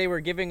hear that they were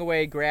giving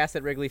away grass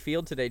at Wrigley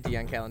Field today,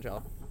 Dion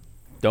Calandrall?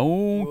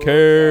 Don't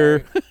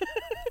care.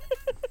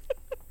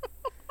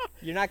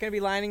 You're not going to be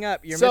lining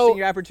up. You're So- missing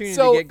your opportunity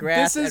so to get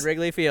grass this at is-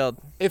 Wrigley Field.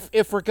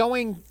 If we're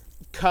going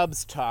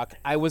Cubs talk,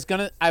 I was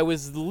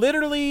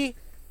literally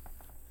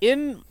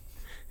in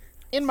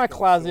my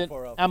closet.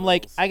 I'm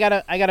like, I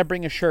gotta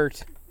bring a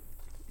shirt.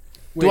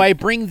 Do Wait. I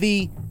bring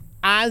the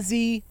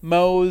Ozzie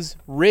Mose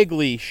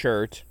Wrigley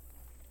shirt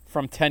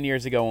from 10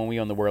 years ago when we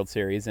won the World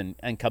Series and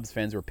Cubs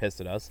fans were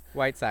pissed at us?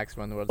 White Sox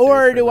won the World Series.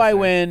 Or for do I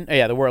listeners. win? Oh,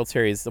 yeah, the World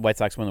Series. The White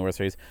Sox won the World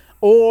Series.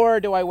 Or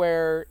do I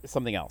wear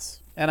something else?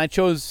 And I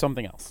chose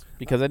something else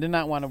because I did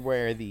not want to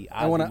wear the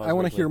Ozzie I want Mose to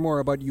Wrigley. hear more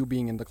about you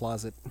being in the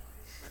closet.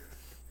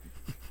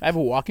 I have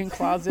a walk-in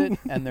closet,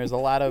 and there's a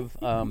lot of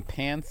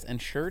pants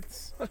and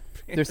shirts.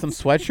 There's some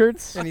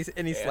sweatshirts.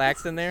 Any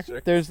slacks in there?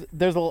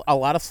 There's a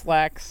lot of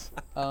slacks,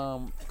 a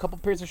couple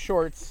pairs of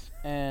shorts,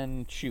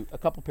 and a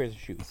couple pairs of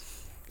shoes.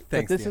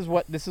 Thanks, but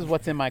Dion. this is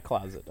what's in my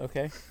closet.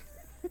 Okay.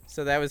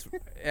 So that was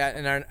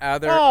in our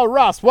other. Oh,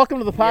 Ross, welcome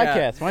to the Yeah.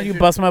 podcast. Why don't you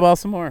bust my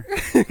balls some more?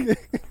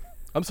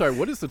 I'm sorry.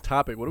 What is the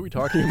topic? What are we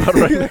talking about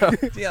right now?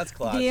 Dion's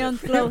closet. Dion's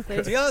clothes.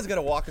 Dion's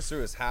gonna walk us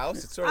through his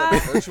house. It's sort of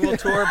like a virtual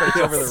tour, but it's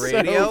over the So-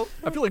 radio.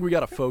 I feel like we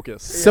gotta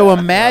focus. So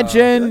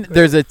imagine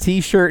there's a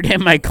T-shirt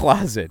in my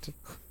closet.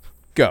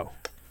 Go.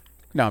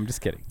 No, I'm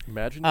just kidding.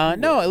 Imagine.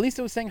 No,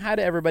 Elisa was saying hi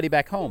to everybody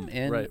back home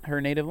in Right.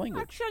 her native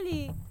language.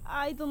 Actually,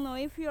 I don't know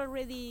if you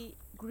already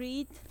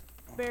greet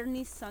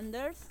Bernie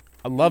Sanders.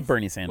 I love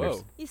Bernie Sanders.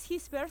 Whoa. It's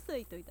his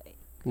birthday today.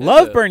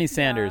 Love it. Bernie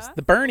Sanders. Yeah.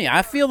 The Bernie.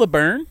 I feel the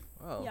burn.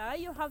 Oh. Yeah,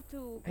 you have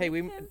to. Hey,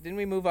 greet him. didn't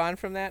we move on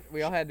from that?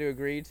 We all had to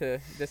agree to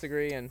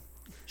disagree, and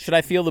Should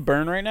I feel the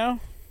burn right now?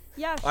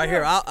 Yeah, All right,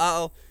 sure. here,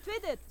 I'll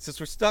Tweet it. since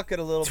we're stuck at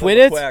a little Twit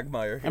bit of it? a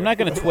quagmire. Here. I'm not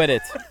going to twit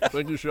it.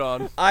 Thank you,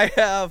 Sean. I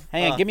have.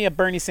 Hang on, give me a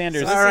Bernie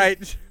Sanders. So all right.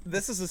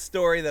 This is a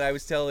story that I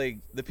was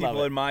telling the people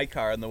Love it. in my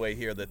car on the way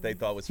here that they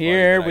thought was funny.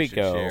 Here that I we should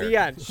go. share.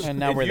 Dion. And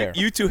now And we're you, there.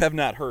 You two have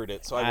not heard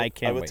it, so I I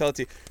can't will wait. tell it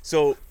to you.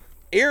 So,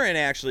 Aaron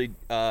actually,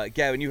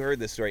 Gavin, you heard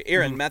this story.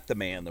 Aaron met the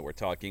man that we're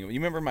talking about. You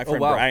remember my friend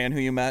wow. Brian, who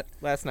you met?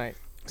 Last night.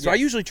 So I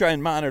usually try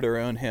and monitor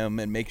on him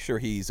and make sure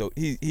he gets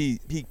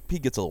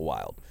a little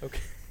wild. Okay.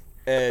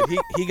 And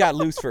he got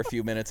loose for a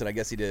few minutes, and I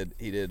guess he did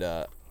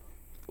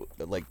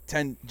like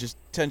 10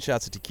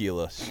 shots of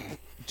tequila,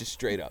 just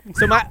straight up.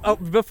 So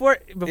before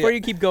Yeah.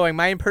 you keep going,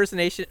 my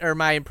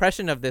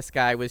impression of this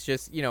guy was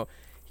just,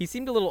 he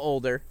seemed a little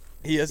older.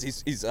 He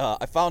is. He's.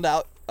 I found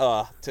out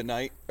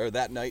tonight or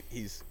that night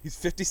he's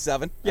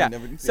 57. Yeah. I've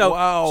never seen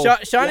So him.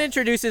 Sean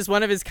introduces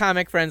one of his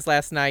comic friends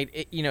last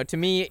night. To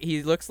me,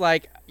 he looks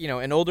like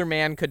an older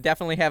man, could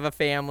definitely have a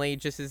family.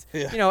 Just as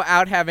Yeah.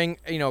 out having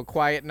a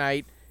quiet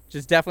night.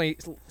 Just definitely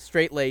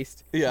straight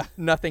laced. Yeah.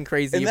 Nothing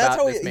crazy And that's about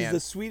how this he's man. the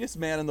sweetest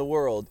man in the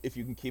world if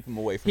you can keep him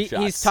away from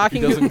shots. He's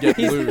talking. He doesn't get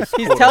loose,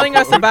 He's quote telling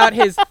us unquote. about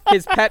his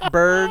pet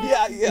bird.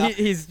 Yeah.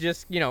 He's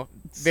just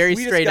very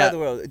Sweetest straight guy up. in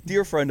the world. A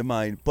dear friend of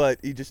mine, but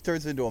he just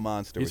turns into a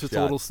monster. He's with just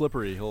a little shots.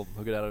 slippery. He'll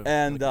get out of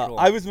And control.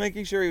 I was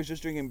making sure he was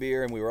just drinking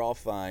beer, and we were all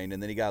fine.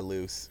 And then he got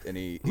loose, and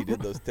he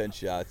did those 10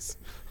 shots.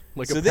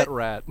 like so a pet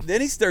rat.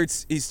 Then he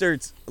starts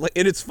like,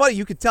 and it's funny.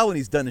 You could tell when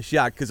he's done a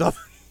shot because all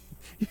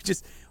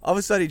of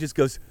a sudden he just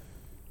goes.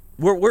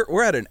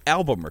 We're at an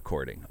album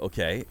recording,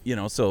 okay?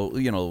 So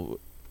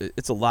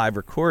it's a live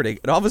recording,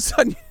 and all of a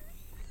sudden.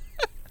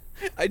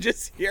 I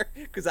just hear,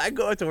 because I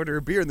go out to order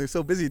a beer and they're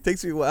so busy, it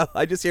takes me a while.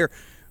 I just hear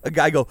a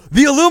guy go,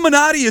 "The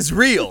Illuminati is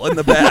real" in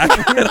the back.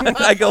 And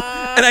I go,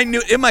 and I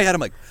knew in my head,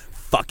 I'm like,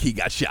 fuck, he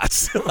got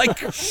shots.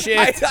 Like,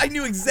 shit. I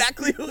knew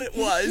exactly who it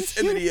was,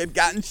 and that he had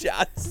gotten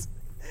shots.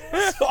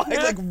 So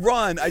I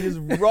run. I just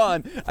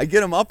run. I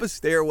get him up a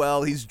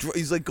stairwell.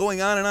 He's like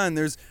going on and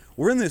on.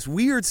 We're in this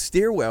weird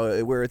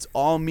stairwell where it's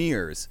all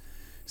mirrors.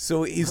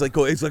 So he's like,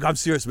 I'm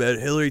serious, man.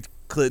 Hillary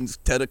Clinton's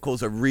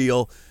tentacles are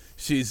real.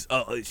 She's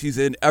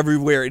in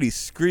everywhere, and he's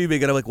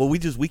screaming, and I'm like, well, we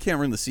can't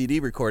run the CD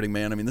recording,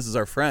 man. I mean, this is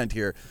our friend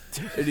here,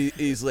 and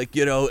he's like,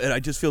 and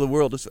I just feel the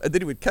world. And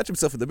then he would catch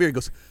himself in the mirror. He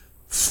goes,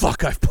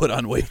 "Fuck, I've put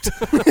on weight."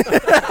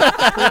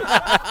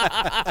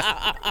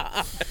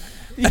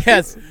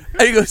 Yes,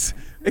 and he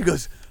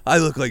goes, "I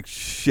look like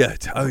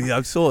shit. Oh yeah,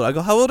 I'm so old." I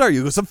go, "How old are you?"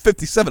 He goes, "I'm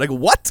 57." I go,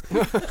 "What?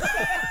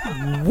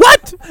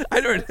 What?"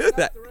 I never knew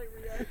that.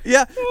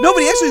 Yeah, no,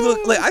 but he actually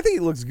looked like, I think he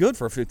looks good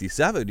for a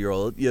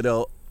 57-year-old,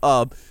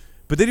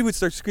 But then he would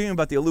start screaming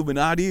about the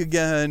Illuminati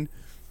again,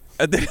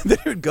 and then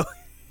he would go.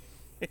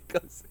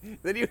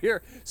 Then you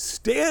hear,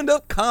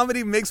 "Stand-up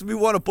comedy makes me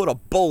want to put a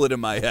bullet in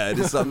my head,"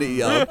 is something he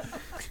yelled.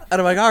 And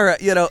I'm like, all right,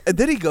 And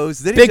then he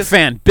goes. Big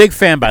fan,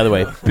 by the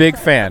way. Big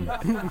fan.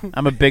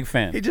 I'm a big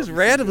fan. He just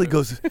randomly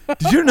goes,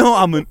 "Did you know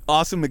I'm an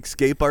awesome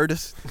escape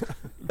artist?"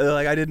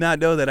 I did not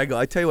know that.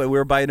 I tell you what, we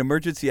were by an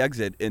emergency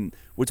exit, and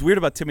what's weird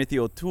about Timothy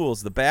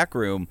O'Toole's, the back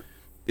room,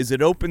 is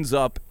it opens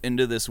up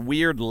into this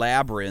weird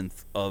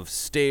labyrinth of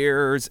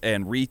stairs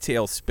and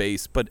retail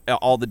space, but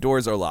all the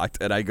doors are locked.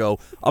 And I go,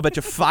 "I'll bet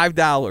you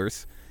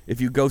 $5 if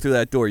you go through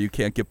that door, you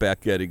can't get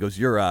back in." He goes,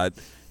 "You're on."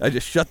 I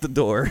just shut the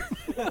door.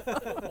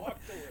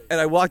 And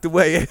I walked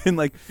away, and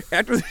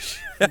after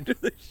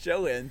the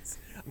show ends,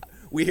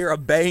 we hear a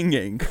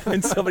banging,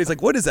 and somebody's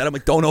like, "What is that?" I'm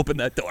like, "Don't open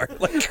that door."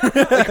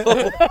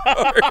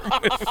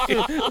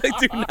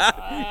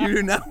 You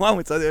do not want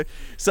what's on there.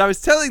 So I was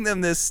telling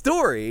them this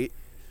story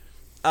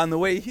on the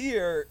way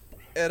here,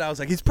 and I was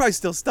like, "He's probably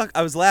still stuck."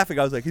 I was laughing.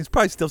 I was like, "He's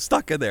probably still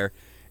stuck in there."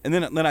 And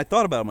then I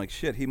thought about it. I'm like,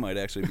 shit, he might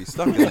actually be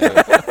stuck in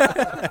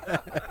there.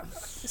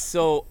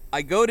 So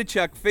I go to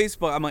check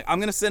Facebook. I'm like, I'm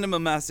going to send him a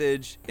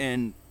message,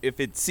 and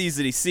if it sees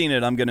that he's seen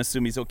it, I'm going to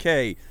assume he's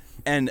okay.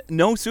 And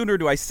no sooner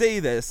do I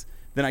say this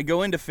than I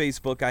go into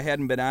Facebook. I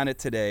hadn't been on it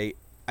today.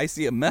 I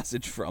see a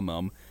message from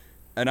him,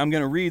 and I'm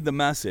going to read the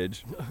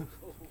message.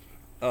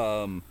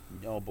 Oh,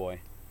 boy.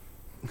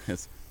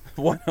 It's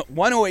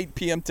 1:08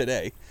 p.m.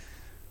 today.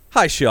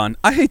 "Hi, Sean.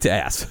 I hate to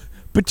ask,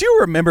 but do you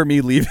remember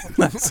me leaving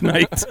last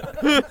night?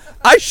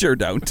 I sure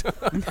don't.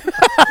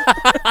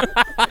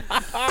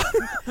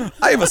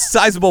 I have a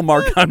sizable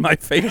mark on my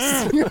face."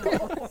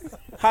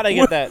 How'd I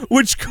get that?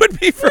 Which could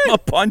be from a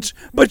punch,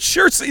 but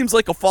sure seems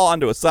like a fall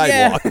onto a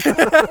sidewalk.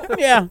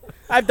 Yeah,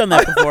 I've done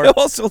that before. I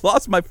also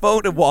lost my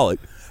phone and wallet.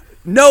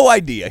 No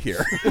idea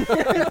here.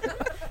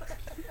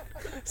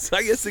 So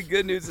I guess the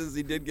good news is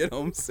he did get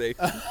home safe.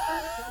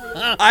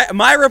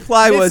 My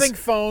reply was missing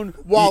phone,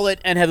 wallet,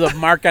 and has a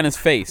mark on his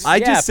face. I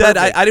just said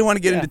I perfect. didn't want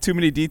to get into too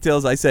many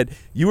details. I said,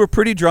 "You were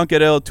pretty drunk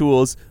at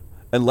O'Toole's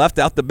and left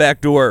out the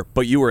back door,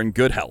 but you were in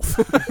good health."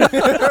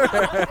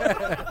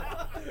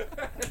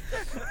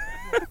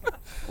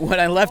 When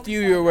I left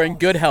you, you were in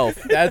good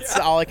health. That's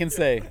all I can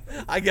say.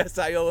 I guess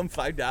I owe him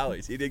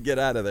 $5. He did get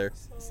out of there.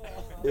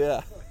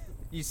 Yeah.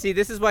 You see,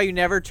 this is why you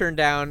never turn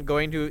down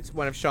going to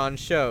one of Sean's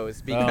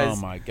shows, because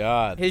Oh my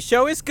God. his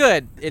show is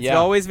good. It's Yeah.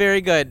 always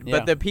very good. Yeah.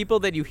 But the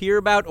people that you hear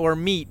about or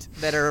meet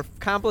that are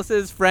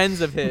accomplices,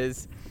 friends of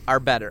his, are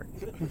better.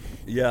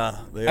 Yeah,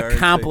 they are.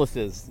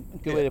 Accomplices.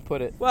 Good way to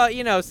put it.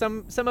 Well,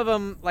 some of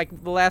them, like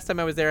the last time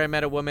I was there, I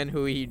met a woman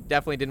who he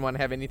definitely didn't want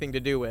to have anything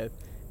to do with,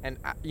 and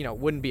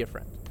wouldn't be a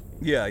friend.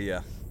 Yeah.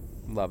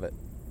 Love it.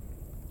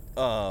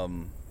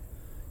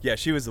 Yeah,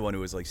 she was the one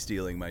who was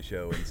stealing my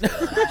show, and so,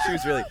 she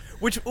was really.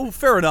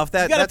 Fair enough.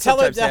 That You gotta that tell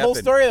her sometimes that whole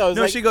happened. story, though. It's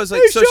No, like, she goes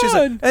 "Hey, so she's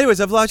like, Sean,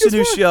 anyways, I've launched a guess new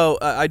what?" show.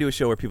 I do a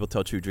show where people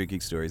tell true drinking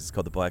stories. It's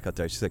called The Blackout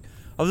Diet. She's like,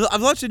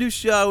 I've launched a new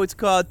show. It's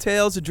called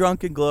Tales of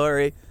Drunken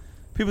Glory.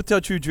 People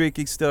tell true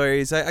drinking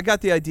stories. I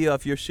got the idea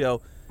off your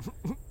show.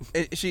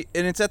 And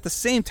it's at the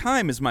same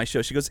time as my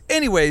show. She goes,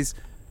 anyways,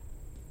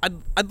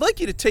 I'd like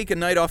you to take a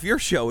night off your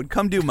show and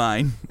come do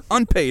mine,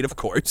 unpaid, of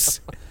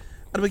course.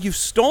 I'm like, you've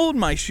stolen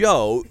my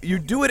show. You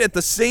do it at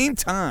the same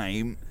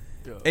time,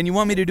 and you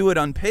want me to do it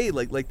unpaid,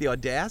 like the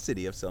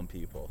audacity of some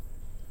people.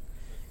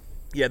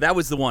 Yeah, that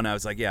was the one I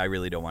was like, yeah, I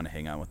really don't want to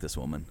hang on with this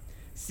woman.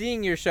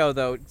 Seeing your show,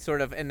 though, sort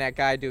of, and that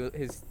guy do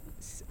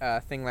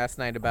thing last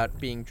night about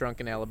being drunk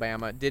in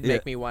Alabama did Yeah.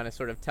 make me want to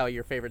sort of tell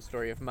your favorite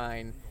story of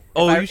mine.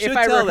 Oh, if I, you should if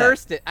I tell that.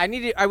 rehearsed it,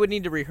 I would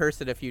need to rehearse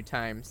it a few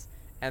times,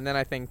 and then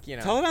I think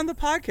Tell it on the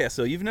podcast,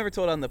 though. You've never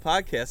told it on the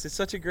podcast. It's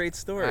such a great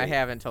story. I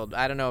haven't told.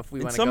 I don't know if we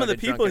And want to. some of the to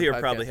people drunken here podcast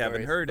probably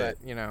haven't stories, heard but,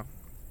 it. You know,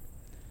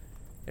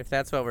 if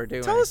that's what we're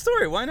doing. Tell a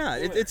story. Why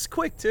not? It's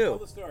quick, too. Tell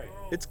the story.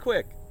 It's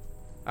quick.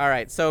 All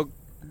right, so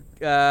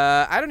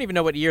I don't even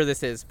know what year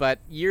this is, but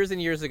years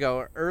and years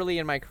ago, early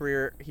in my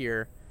career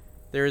here,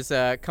 there's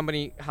a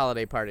company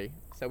holiday party.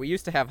 So we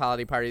used to have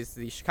holiday parties.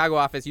 The Chicago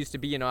office used to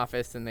be an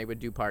office, and they would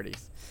do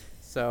parties.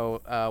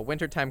 So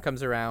wintertime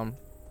comes around.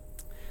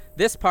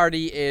 This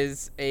party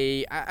is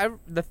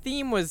the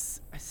theme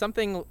was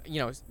something,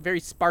 very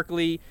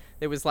sparkly.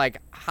 It was like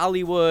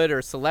Hollywood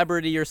or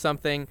celebrity or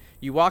something.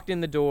 You walked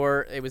in the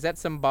door. It was at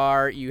some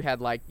bar. You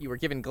were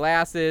given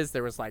glasses.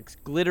 There was like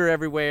glitter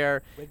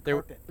everywhere.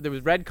 There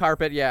was red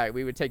carpet. Yeah,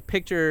 we would take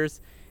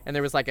pictures. And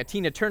there was like a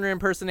Tina Turner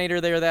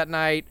impersonator there that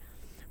night.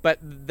 But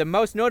the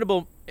most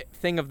notable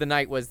thing of the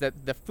night was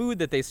that the food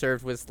that they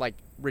served was like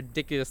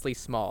ridiculously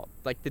small.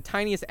 Like the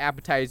tiniest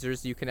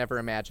appetizers you can ever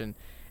imagine.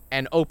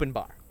 And open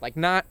bar. Like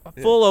not a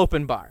full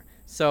open bar.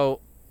 So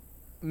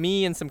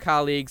me and some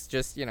colleagues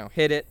just,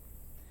 hit it.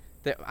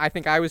 I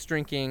think I was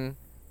drinking,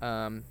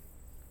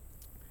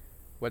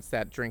 what's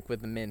that drink with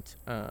the mint?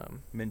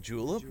 Mint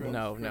julep?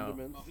 No.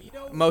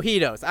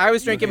 Mojitos. I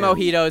was drinking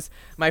mojitos.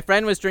 My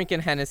friend was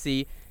drinking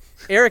Hennessy.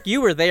 Eric,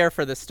 you were there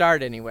for the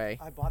start anyway.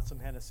 I bought some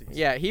Hennessy.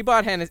 Yeah, he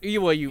bought Hennessy.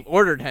 Well, you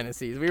ordered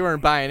Hennessy's. We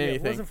weren't buying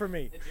anything. It wasn't for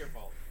me. It's your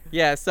fault.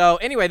 Yeah, so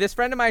anyway, this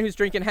friend of mine who's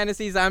drinking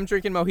Hennessy's, I'm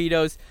drinking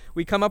mojitos.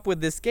 We come up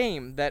with this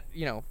game that,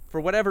 for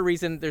whatever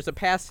reason, there's a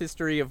past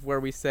history of where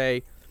we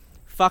say,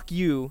 fuck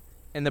you,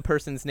 in the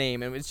person's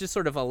name. And it's just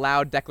sort of a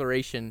loud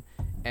declaration.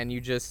 And you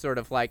just sort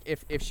of like,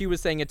 if she was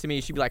saying it to me,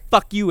 she'd be like,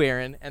 fuck you,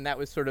 Aaron. And that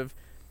was sort of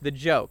the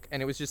joke.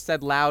 And it was just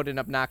said loud and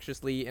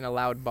obnoxiously in a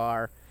loud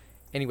bar.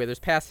 Anyway, there's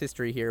past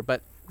history here.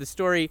 But the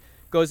story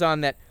goes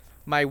on that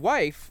my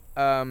wife,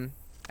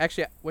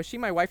 actually, was she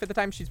my wife at the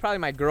time? She's probably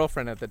my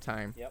girlfriend at the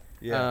time. Yep.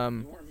 Yeah.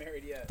 You weren't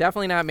married yet.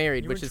 Definitely not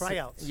married, You were which in is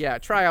tryouts. Yeah,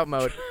 tryout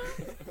mode.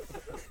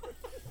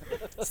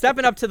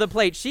 Stepping up to the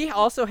plate. She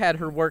also had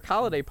her work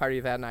holiday party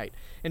that night,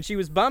 and she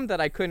was bummed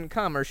that I couldn't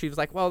come. Or she was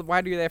like, "Well,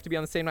 why do they have to be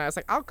on the same night?" I was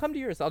like, "I'll come to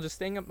yours. I'll just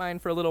stay at mine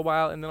for a little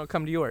while, and then I'll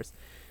come to yours."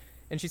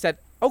 And she said,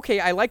 "Okay,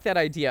 I like that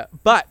idea,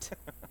 but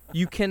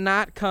you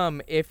cannot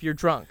come if you're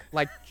drunk.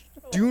 Like,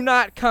 do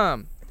not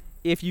come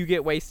if you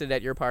get wasted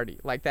at your party.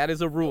 Like, that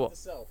is a rule."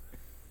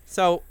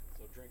 So,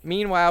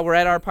 meanwhile, we're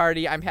at our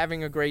party. I'm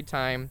having a great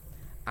time.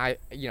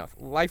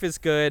 Life is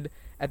good.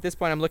 At this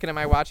point, I'm looking at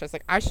my watch. I was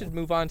like, I should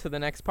move on to the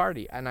next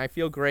party, and I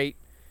feel great.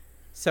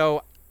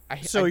 So,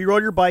 You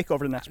rode your bike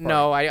over to the next party?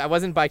 No, I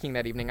wasn't biking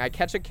that evening. I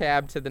catch a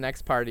cab to the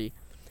next party.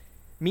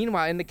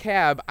 Meanwhile, in the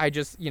cab, I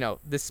just,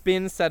 the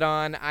spin set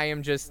on. I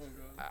am just,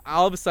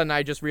 all of a sudden,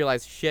 I just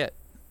realized, shit,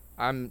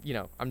 I'm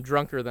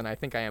drunker than I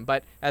think I am.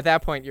 But at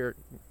that point,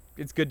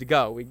 it's good to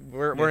go.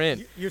 We're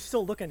in. You're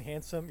still looking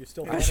handsome. You're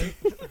still funny.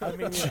 I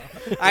mean,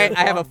 I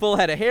have a full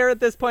head of hair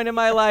at this point in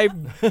my life.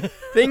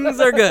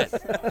 Things are good.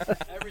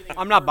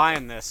 I'm not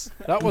buying this.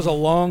 That was a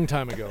long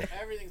time ago.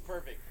 Everything's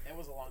perfect. It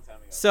was a long time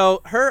ago.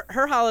 So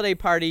her holiday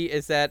party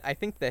is at, I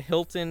think, the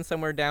Hilton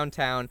somewhere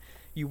downtown.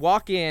 You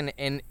walk in,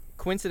 and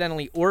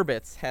coincidentally,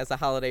 Orbitz has a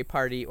holiday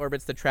party.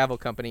 Orbitz, the travel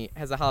company,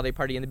 has a holiday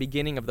party in the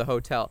beginning of the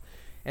hotel.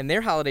 And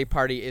their holiday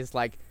party is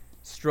like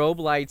strobe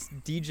lights,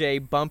 DJ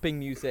bumping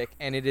music,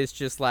 and it is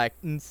just like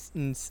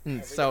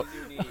so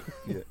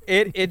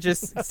it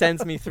just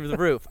sends me through the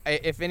roof.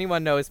 If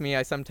anyone knows me,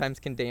 I sometimes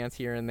can dance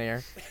here and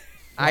there.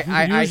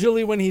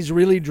 Usually when he's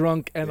really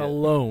drunk and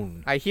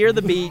alone. I hear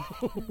the beat,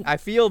 I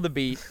feel the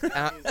beat.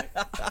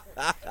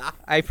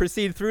 I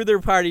proceed through their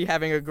party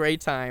having a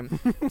great time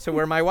to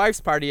where my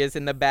wife's party is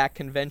in the back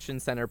convention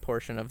center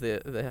portion of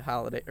the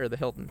holiday or the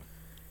Hilton.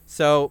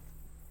 So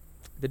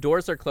the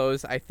doors are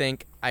closed. I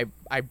think I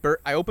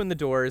open the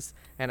doors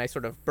and I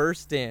sort of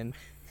burst in.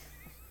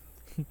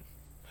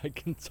 I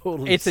can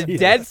totally It's a see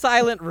dead that.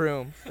 silent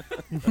room.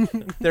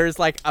 There's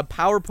like a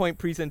PowerPoint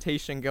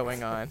presentation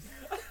going on.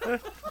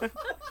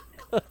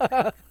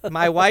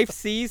 My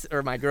wife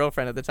or my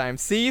girlfriend at the time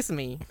sees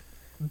me,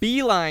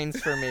 beelines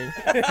for me,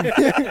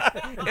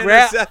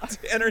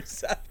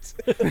 Intercept.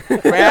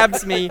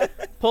 grabs me,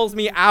 pulls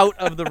me out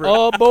of the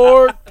room.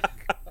 Abort!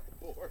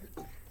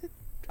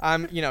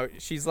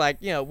 She's like,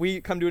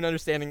 we come to an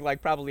understanding,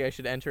 like, probably I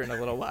should enter in a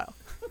little while.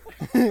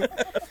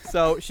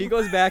 So she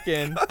goes back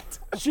in. But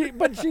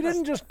she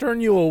didn't just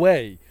turn you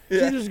away.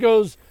 Yeah. She just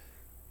goes,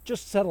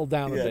 just settle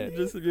down a Yeah. bit.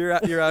 Just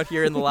you're out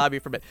here in the lobby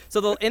for a bit.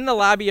 So in the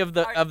lobby of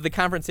the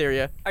conference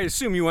area. I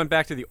assume you went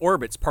back to the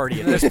Orbitz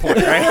party at this point,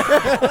 right?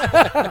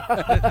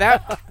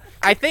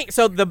 I think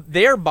so.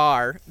 Their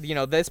bar,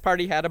 this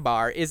party had a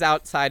bar, is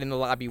outside in the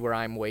lobby where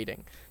I'm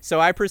waiting.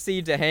 So I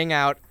proceed to hang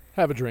out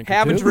Have a drink.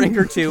 have or a two. drink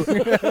or two.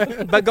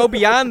 But go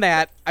beyond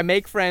that, I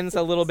make friends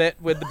a little bit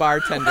with the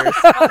bartenders.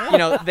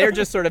 They're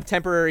just sort of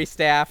temporary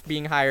staff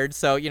being hired,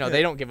 so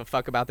they don't give a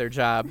fuck about their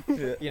job.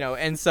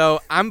 And so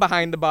I'm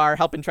behind the bar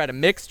helping try to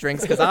mix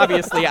drinks because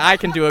obviously I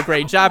can do a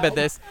great job at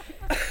this.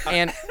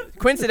 And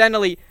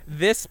coincidentally,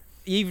 this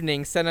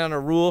evening set on a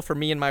rule for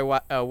me and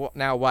my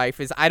now wife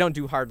is I don't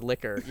do hard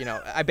liquor.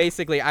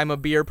 I'm a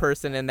beer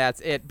person and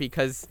that's it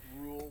because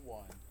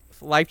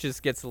life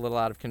just gets a little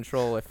out of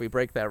control if we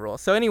break that rule.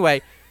 So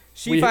anyway,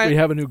 We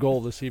have a new goal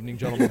this evening,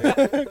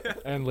 gentlemen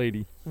and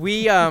lady.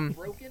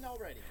 Broken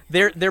already.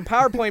 their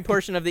PowerPoint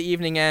portion of the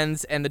evening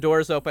ends and the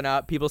doors open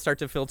up, people start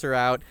to filter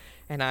out,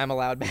 and I'm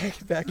allowed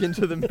back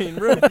into the main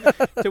room.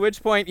 To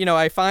which point,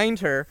 I find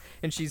her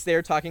and she's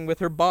there talking with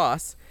her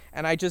boss,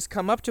 and I just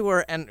come up to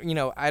her and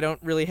I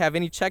don't really have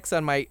any checks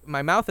on my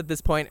mouth at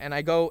this point, and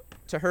I go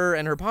to her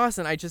and her boss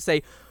and I just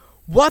say,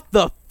 "What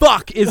the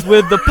fuck is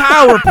with the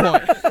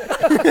PowerPoint?"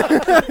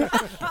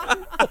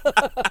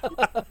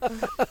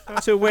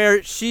 To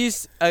where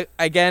she's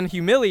again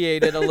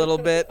humiliated a little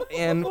bit,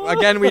 and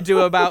again we do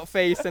about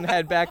face and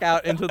head back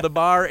out into the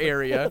bar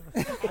area.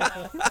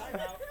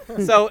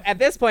 So at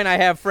this point I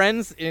have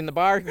friends in the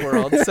bar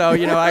world, so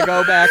I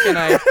go back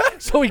and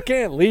So we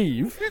can't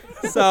leave.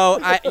 so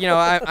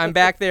I'm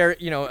back there,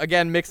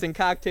 again mixing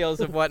cocktails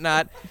and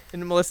whatnot,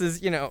 and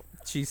Melissa's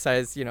she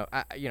says,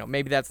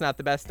 maybe that's not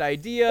the best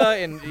idea,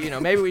 and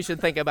maybe we should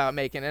think about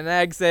making an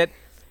exit.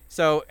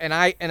 So and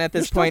at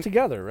this You're point still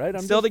together, right?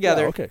 still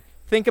together. Yeah, okay.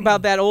 Think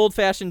about that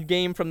old-fashioned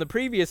game from the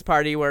previous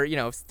party where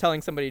telling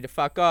somebody to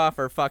fuck off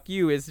or fuck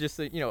you is just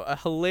a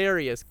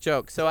hilarious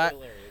joke. So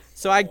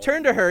I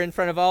turn to her in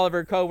front of all of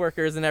her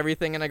coworkers and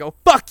everything, and I go,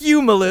 "Fuck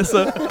you,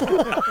 Melissa."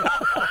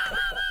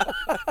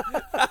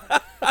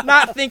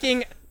 Not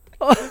thinking.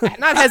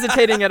 Not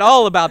hesitating at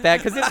all about that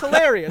because it's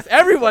hilarious.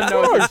 Everyone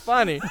knows it's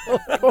funny.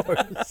 Of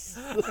course.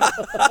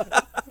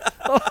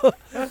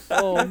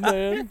 Oh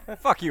man.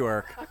 Fuck you,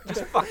 Eric.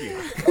 Just fuck you.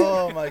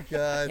 Oh my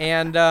god.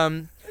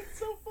 And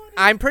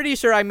I'm pretty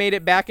sure I made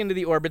it back into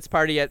the Orbits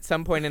party at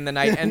some point in the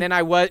night, and then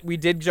we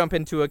did jump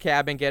into a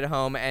cab and get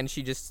home, and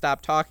she just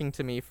stopped talking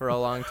to me for a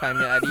long time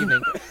that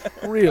evening.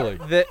 Really?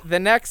 The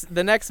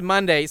next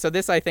Monday, so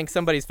this I think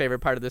somebody's favorite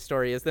part of the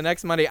story is the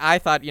next Monday I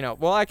thought,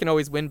 well, I can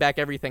always win back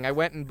everything. I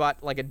went and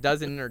bought like a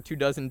dozen or 2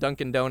 dozen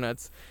Dunkin'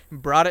 Donuts,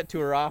 brought it to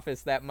her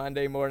office that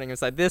Monday morning, and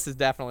was like, this is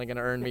definitely going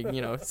to earn me,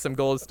 some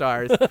gold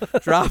stars.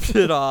 Dropped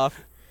it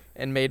off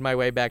and made my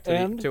way back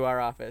to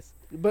our office.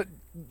 But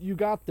you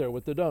got there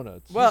with the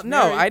donuts. Well,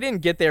 no, I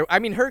didn't get there. I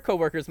mean, her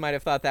coworkers might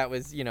have thought that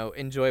was,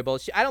 enjoyable.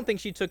 I don't think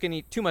she took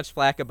too much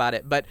flack about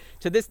it. But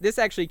this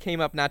actually came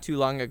up not too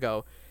long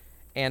ago,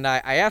 and I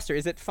asked her,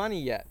 "Is it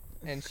funny yet?"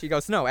 And she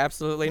goes, "No,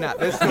 absolutely not.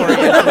 This story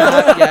is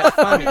not yet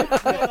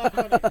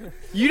funny."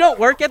 You don't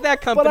work at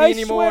that company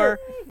anymore.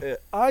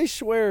 I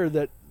swear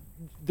that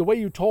the way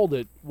you told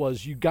it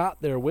was you got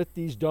there with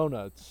these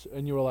donuts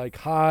and you were like,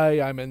 "Hi,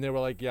 and they were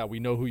like, "Yeah, we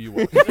know who you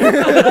are."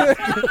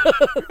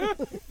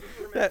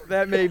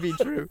 That may be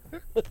true.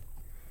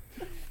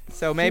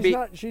 So maybe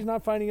she's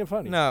not finding it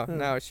funny.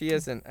 No, she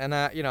isn't. And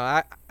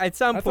I at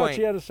some I point thought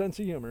she had a sense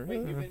of humor. Wait,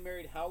 you've been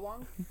married how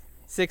long?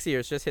 6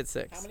 years, just hit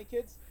 6. How many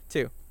kids?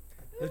 2.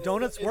 The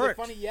donuts Is worked.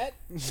 it funny yet?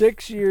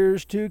 6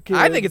 years, 2 kids.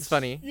 I think it's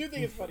funny. You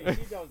think it's funny.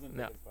 She doesn't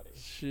No. think it's funny.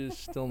 She's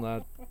still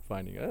not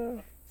finding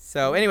it.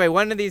 So anyway,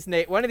 one of these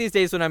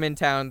days when I'm in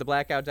town, the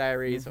Blackout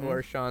Diaries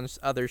or Sean's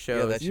other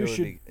shows. that You show would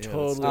should be-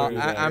 totally let's do do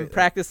that. I'm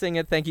practicing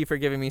it. Thank you for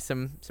giving me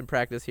some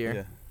practice here.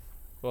 Yeah.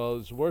 Well,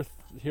 it's worth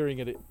hearing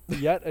it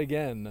yet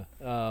again.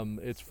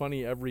 It's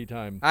funny every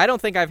time. I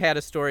don't think I've had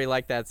a story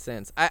like that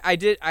since. I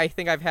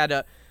think I've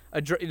had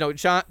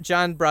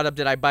John brought up,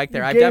 did I bike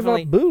there? You I gave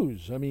definitely up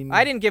booze. I mean,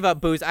 I didn't give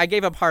up booze. I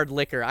gave up hard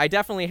liquor. I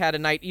definitely had a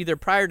night either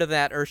prior to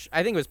that or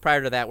I think it was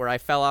prior to that where I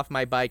fell off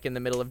my bike in the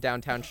middle of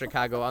downtown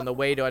Chicago on the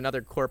way to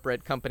another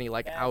corporate company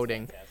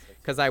outing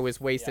because I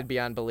was wasted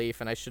beyond belief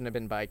and I shouldn't have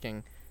been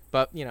biking.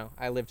 But,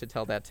 I live to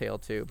tell that tale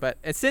too. But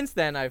since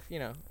then I've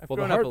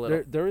grown up a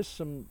little. There is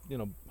some,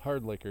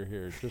 hard liquor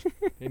here, just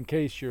in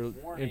case you're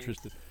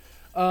interested.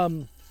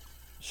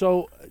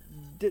 So,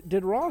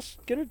 did Ross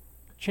get a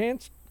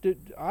chance?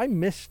 I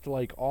missed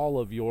all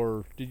of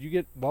your. Did you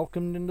get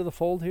welcomed into the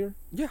fold here?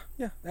 Yeah.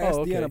 I asked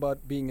okay. Deanna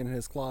about being in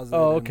his closet.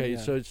 Oh, and, okay.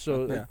 yeah.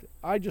 So Yeah.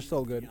 I just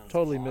So good.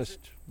 totally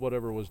missed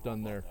whatever was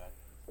done there.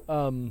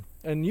 And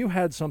you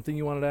had something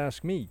you wanted to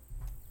ask me.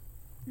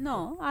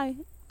 No, I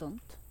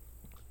don't.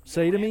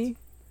 Say to me.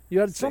 You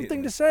had Say it something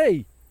to me. to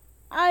say.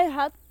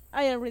 I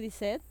already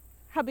said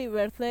happy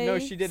birthday. No,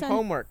 she did San-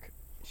 homework.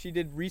 She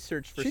did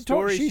research for She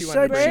stories she she wanted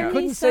said to bring she up.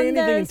 couldn't say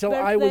anything Sanders' until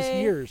I was birthday.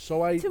 here.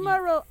 So I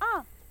Tomorrow.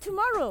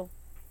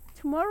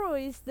 Tomorrow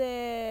is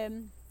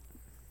the.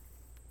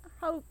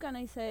 How can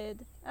I say it?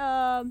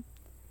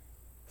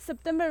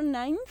 September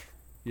 9th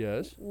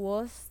Yes.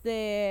 was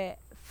the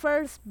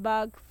first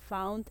bug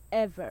found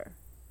ever.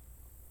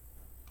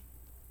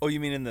 Oh, you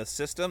mean in the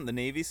system, the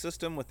Navy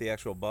system with the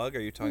actual bug?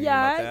 Are you talking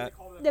Yeah, about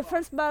that? the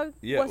first bug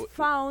Yeah, was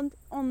found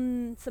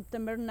on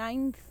September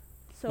 9th.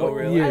 So Oh,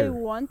 really? I year?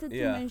 wanted to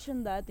Yeah.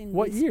 mention that in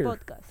What this year?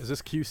 podcast. Is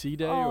this QC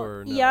day Oh,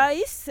 or no? yeah,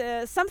 it's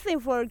something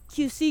for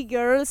QC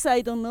girls. I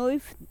don't know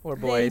if Or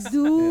they boys.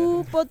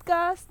 do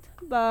podcast,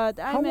 but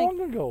How I'm long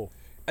ago?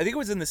 I think it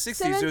was in the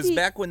 60s. It was 70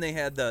 back when they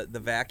had the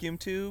vacuum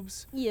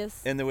tubes,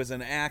 yes. and there was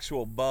an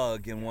actual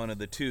bug in one of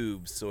the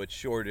tubes, so it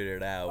shorted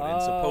it out. And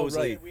Oh,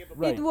 supposedly,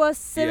 Right. It was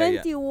Yeah,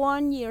 yeah.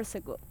 71 years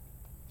ago.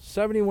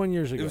 71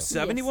 years it ago. was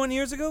 71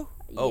 years ago?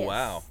 Oh, Yes.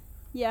 wow.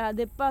 Yeah,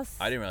 the past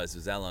I didn't realize it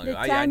was that long The ago.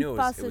 I time knew it was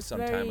passes some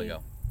time very-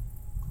 ago.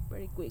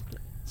 very quickly.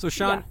 So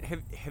Sean,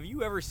 have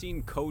you ever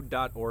seen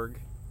code.org?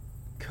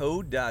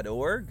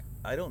 Code.org?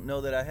 I don't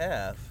know that I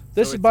have.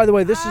 This So is, it's- by the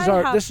way, this is I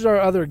our have- this is our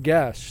other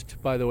guest.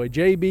 By the way,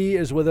 JB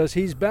is with us.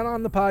 He's been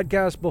on the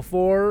podcast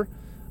before.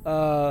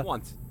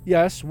 Once.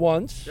 Yes,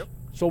 once. Yep.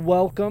 So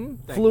welcome.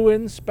 Thank Flew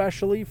in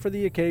specially for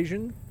the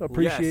occasion.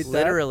 Appreciate Yes. that.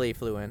 Literally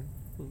flew in.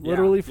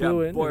 Literally Yeah,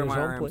 flew yeah, in. boy, in am his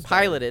I own arms. place.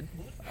 Piloted.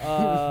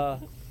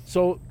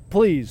 So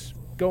please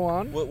go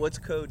on. What's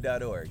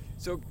code.org?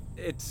 So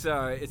it's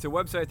a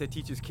website that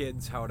teaches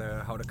kids how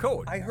to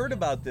code. I heard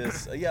about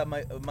this. Yeah,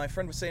 my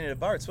friend was saying it at a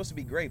bar. It's supposed to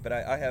be great, but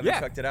I haven't Yeah.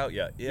 checked it out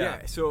yet. Yeah.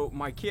 So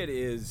my kid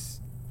is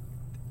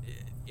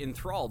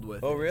enthralled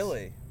with. Oh, it.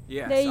 really?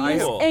 Yes. They I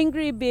use Cool.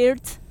 Angry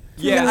Birds.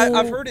 Yeah, to-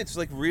 I've heard it's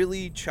like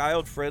really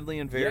child friendly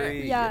and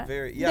very, Yeah.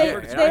 very. Yeah, they I've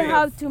heard it's and they I great.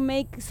 have to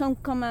make some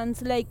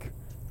commands like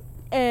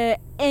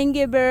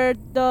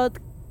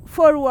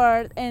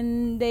angrybird.forward,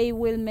 and they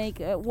will make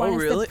one Oh,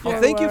 really? step Oh,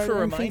 forward thank you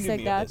for and things reminding like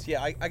me that. of this.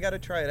 Yeah, I got to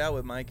try it out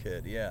with my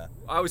kid. Yeah.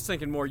 I was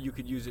thinking more you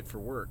could use it for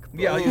work. but-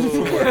 Yeah, I'll use it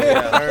for work.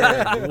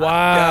 Yeah.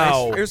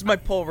 Wow. Guys, here's my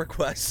pull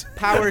request.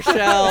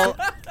 PowerShell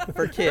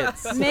for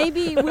kids.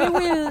 Maybe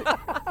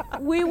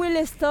we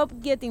will stop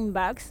getting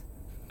bugs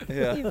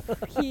Yeah. if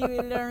he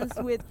learns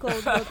with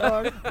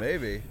code.org.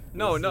 Maybe.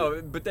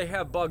 No, but they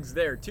have bugs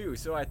there too.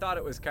 So I thought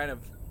it was kind of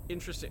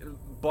interesting.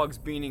 Bugs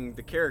being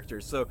the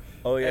characters. So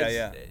Oh yeah, as-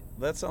 yeah.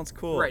 That sounds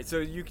cool. Right.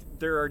 So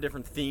there are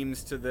different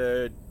themes to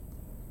the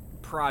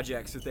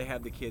projects that they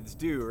have the kids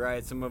do.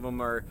 Right. Some of them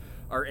are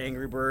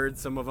Angry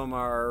Birds. Some of them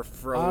are On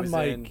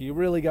Frozen. mic. You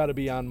really got to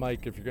be on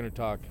mic if you're going to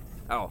talk.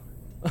 Oh.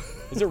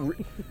 Is it?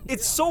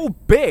 It's so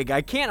big.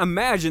 I can't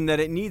imagine that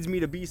it needs me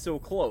to be so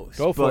close.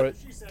 Go for but-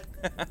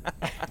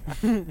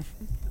 it.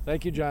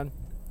 Thank you, John.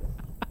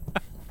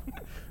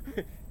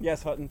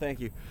 Yes, Hutton. Thank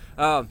you.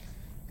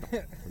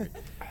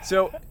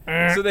 So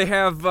they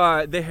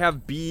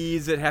have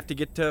bees that have to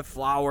get to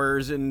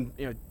flowers and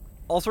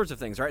all sorts of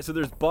things, right? So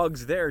there's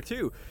bugs there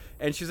too.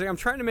 And she's like, I'm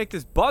trying to make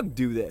this bug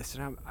do this.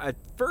 And at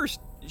first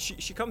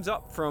she comes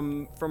up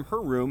from her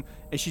room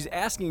and she's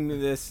asking me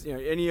this.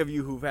 Any of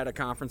you who've had a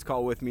conference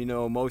call with me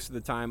know most of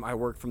the time I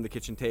work from the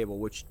kitchen table,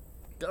 which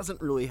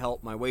doesn't really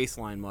help my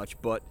waistline much,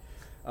 but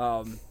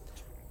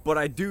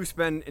I do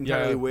spend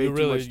entirely way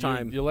too much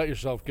time. You let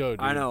yourself go, dude.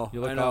 I know.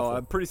 You look I know.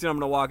 awful. Pretty soon I'm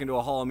gonna walk into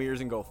a hall of mirrors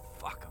and go,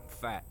 "Fuck, I'm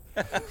fat."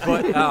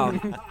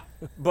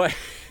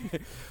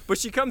 but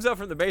she comes up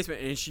from the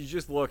basement and she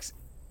just looks,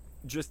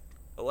 just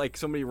like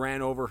somebody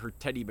ran over her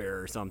teddy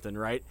bear or something,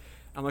 right?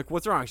 I'm like,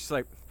 "What's wrong?" She's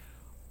like,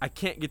 "I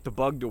can't get the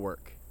bug to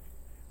work,"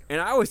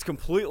 and I was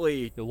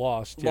completely You're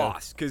lost.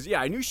 because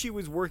I knew she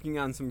was working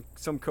on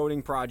some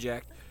coding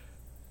project,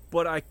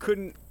 but I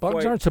couldn't. Bugs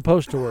quite- aren't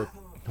supposed to work,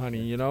 honey.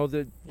 You know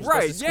that.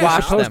 Right, You're yeah.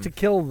 Squash supposed them. to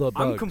kill the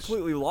bugs. I'm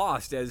completely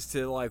lost as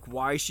to like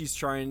why she's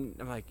trying.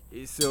 I'm like,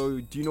 so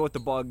do you know what the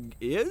bug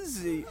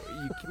is? You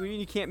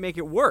can't make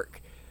it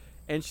work.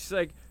 And she's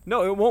like,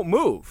 no, it won't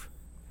move.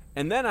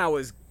 And then I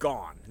was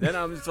gone. Then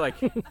I was like,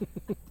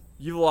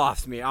 you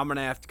lost me. I'm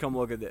gonna have to come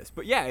look at this.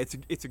 But yeah,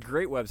 it's a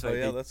great website. Oh,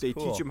 yeah, they that's they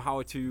cool. teach them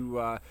how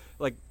to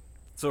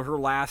So her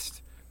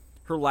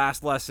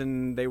last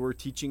lesson they were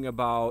teaching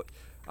about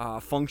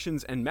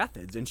functions and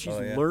methods, and she's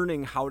Oh, yeah.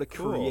 learning how to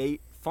Cool.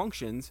 create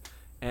functions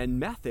and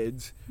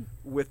methods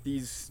with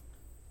these,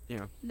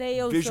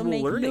 They also Visual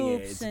make learning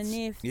loops aids. and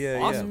ifs Yeah,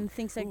 yeah. and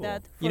things like Cool.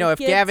 that. You For know, if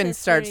kids, Gavin it's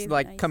starts very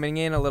like nice. coming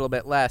in a little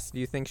bit less, do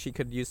you think she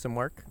could use some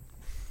work?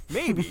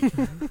 maybe.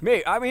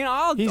 I mean,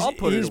 I'll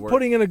put it He's to work.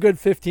 putting in a good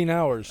 15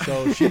 hours,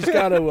 so she's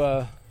got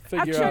to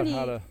figure Actually, out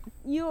how to.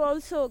 you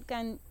also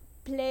can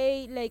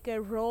play like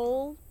a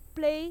role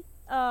play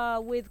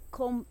with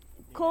code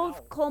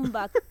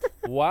combat.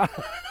 Wow.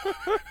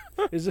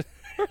 Is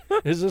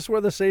this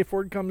where the safe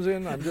word comes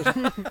in? I'm just.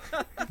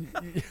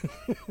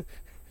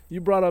 You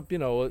brought up,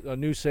 a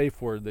new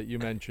safe word that you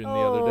mentioned the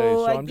other day,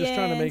 so I'm just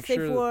trying to again, make safe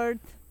sure. word.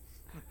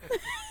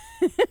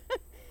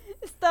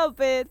 Stop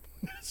it.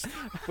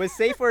 Was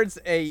safe words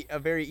a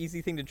very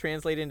easy thing to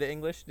translate into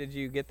English? Did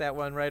you get that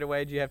one right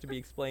away? Did you have to be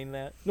explained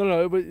that?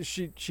 No, but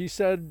she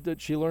said that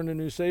she learned a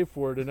new safe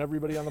word, and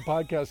everybody on the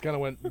podcast kind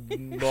of went,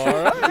 all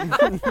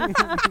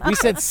right. We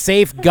said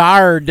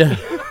safeguard,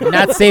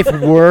 not safe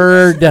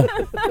word. Cut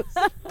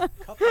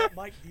that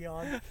mic,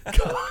 Dion.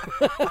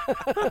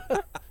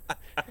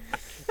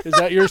 Is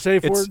that your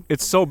safe word?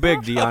 It's so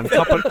big, Dion.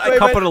 Cup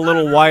it a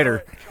little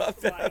wider.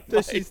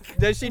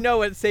 Does she know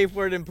what safe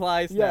word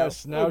implies now?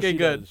 Yes, now okay, she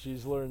good. does.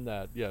 She's learned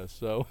that. Yes,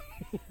 so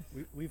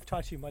We've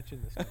taught you much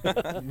in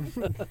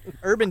this.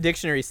 Urban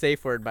Dictionary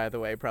safe word, by the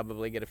way,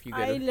 probably get a few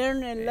good I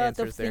learn a lot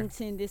answers of there. things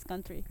in this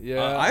country.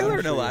 yeah. I I'm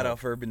learned sure a lot you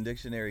off Urban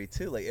Dictionary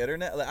too. Like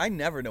internet, I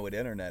never know what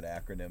internet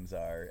acronyms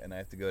are, and I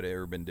have to go to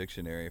Urban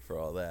Dictionary for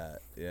all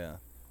that. Yeah.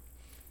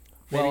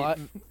 Well,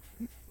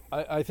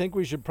 I think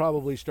we should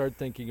probably start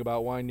thinking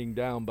about winding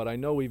down, but I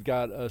know we've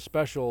got a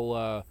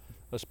special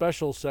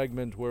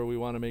segment where we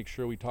want to make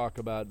sure we talk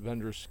about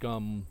vendor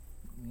scum,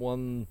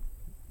 one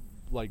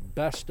like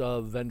best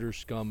of vendor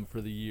scum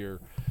for the year.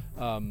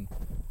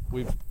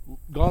 We've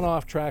gone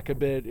off track a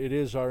bit. It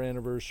is our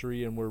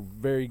anniversary, and we're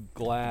very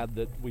glad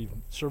that we've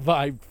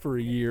survived for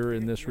a year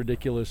in this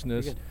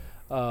ridiculousness.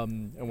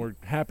 And we're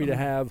happy to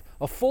have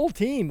a full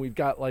team. We've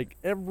got like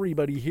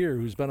everybody here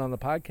who's been on the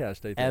podcast.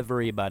 I think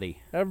Everybody.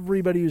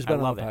 everybody who's I been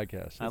on love the it.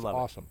 podcast. It's I love it.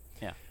 awesome.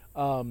 Yeah.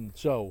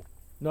 So,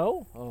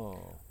 no?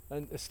 Oh.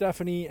 And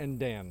Stephanie and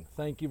Dan,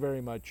 thank you very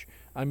much.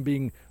 I'm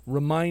being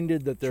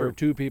reminded that there are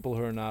two people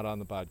who are not on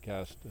the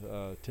podcast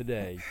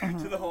today.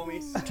 To the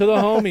homies. To the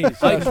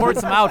homies. I poured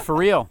some out for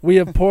real. We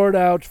have poured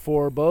out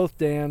for both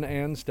Dan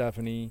and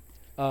Stephanie.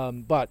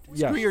 But,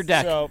 yes. Screw your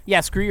deck. So-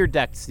 Yeah, screw your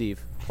deck,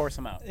 Steve. Pour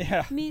some out.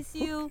 Yeah. Miss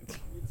you.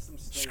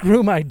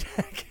 Screw my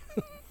deck.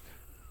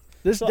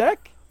 This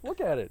deck? Look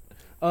at it.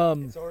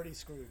 It's already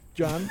screwed.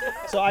 John?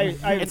 So I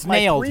It's my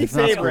nailed. three It's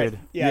not favorite. screwed.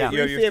 Yeah, Yeah. three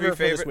You have your favorite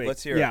three for this favorite? week.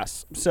 Let's hear it.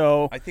 Yes.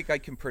 So I think I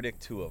can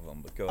predict two of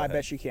them, but go I ahead.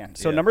 bet you can.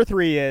 So Yeah. number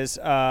 3 is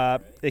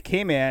it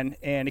came in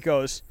and it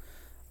goes,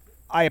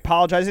 I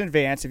apologize in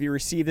advance if you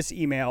received this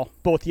email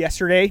both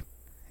yesterday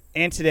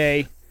and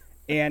today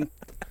and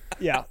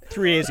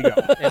 3 days ago.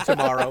 And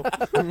tomorrow.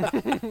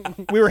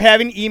 We were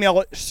having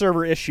email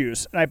server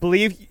issues, and I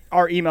believe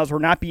our emails were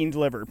not being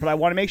delivered, but I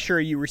want to make sure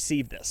you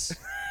received this.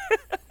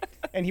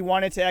 And he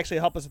wanted to actually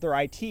help us with their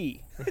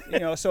IT.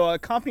 So a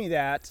company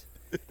that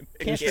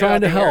can't He's trying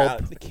to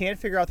help. they can't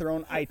figure out their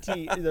own IT,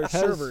 their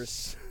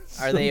servers.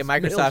 Are they a Some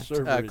snail Microsoft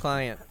servers.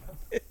 client?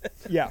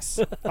 Yes,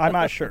 I'm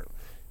not sure.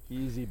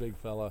 Easy, big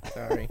fella.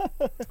 Sorry.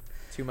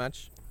 Too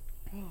much?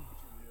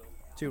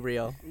 Too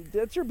real.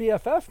 That's your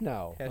BFF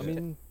now. I Catch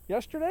mean,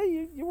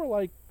 yesterday you were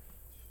like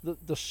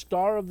the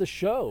star of the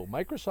show.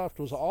 Microsoft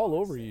was all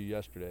over you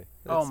yesterday.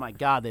 Oh my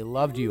God, they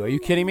loved you. Are you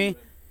kidding me?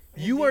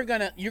 You're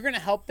gonna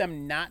help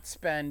them not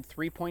spend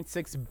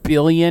 $3.6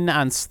 billion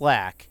on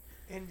Slack,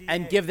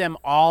 and give them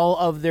all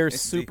of their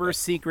super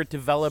secret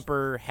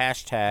developer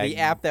hashtag. The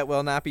app that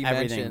will not be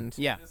everything. mentioned.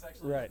 Yeah.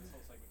 Right.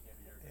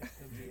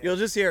 You'll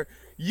just hear,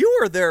 you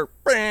were there.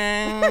 Sorry.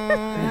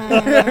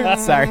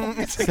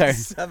 It's like Sorry.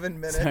 7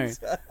 minutes.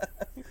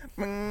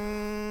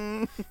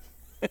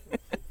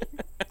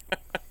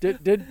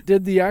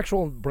 Did the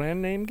actual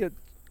brand name get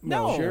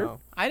No, shared?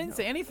 I didn't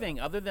say anything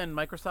other than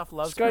Microsoft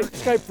loves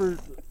Skype for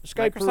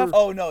Microsoft?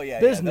 Oh, no, yeah.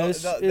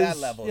 business that is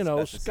level you of know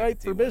specificity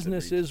Skype for wasn't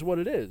business reached. is what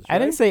it is. I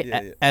didn't right? say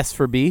Yeah, yeah. S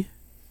for B.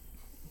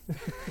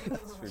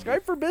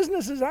 Skype for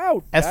business is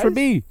out. S for guys.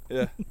 B.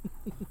 Yeah.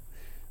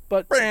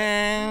 But All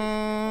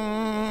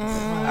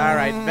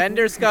right,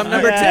 vendor scum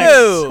number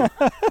Yes.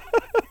 2.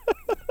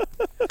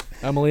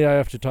 Emily, I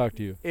have to talk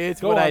to you. It's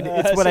Go what on. I do.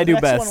 It's what I do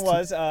the next best. one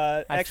was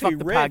actually fuck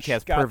the Rich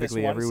podcast got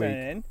perfectly this one every sent week.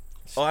 in.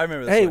 Oh, I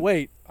remember this Hey, one.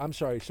 wait. I'm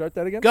sorry. Start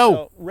that again. Go.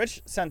 So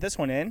Rich sent this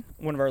one in,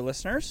 one of our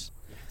listeners.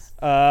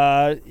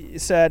 He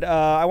said,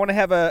 I want to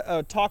have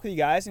a talk with you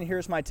guys, and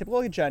here's my typical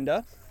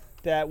agenda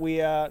that we,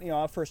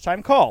 a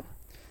first-time call.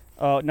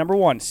 Number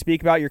 1,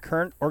 speak about your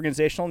current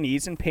organizational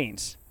needs and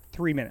pains.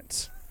 3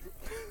 minutes.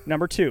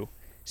 Number 2,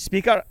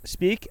 speak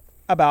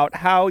about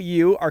how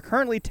you are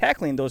currently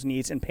tackling those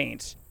needs and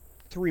pains.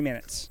 3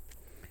 minutes.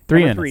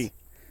 3 Number minutes.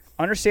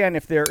 3, understand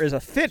if there is a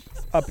fit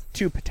up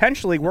to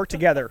potentially work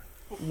together.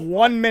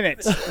 1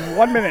 minute.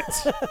 1 minute.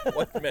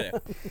 1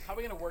 minute. How are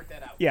we gonna work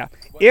that out? Yeah.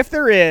 If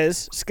there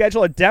is,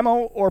 schedule a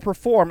demo or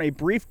perform a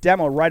brief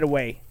demo right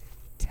away.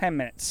 10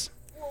 minutes.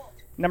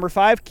 Number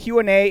 5,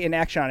 Q&A and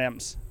action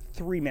items.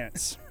 3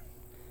 minutes.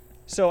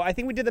 So I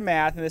think we did the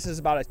math, and this is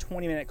about a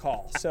 20-minute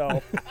call.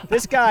 So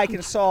this guy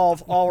can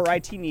solve all our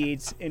IT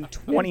needs in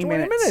 20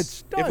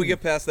 minutes. If we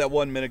get past that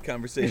 1 minute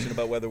conversation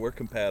about whether we're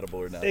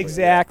compatible or not.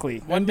 Exactly.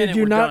 One And minute, did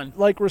you we're not done.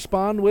 like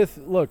respond with,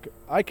 "Look,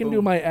 I can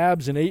do my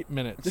abs in 8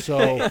 minutes."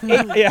 So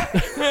Yeah.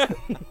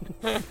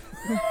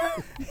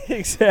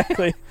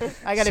 Exactly.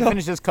 I gotta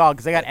finish this call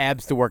because I got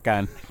abs to work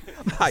on.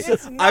 Hi,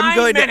 I'm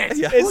going minutes.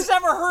 to. Yeah. Who's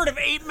ever heard of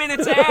 8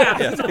 minutes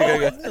abs? Yeah,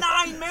 yeah, yeah.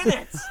 9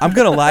 minutes. I'm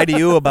going to lie to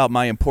you about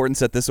my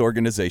importance at this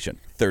organization.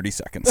 30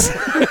 seconds.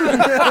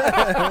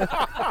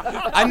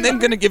 I'm then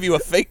going to give you a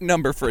fake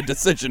number for a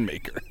decision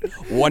maker.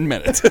 1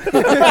 minute. That's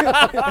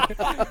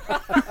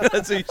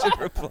what you should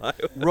reply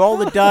with. Roll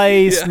the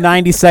dice.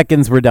 90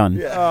 seconds. We're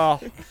done. Oh.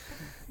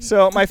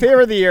 So my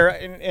favorite of the year,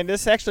 and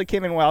this actually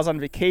came in while I was on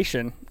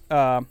vacation.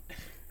 I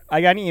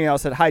got an email that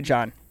said, "Hi,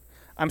 John.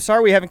 I'm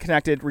sorry we haven't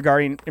connected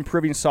regarding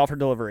improving software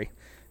delivery.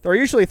 There are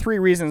usually 3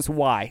 reasons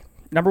why.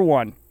 Number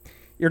 1,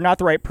 you're not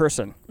the right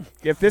person.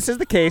 If this is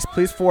the case,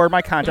 please forward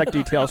my contact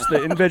details to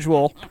the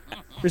individual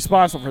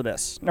responsible for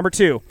this. Number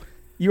 2,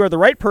 you are the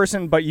right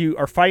person, but you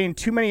are fighting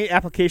too many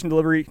application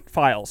delivery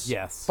files.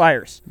 Yes.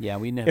 Fires. Yeah,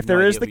 we know. If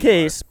there is the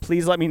case,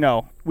 please let me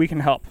know. We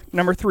can help.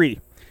 Number 3,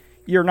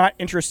 you're not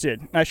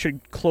interested. I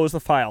should close the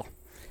file.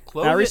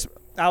 I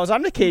was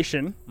on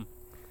vacation.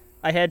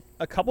 I had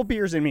a couple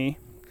beers in me,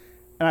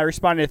 and I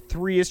responded,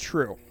 3 is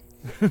true.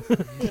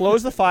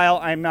 Close the file.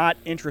 I'm not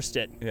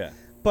interested. Yeah.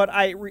 But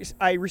I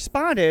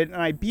responded, and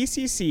I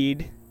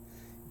BCC'd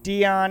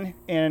Dion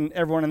and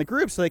everyone in the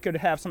group so they could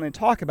have something to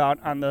talk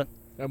about on the...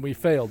 And we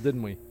failed,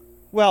 didn't we?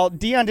 Well,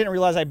 Dion didn't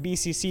realize I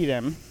BCC'd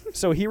him,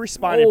 so he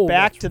responded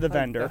back to the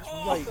vendor.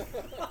 That's right.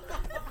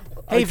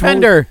 Hey,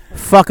 vendor,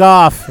 fuck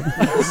off.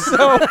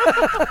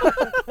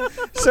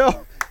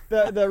 So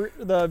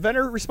the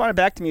vendor responded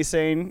back to me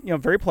saying,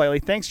 very politely,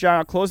 thanks, John,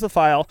 I'll close the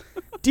file.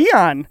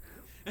 Dion,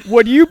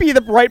 would you be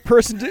the right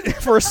person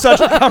for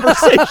such a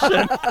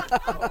conversation?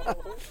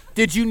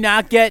 Did you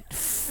not get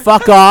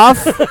fuck off?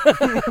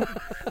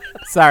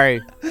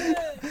 Sorry.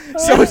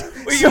 So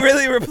you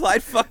really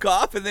replied "fuck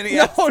off," and then he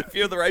asked if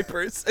you're the right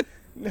person.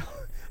 No.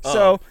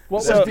 What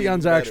was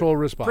Dion's actual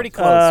response? Pretty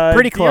close.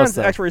 Pretty close. Dion's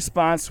Though. actual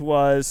response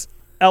was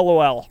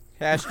LOL.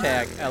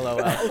 Hashtag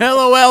LOL.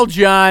 LOL,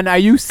 John. Are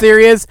you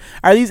serious?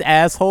 Are these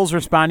assholes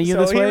responding to you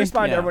this So he way?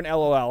 responded to everyone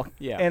LOL.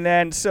 Yeah. And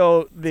then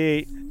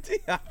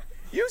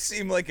You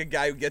seem like a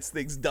guy who gets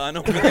things done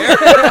over there,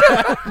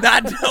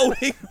 not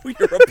knowing who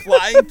you're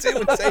replying to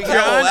and saying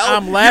John, LOL.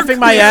 I'm laughing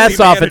my ass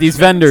off at these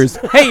vendors.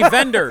 Hey,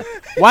 vendor,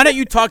 why don't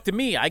you talk to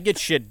me? I get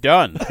shit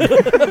done.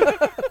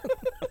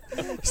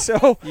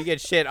 So You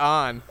get shit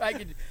on.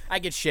 I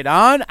get shit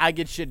on. I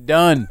get shit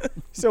done.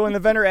 So when the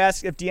vendor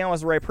asked if Dion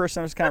was the right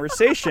person in this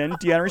conversation,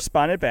 Dion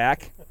responded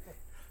back.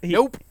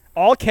 Nope.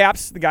 All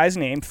caps, the guy's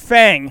name,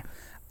 Fang.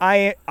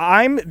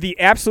 I'm the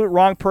absolute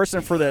wrong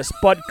person for this,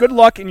 but good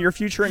luck in your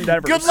future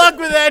endeavors. Good luck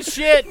with that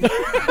shit.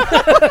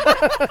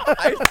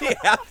 I'm the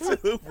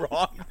absolute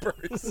wrong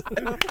person.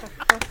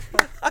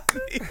 I'm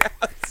the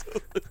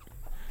absolute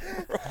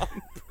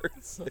wrong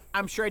person.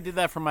 I'm sure I did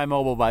that from my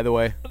mobile, by the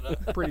way.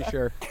 Pretty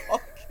sure.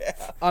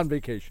 On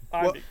vacation.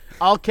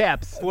 All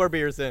caps. 4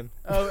 beers in.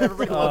 Oh,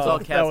 everybody loves all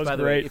that caps, was by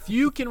the way. great. If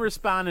you can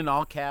respond in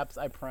all caps,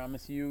 I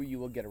promise you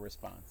will get a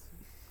response.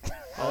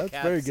 All That's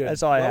caps. very good.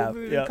 That's all I have.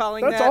 Yeah.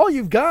 Calling That's that? all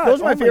you've got.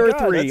 Those are my Oh favorite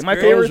God, 3. that's My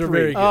great. favorite Those are 3.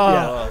 very good.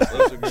 Oh,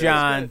 Those are great.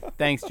 John.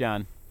 Thanks,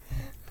 John.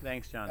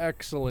 Thanks, John.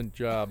 Excellent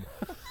job.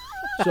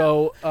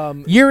 So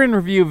Year in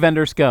review,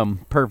 vendor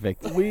scum.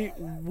 Perfect.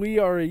 we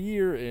are a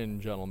year in,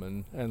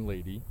 gentlemen and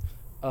lady.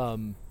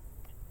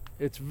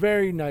 It's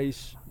very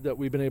nice that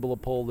we've been able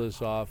to pull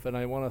this off, and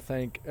I want to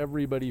thank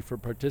everybody for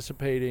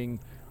participating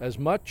as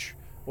much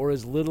or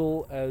as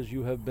little as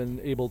you have been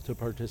able to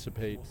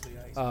participate.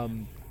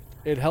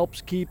 It helps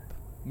keep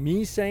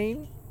me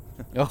sane.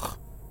 Ugh.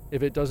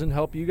 If it doesn't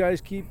help you guys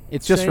keep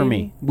It's just for sane,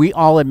 me. We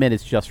all admit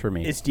it's just for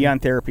me. It's Dion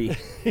therapy.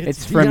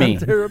 It's for me.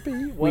 Dion therapy,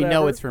 We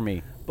know whatever. it's for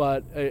me.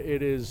 But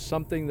it is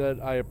something that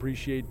I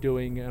appreciate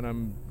doing, and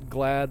I'm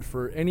glad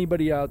for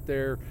anybody out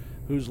there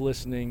who's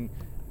listening.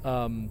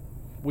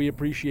 We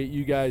appreciate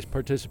you guys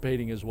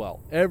participating as well.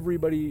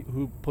 Everybody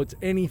who puts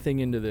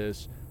anything into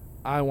this,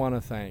 I want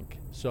to thank.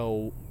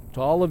 So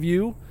to all of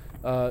you,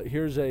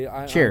 here's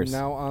a Cheers. I'm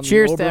now on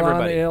Cheers the to Oberon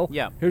everybody. Ale.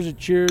 Yeah. Here's a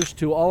cheers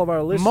to all of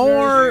our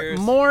listeners.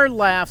 More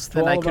laughs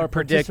than all I of our could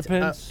predict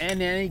participants.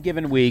 in any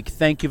given week.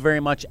 Thank you very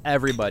much,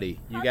 everybody.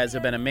 You guys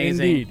have been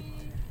amazing. Indeed.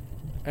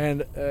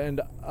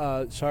 And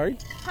sorry,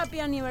 Happy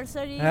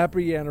anniversary.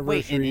 happy anniversary.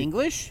 Wait, in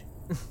English?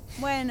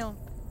 Bueno.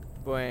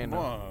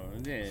 Bueno.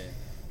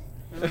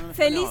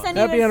 Feliz aniversario.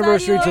 Happy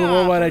anniversary to the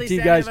Worldwide Feliz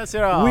IT Guys.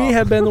 anniversario. We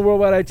have been the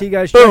Worldwide IT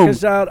Guys. Boom. Check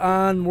us out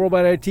on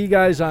Worldwide IT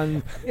Guys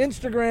on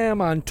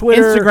Instagram, on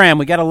Twitter. Instagram,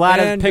 we got a lot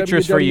of and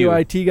pictures for you.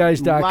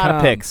 www.itguys.com. A lot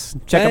of pics.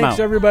 Check them Thanks,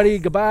 out. everybody.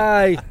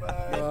 Goodbye.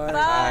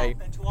 Bye.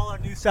 And to all our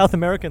new South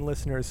American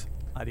listeners,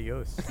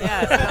 adios.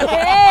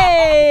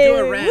 Hey. Do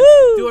a rant.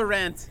 Woo. Do a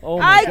rant. Oh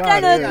my I God.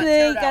 cannot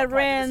make a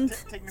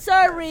rant.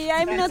 Sorry,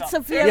 I'm not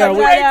Sofia Yeah,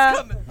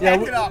 Vergara.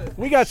 Yeah,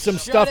 we got some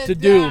stuff to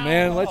do,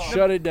 man. Let's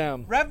shut it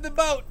down. Rev the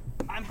boat.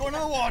 I'm going to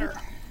the water.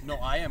 No,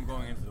 I am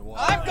going into the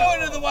water. I'm going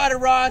to the water,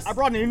 Ross. I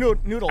brought new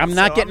noodles. I'm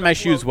not so getting my gonna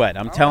shoes float. wet.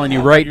 I'm telling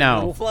you right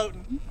now.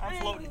 floating.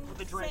 I'm floating with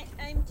the drink.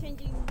 I'm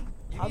changing.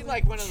 You need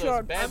like one of those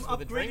Shorts. beds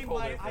with a drink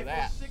holder for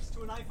that. 6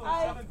 to an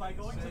iPhone 7 by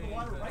going to the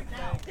water right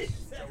now.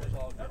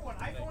 Everyone,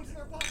 iPhones in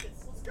their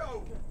pockets. Let's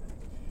go.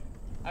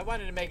 I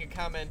wanted to make a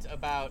comment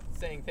about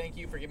saying thank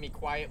you for giving me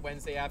quiet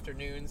Wednesday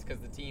afternoons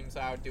because the team's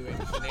out doing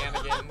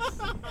shenanigans.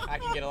 I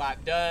can get a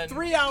lot done.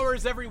 3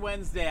 hours every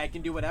Wednesday. I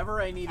can do whatever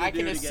I need to I do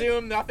can to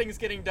assume nothing's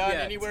getting done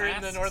Yeah, anywhere in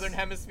the tasks. northern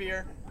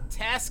hemisphere. get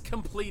task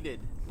completed.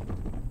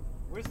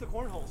 Where's the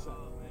cornhole set?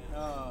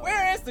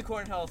 Where is the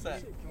cornhole set?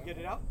 Can we get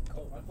it out?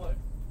 Sorry,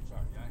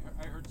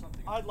 I heard something.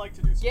 I'd like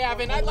to do some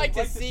Gavin, cornhole. I'd like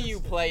to I'd see you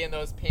play in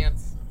those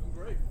pants.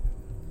 Great.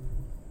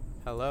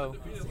 Hello.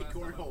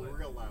 Cornhole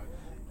real loud.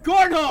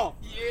 Cornhole!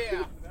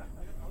 Yeah.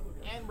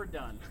 And we're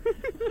done.